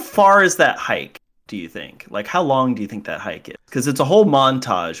how far is that hike? Do you think? Like, how long do you think that hike is? Because it's a whole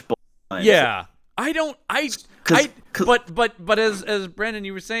montage. Both times. Yeah. I don't. Cause- But as Brandon,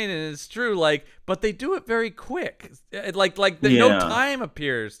 you were saying, and it's true. Like, but they do it very quick. No Yeah. time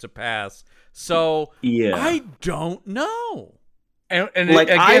appears to pass. So Yeah. I don't know. And Like,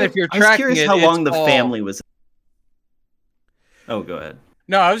 again, if you're I was tracking curious it, how it's long the all- family was. Oh, go ahead.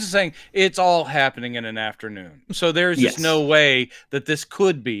 No, I was just saying it's all happening in an afternoon. So there's just Yes. no way that this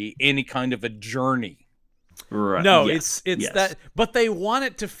could be any kind of a journey. Right. No, yes, it's yes. that, but they want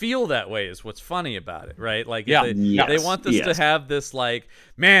it to feel that way. Is what's funny about it, right? Like, Yeah. they Yes, want this to yes. have this, like,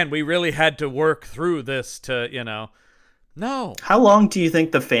 man, we really had to work through this to, no, How long do you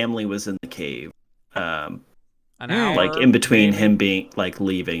think the family was in the cave? an hour, Like in between maybe? him being like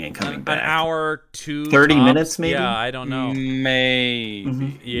leaving and coming an back. hour, 2 30 tops? minutes, maybe? Yeah, I don't know. Maybe.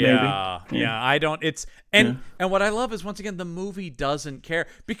 Mhm. Yeah, Maybe. yeah. I don't. It's and what I love is, once again, the movie doesn't care,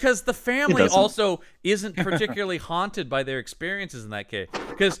 because the family doesn't. also isn't particularly haunted by their experiences in that cave.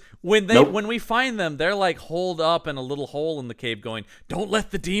 Because when Nope. we find them, they're like holed up in a little hole in the cave, going, "Don't let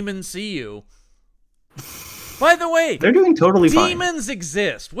the demons see you." By the way, They're doing totally fine. demons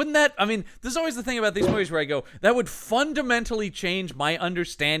exist. Wouldn't that? I mean, there's always the thing about these movies where I go, that would fundamentally change my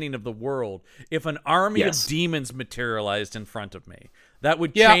understanding of the world if an army Yes. of demons materialized in front of me. That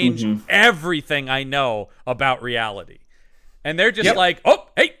would Yeah. change Mm-hmm. everything I know about reality. And they're just Yep. like, "Oh,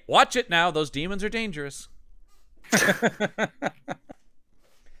 hey, watch it now. Those demons are dangerous."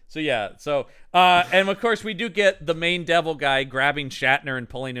 So yeah, and of course we do get the main devil guy grabbing Shatner and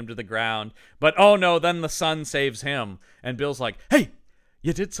pulling him to the ground, but oh no, then the son saves him, and Bill's like, "Hey,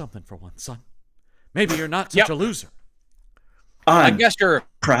 you did something for once, son. Maybe you're not such Yep. a loser." I I'm guess you're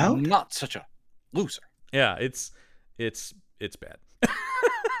proud. not such a loser. Yeah, it's bad.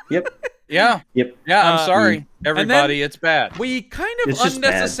 Yep. Yeah. Yep. Yeah, I'm sorry, then everybody. It's bad. We kind of It's just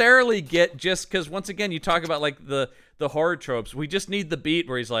bad. unnecessarily get, just because once again you talk about like the horror tropes. We just need the beat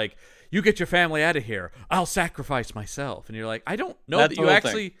where he's like, "You get your family out of here. I'll sacrifice myself," and you're like, I don't know That's that the you whole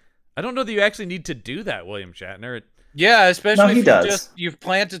actually. I don't know that you actually need to do that, William Shatner. Yeah, especially No, he if does. you've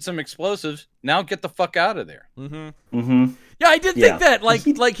planted some explosives. Now get the fuck out of there. Mm-hmm. Yeah, I did Yeah. think that.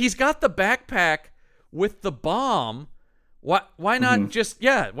 Like he's got the backpack with the bomb. Why not just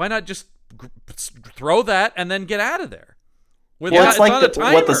throw that and then get out of there? Well, it's like on a what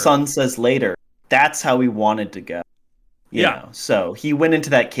the timer. son says later. That's how he wanted to go. You Yeah. know? So he went into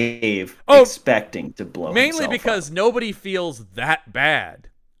that cave Oh, expecting to blow Mainly himself because up. nobody feels that bad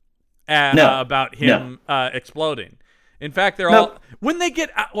No, about him exploding. In fact, they're No. all, when they get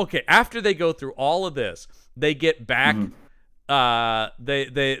after they go through all of this, they get back. Mm-hmm.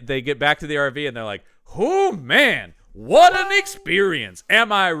 They get back to the RV and they're like, "Oh man, what an experience!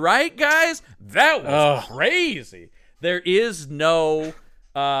 Am I right, guys? That was crazy." There is no.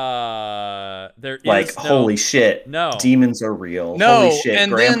 Like, holy shit, No. demons are real. No, Holy shit,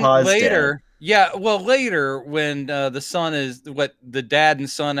 and Grandpa's then later, Yeah, well, later when the dad and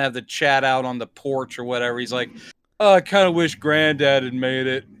son have the chat out on the porch or whatever, he's like, "Oh, I kind of wish Granddad had made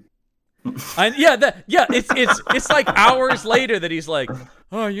it." It's like hours later that he's like,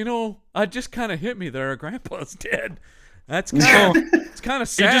 "Oh, I just kind of hit me there. Grandpa's dead. That's kind of it's kind of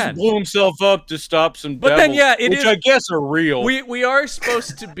He just sad." blew himself up to stop some But devils, then, yeah, it which is- I guess are real. We are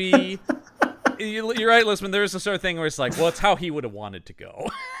supposed to be. You're right, Lisman. There's a sort of thing where it's like, well, it's how he would have wanted to go.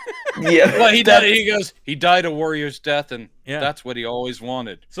 Yeah. Well, he died. He goes. He died a warrior's death, and Yeah. that's what he always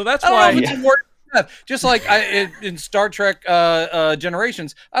wanted. So that's I don't why. know if it's a warrior's death. Just like in Star Trek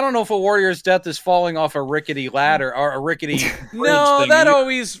Generations, I don't know if a warrior's death is falling off a rickety ladder or a rickety. No, bridge that thing.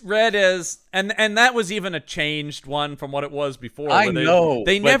 always read as and that was even a changed one from what it was before. I where know.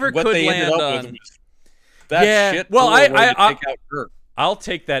 they but never what could they ended land up on. with was that Yeah, shit. well, cool I- way to I- take out Kirk. I'll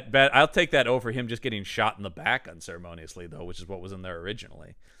take that bet. I'll take that over him just getting shot in the back unceremoniously, though, which is what was in there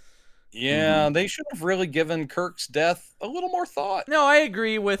originally. Yeah, they should have really given Kirk's death a little more thought. No, I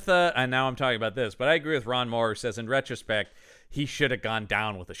agree with. And now I'm talking about this, but I agree with Ron Moore, who says in retrospect he should have gone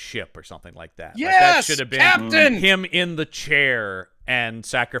down with a ship or something like that. Like, that Yes, should have been Captain! him in the chair and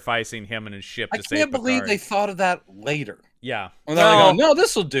sacrificing him and his ship I to save can't believe Picard. they thought of that later. Yeah. Well, they're Well, going, no,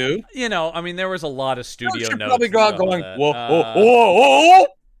 this will do. I mean, there was a lot of You studio should notes. probably and go out stuff going, like that. whoa, whoa, whoa, whoa.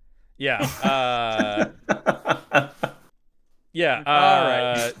 Yeah. Yeah. All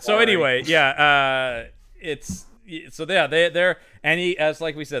right. So Sorry. anyway, yeah. They're and he, as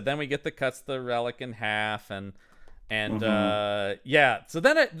like we said, then we get the cuts the relic in half and yeah. So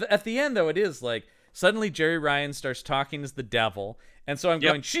then at the end though, it is like suddenly Jerry Ryan starts talking as the devil, and so I'm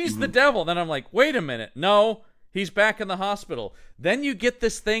going, she's the devil. Then I'm like, wait a minute, no. He's back in the hospital. Then you get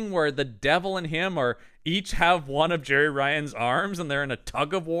this thing where the devil and him are each have one of Jerry Ryan's arms, and they're in a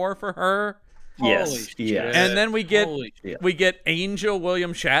tug of war for her. Holy Yes. shit. Yes. And then we get Holy shit. we get Angel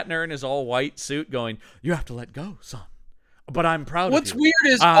William Shatner in his all white suit going, "You have to let go, son." But I'm proud What's of you.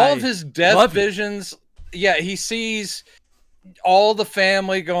 weird is I all of his death love you. visions. Yeah, he sees all the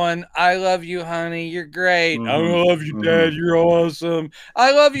family going, "I love you, honey. You're great. I love you, Dad. You're awesome.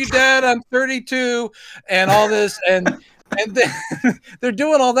 I love you, Dad. I'm 32," and all this, and then they're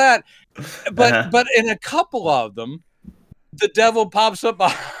doing all that, but in a couple of them, the devil pops up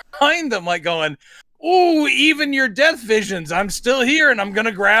behind them, like going, "Ooh, even your death visions. I'm still here, and I'm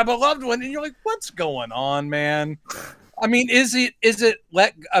gonna grab a loved one." And you're like, "What's going on, man?" I mean, is it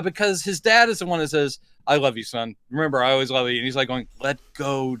because his dad is the one that says, "I love you, son. Remember, I always love you." And he's like going, "Let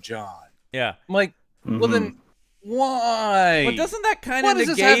go, John." Yeah. I'm like, well, then why? But doesn't that kind what of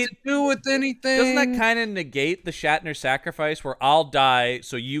does this have negate to do with anything? doesn't that kind of negate the Shatner sacrifice where I'll die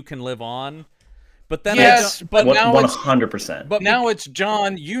so you can live on? But then Yes, but now it's 100%. but now it's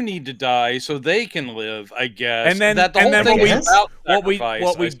John. You need to die so they can live. I guess. And then, that the and whole then thing what we is about what we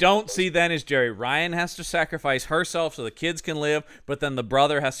sacrifice. don't see then is Jerry Ryan has to sacrifice herself so the kids can live, but then the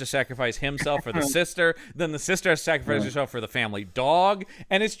brother has to sacrifice himself for the sister. Then the sister has to sacrifice herself for the family dog,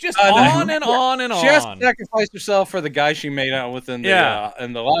 and it's just on and on and She has to on. sacrifice herself for the guy she made out with in the Yeah.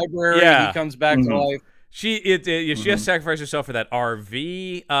 in the library. Yeah. He comes back to life. She has to sacrifice herself for that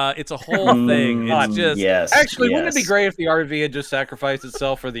RV. It's a whole thing. It's just yes. Actually, wouldn't it be yes. great if the RV had just sacrificed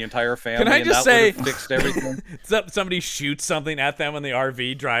itself for the entire family? Can I and just that say- would have fixed everything? somebody shoots something at them and the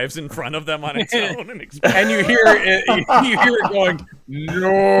RV drives in front of them on its own and And you hear it, you hear it going,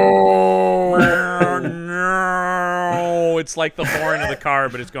 no. no. It's like the horn of the car,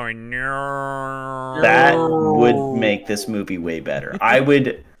 but it's going no. That would make this movie way better. I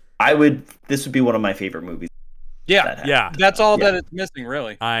would. This would be one of my favorite movies. Yeah, That Yeah, that's all Yeah. that it's missing,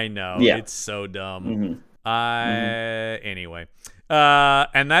 really. I know. Yeah. It's so dumb. Mm-hmm. Anyway.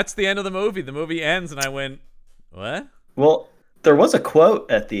 And that's the end of the movie. The movie ends, and I went, what? Well, there was a quote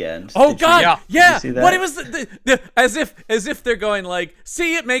at the end. Oh Did you- God! Yeah. Yeah. Did you see that? What it was as if they're going like,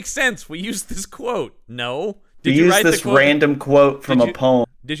 see, it makes sense. We used this quote. No. We Did you used write this the quote? random quote from Did a you- poem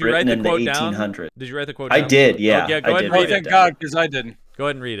Did you write written the in quote the down? 1800s. Did you write the quote I down? did, yeah. Oh, yeah. I Go ahead did and Oh, read write it. thank down. God, because I didn't. Go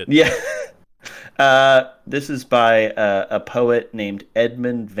ahead and read it. Yeah. This is by a poet named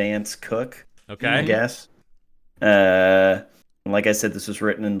Edmund Vance Cook, I Okay. guess. Like I said, this was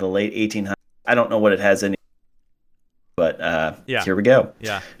written in the late 1800s. I don't know what it has in it, but Yeah. here we go.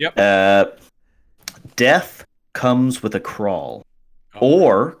 Yeah. Death comes with a crawl, Oh.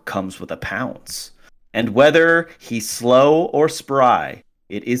 or comes with a pounce. And whether he's slow or spry,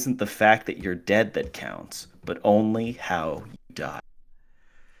 it isn't the fact that you're dead that counts, but only how you die.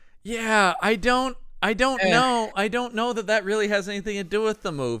 Yeah. I don't Eh. know. I don't know that really has anything to do with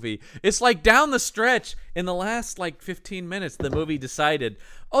the movie. It's like down the stretch in the last like 15 minutes, the movie decided,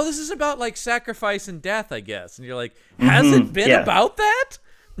 oh, this is about like sacrifice and death, I guess. And you're like, has it been yeah. about that?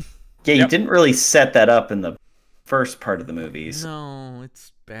 Yeah, you Yep. didn't really set that up in the first part of the movies. No,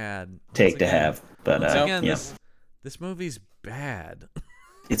 it's bad. Take Once to again- have, but Once again, yeah, this movie's bad.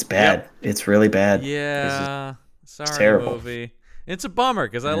 it's bad. It's really bad. Yeah, sorry, terrible. movie. It's a bummer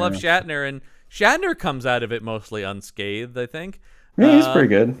because I love Shatner, and Shatner comes out of it mostly unscathed. I think. Yeah, he's pretty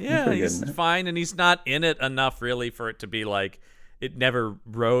good. Yeah, pretty he's good in it. fine, and he's not in it enough really for it to be like it never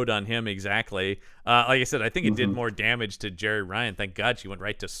rode on him exactly. Like I said, I think it did more damage to Jerry Ryan. Thank God she went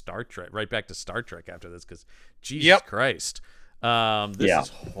right to Star Trek, right back to Star Trek after this, because Jesus Christ, this is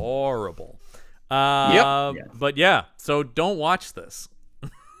horrible. Yeah. But yeah, so don't watch this.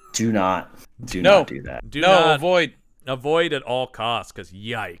 Do not do that. Do No, not avoid. at all costs, because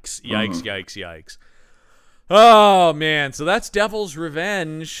yikes. Oh man, so that's Devil's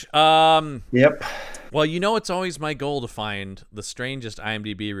Revenge. Yep. Well, it's always my goal to find the strangest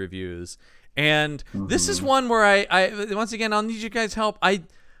IMDb reviews, and this is one where I once again I'll need you guys' help. I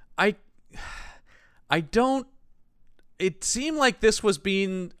don't. It seemed like this was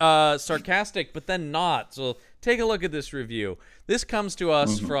being sarcastic, but then not. So take a look at this review. This comes to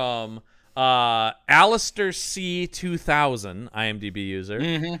us from Alistair C 2000 IMDb user,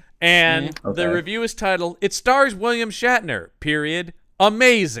 and the review is titled "It stars William Shatner. Period.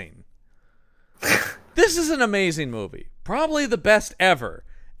 Amazing." This is an amazing movie, probably the best ever,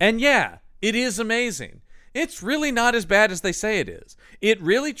 and yeah, it is amazing. It's really not as bad as they say it is. It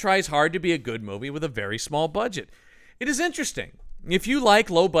really tries hard to be a good movie with a very small budget. It is interesting. If you like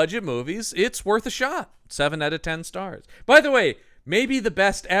low-budget movies, it's worth a shot. 7 out of 10 stars. By the way, maybe the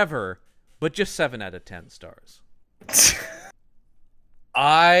best ever, but just 7 out of 10 stars.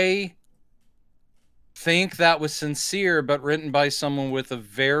 I think that was sincere, but written by someone with a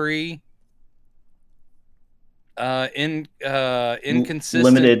very inconsistent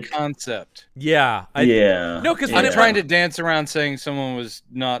limited concept. Yeah. No, because I'm trying to dance around saying someone was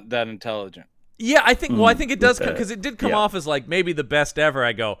not that intelligent. Yeah, I think. Well, I think it does with that. because it did come off as like maybe the best ever.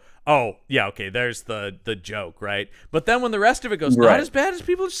 I go, oh yeah, okay, there's the joke, right? But then when the rest of it goes, not as bad as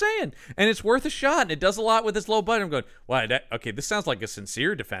people are saying, and it's worth a shot, and it does a lot with this low budget. I'm going, wow, okay, this sounds like a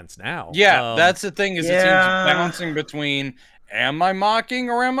sincere defense now. Yeah, that's the thing. Is it seems bouncing between. Am I mocking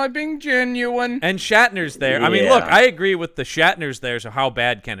or am I being genuine? And Shatner's there. I mean, look, I agree with the Shatner's there. So how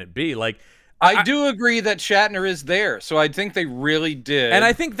bad can it be? Like, I do agree that Shatner is there, so I think they really did. And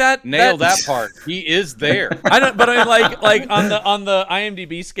I think that nail that part. He is there. I don't, but I mean, like on the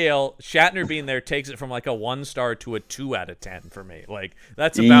IMDb scale, Shatner being there takes it from like a 1 star to a 2 out of 10 for me. Like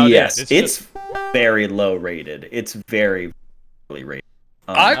that's about it. It's very low rated. It's very really rated.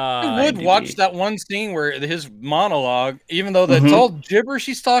 I would watch that one scene where his monologue, even though that's all gibberish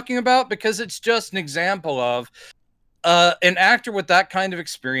he's talking about, because it's just an example of an actor with that kind of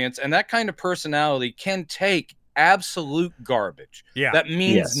experience and that kind of personality can take absolute garbage. Yeah. That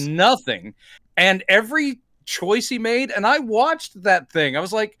means nothing. And every choice he made, and I watched that thing, I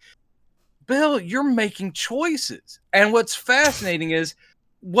was like, Bill, you're making choices. And what's fascinating is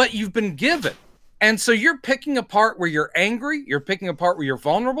what you've been given. And so you're picking a part where you're angry, you're picking a part where you're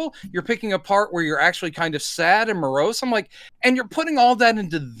vulnerable, you're picking a part where you're actually kind of sad and morose. I'm like, and you're putting all that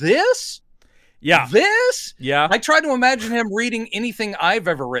into this? Yeah. This? Yeah. I try to imagine him reading anything I've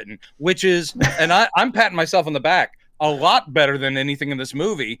ever written, which is, and I'm patting myself on the back, a lot better than anything in this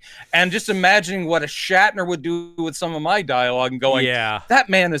movie. And just imagining what a Shatner would do with some of my dialogue and going, that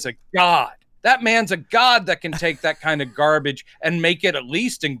man is a god. That man's a god that can take that kind of garbage and make it at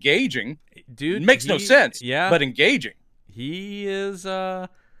least engaging. Dude, it makes no sense. Yeah, but engaging. He is.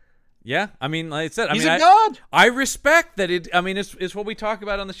 Yeah. I mean, like I said, he's a god. I respect that. It's what we talk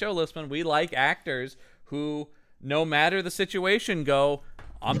about on the show, Listman. We like actors who, no matter the situation, go,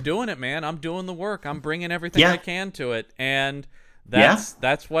 I'm doing it, man. I'm doing the work. I'm bringing everything I can to it, and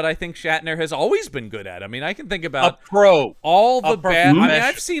that's what I think Shatner has always been good at. I mean, I can think about a pro. All the bad. I mean,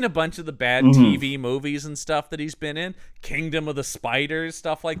 I've seen a bunch of the bad TV movies and stuff that he's been in, Kingdom of the Spiders,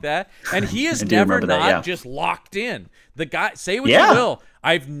 stuff like that, and he is never just locked in. The guy, say what you will,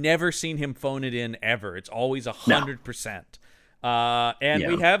 I've never seen him phone it in ever. It's always 100%. And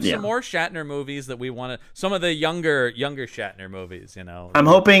we have some more Shatner movies that we want to. Some of the younger Shatner movies, I'm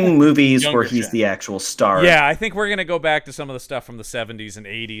hoping movies where he's the actual star. Yeah, I think we're gonna go back to some of the stuff from the 70s and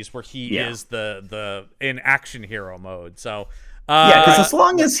 80s where he is the in action hero mode. So because as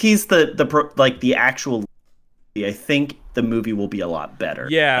long as he's the actual, I think the movie will be a lot better.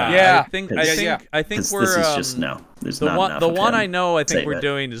 I think we're. This is just There's not enough. The one I know, I think we're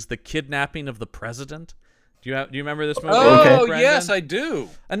doing is the kidnapping of the president. Do you remember this movie? Oh, yes, I do.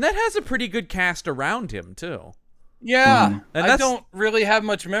 And that has a pretty good cast around him too. Yeah, And I that's- don't really have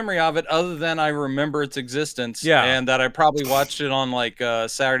much memory of it other than I remember its existence. Yeah. And that I probably watched it on like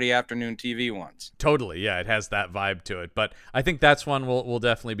Saturday afternoon TV once. Totally, yeah, it has that vibe to it. But I think that's one we'll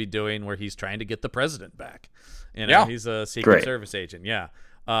definitely be doing where he's trying to get the president back. You know, Yeah. he's a Secret Great. Service agent. Yeah.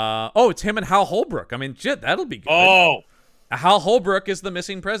 It's him and Hal Holbrook. I mean, shit, that'll be good. Oh, Hal Holbrook is the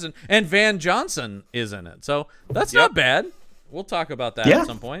missing president, and Van Johnson is in it. So that's not bad. We'll talk about that Yeah. at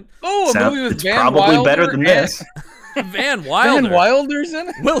some point. a movie with It's Van probably Wilder better than and- this. Van Wilder. Van Wilder's in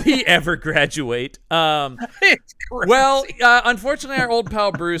it. Will he ever graduate? It's crazy. Well, unfortunately, our old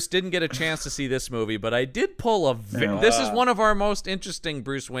pal Bruce didn't get a chance to see this movie, but I did pull this is one of our most interesting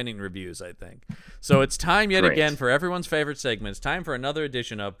Bruce Winning reviews, I think. So it's time yet Great. again for everyone's favorite segment. It's time for another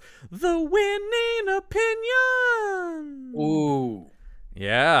edition of The Winning Opinion. Ooh.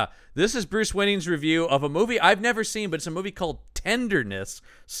 Yeah. This is Bruce Winning's review of a movie I've never seen, but it's a movie called Tenderness,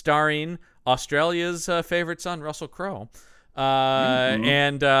 starring Australia's favorite son, Russell Crowe.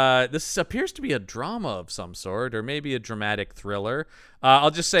 And this appears to be a drama of some sort, or maybe a dramatic thriller.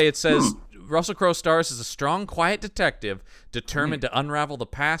 I'll just say it says Russell Crowe stars as a strong, quiet detective determined to unravel the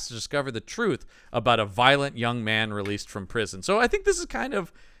past to discover the truth about a violent young man released from prison. So I think this is kind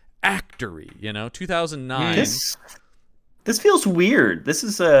of actory, 2009. This feels weird. This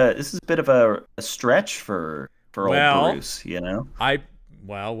is a bit of a stretch for old Bruce,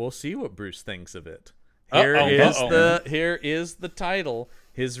 We'll see what Bruce thinks of it. Uh-oh, Here is the title.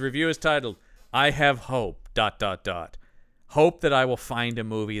 His review is titled, I have hope, ... Hope that I will find a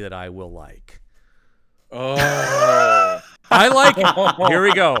movie that I will like. Oh. I like, here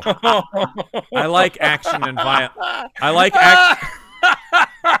we go. I like action and violence. I like action.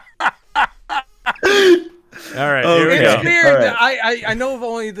 All right, here we Okay. go. It's weird. All That I know of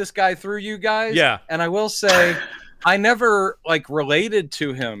only this guy through you guys. Yeah. And I will say, I never related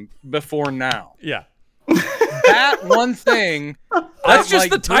to him before now. Yeah. That one thing. That's just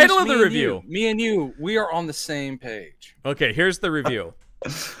the title of the me and review. you, me and you, we are on the same page. Okay, here's the review.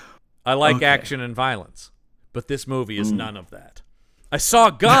 I like action and violence, but this movie is none of that. I saw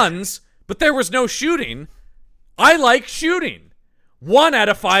guns, but there was no shooting. I like shooting. 1 out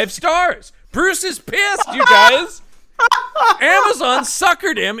of 5 stars. Bruce is pissed, you guys. Amazon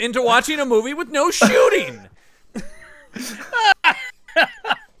suckered him into watching a movie with no shooting.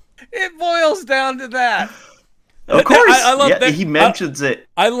 It boils down to that. Of course, I love that. He mentions it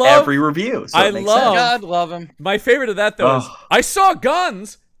I love- every review. So I it makes love- sense. God love him. My favorite of that, though, is I saw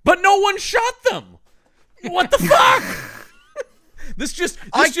guns, but no one shot them. What the fuck? This just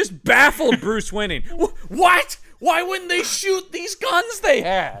baffled Bruce Winning. What? Why wouldn't they shoot these guns they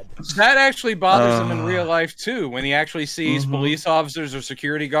had? That actually bothers him in real life too. When he actually sees police officers or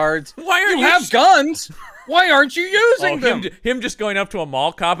security guards. Why aren't you have guns? Why aren't you using them? Him just going up to a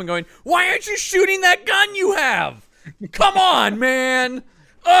mall cop and going, "Why aren't you shooting that gun you have? Come on, man!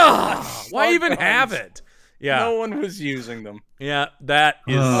 Ugh, why even have it?" Yeah, No one was using them. yeah, that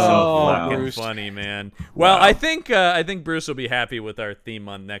is so wow. fucking funny, man. Well, I think Bruce will be happy with our theme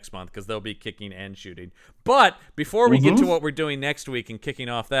month next month because they'll be kicking and shooting. But before we get to what we're doing next week and kicking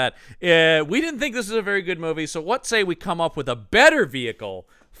off that, we didn't think this was a very good movie. So what say we come up with a better vehicle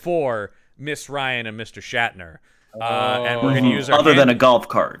for Miss Ryan and Mr. Shatner? And we're going to use our Other than a golf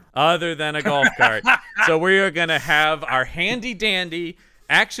cart. other than a golf cart. So we are going to have our handy dandy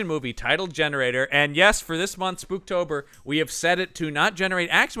action movie title generator. And yes, for this month, Spooktober, we have set it to not generate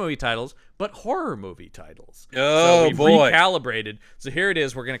action movie titles, but horror movie titles. Oh, so we've boy. recalibrated. So here it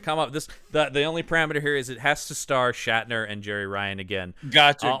is. We're going to come up. The only parameter here is it has to star Shatner and Jerry Ryan again.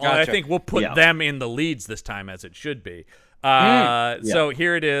 Gotcha. I think we'll put Yeah. them in the leads this time, as it should be. So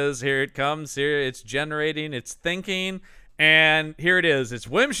here it is. Here it comes. Here it's generating. It's thinking. And here it is. It's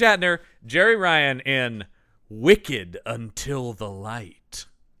William Shatner, Jerry Ryan in Wicked Until the Light.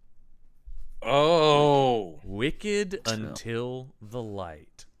 Oh. Wicked Until the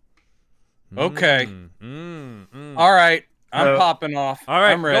Light. Okay. Mm. All right. I'm Uh, popping off. All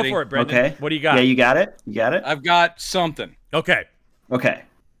right, I'm ready. go for it, Brendan. Okay. What do you got? Yeah, you got it? You got it? I've got something. Okay. Okay.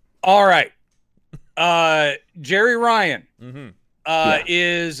 All right. Jerry Ryan Mm-hmm.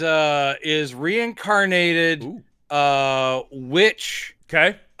 is reincarnated witch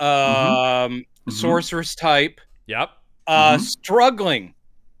Okay. sorceress type Yep. struggling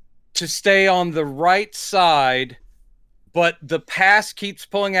to stay on the right side, but the past keeps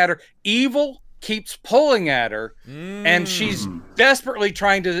pulling at her. Evil keeps pulling at her, and she's desperately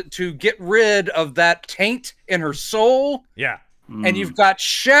trying to get rid of that taint in her soul. Yeah. And you've got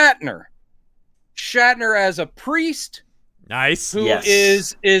Shatner as a priest Nice. who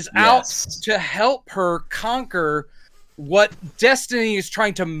Yes. is out Yes. to help her conquer what destiny is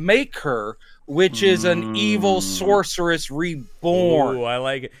trying to make her, which is an evil sorceress reborn. Ooh, I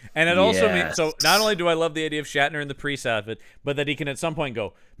like it. And it also means, so not only do I love the idea of Shatner in the priest outfit, but that he can at some point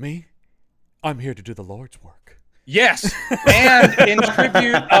go, me? I'm here to do the Lord's work. Yes, and in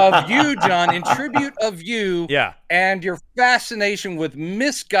tribute of you, John, in tribute of you and your fascination with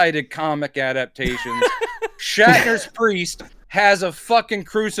misguided comic adaptations, Shatner's priest has a fucking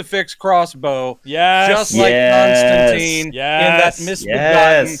crucifix crossbow, just like Constantine in that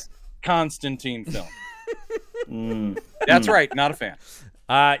misbegotten Constantine film. That's right, not a fan.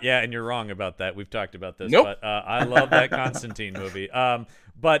 Yeah, and you're wrong about that. We've talked about this, but I love that Constantine movie.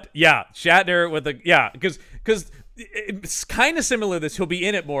 But yeah, Shatner with because it's kind of similar to this. He'll be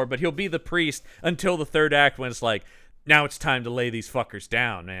in it more, but he'll be the priest until the third act when it's like, now it's time to lay these fuckers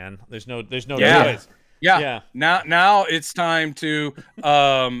down, man. There's no choice. Yeah. Now it's time to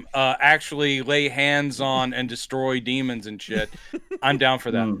actually lay hands on and destroy demons and shit. I'm down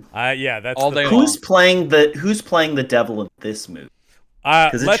for that. That's all day long. Who's playing the devil in this movie?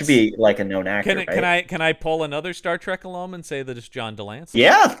 Because it should be like a known actor. Can I pull another Star Trek alum and say that it's John Delancey?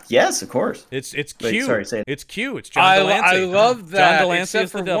 Yeah, yes, of course. It's Q. Wait, sorry, say it. It's Q. It's John Delancey. I love that. John Delancey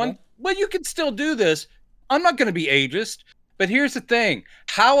is the devil. One. Well, you can still do this. I'm not going to be ageist, but here's the thing: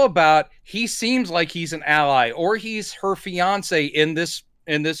 how about he seems like he's an ally, or he's her fiance in this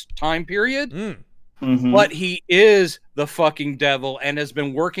time period? But he is the fucking devil and has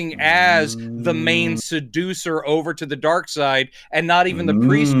been working as the main seducer over to the dark side, and not even the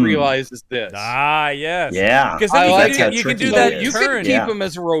priest realizes this. Yes. Yeah. Because then you can do that. You can keep him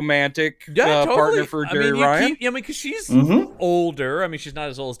as a romantic partner for Jerry Ryan. Because she's older. I mean, she's not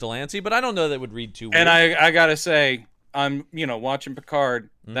as old as Delancey, but I don't know that would read too weird. And I gotta say, I'm watching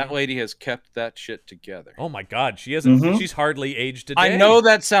Picard. That lady has kept that shit together. Oh my God, she hasn't. She's hardly aged a day. I know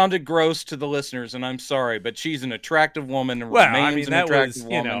that sounded gross to the listeners, and I'm sorry, but she's an attractive woman and remains an attractive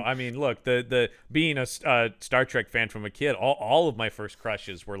woman. Look, the being a Star Trek fan from a kid, all of my first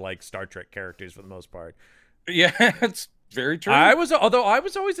crushes were like Star Trek characters for the most part. Yeah, it's very true. Although I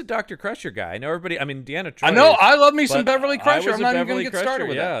was always a Dr. Crusher guy. I know everybody. I mean, Deanna Troi. I know. I love me some Beverly Crusher. I'm not even going to get started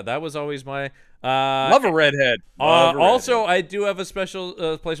with that. Yeah, that was always my. Love a redhead. Also, I do have a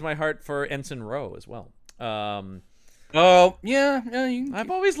special place in my heart for Ensign Rowe as well. I've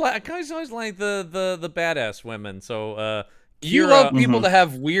always liked the badass women. So you love people to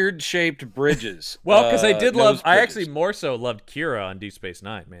have weird shaped bridges. Well, because I did love. I actually more so loved Kira on Deep Space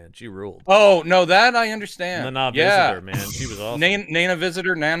Nine. Man, she ruled. Oh no, that I understand. Nana Visitor, man, she was awesome. Nana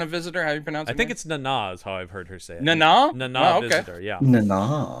Visitor. How do you pronounce it? I think it's Nana is how I've heard her say it. Nana. Visitor. Yeah.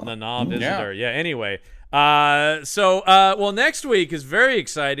 Nana Visitor. Yeah. Anyway. Well, next week is very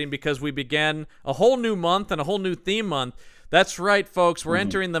exciting because we began a whole new month and a whole new theme month. That's right, folks. We're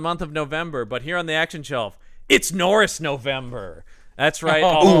entering the month of November, but here on the Action Shelf, it's Norris November. That's right, a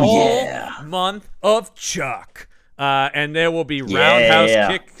whole month of Chuck, and there will be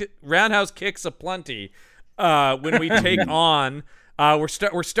roundhouse kicks aplenty when we take on. We're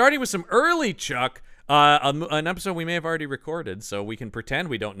starting with some early Chuck. An episode we may have already recorded, so we can pretend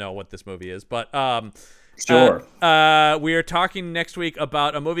we don't know what this movie is. But sure. We are talking next week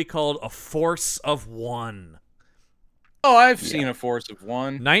about a movie called A Force of One. Oh, I've seen A Force of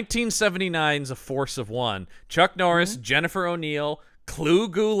One. 1979's A Force of One. Chuck Norris, Jennifer O'Neill, Clu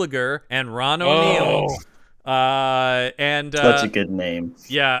Gulager, and Ron O'Neill. Such a good name.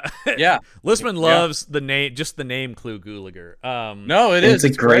 Yeah. Yeah. Listman loves the name, just the name Clu Gulager. No, it's a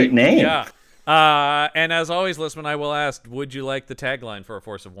great name. Yeah. And as always, Listman, I will ask, would you like the tagline for A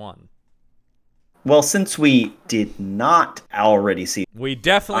Force of One? Well, since we did not already see, we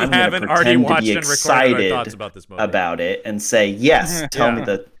definitely haven't already watched and recorded our thoughts about this movie. About it, and say yes. Tell me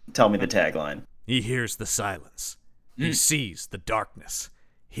the tagline. He hears the silence. He sees the darkness.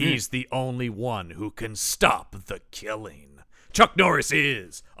 He's the only one who can stop the killing. Chuck Norris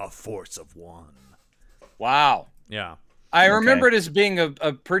is a force of one. Wow. Yeah. I remember it as being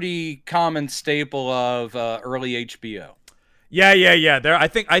a pretty common staple of early HBO. Yeah. There, I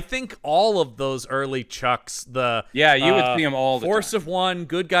think all of those early Chucks, you would see them all the Force time. of One,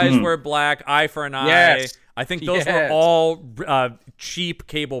 Good Guys Wear Black, Eye for an Eye. Yes. I think those were all cheap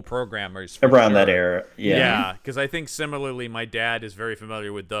cable programmers. Around that era. Yeah, because I think similarly my dad is very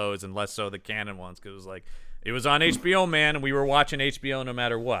familiar with those and less so the canon ones because it was on HBO, man, and we were watching HBO no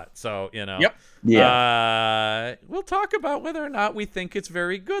matter what. So, Yep. Yeah. We'll talk about whether or not we think it's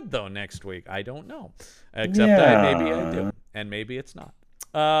very good, though, next week. I don't know. Except maybe I do. And maybe it's not.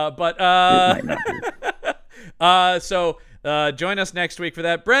 It might not be. So join us next week for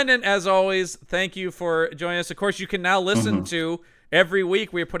that. Brendan, as always, thank you for joining us. Of course, you can now listen to every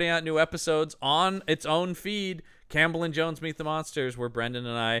week. We are putting out new episodes on its own feed, Campbell and Jones Meet the Monsters, where Brendan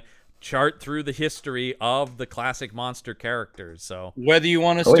and I chart through the history of the classic monster characters. So whether you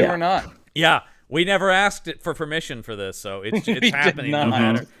want us to or not. Yeah, we never asked it for permission for this, so it's happening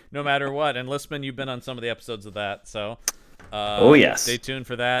no matter what. And Listman, you've been on some of the episodes of that, so yes, stay tuned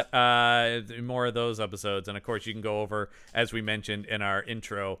for that. More of those episodes, and of course, you can go over, as we mentioned in our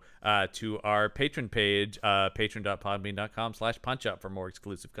intro, to our Patreon page, patreon.podbean.com/punchup for more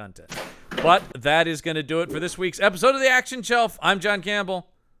exclusive content. But that is going to do it for this week's episode of the Action Shelf. I'm John Campbell.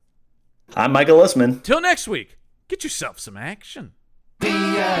 I'm Michael Listman. Till next week, get yourself some action. The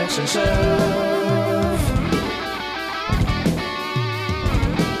Action Shelf.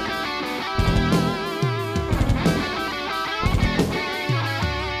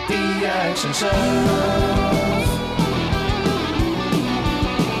 The Action Shelf.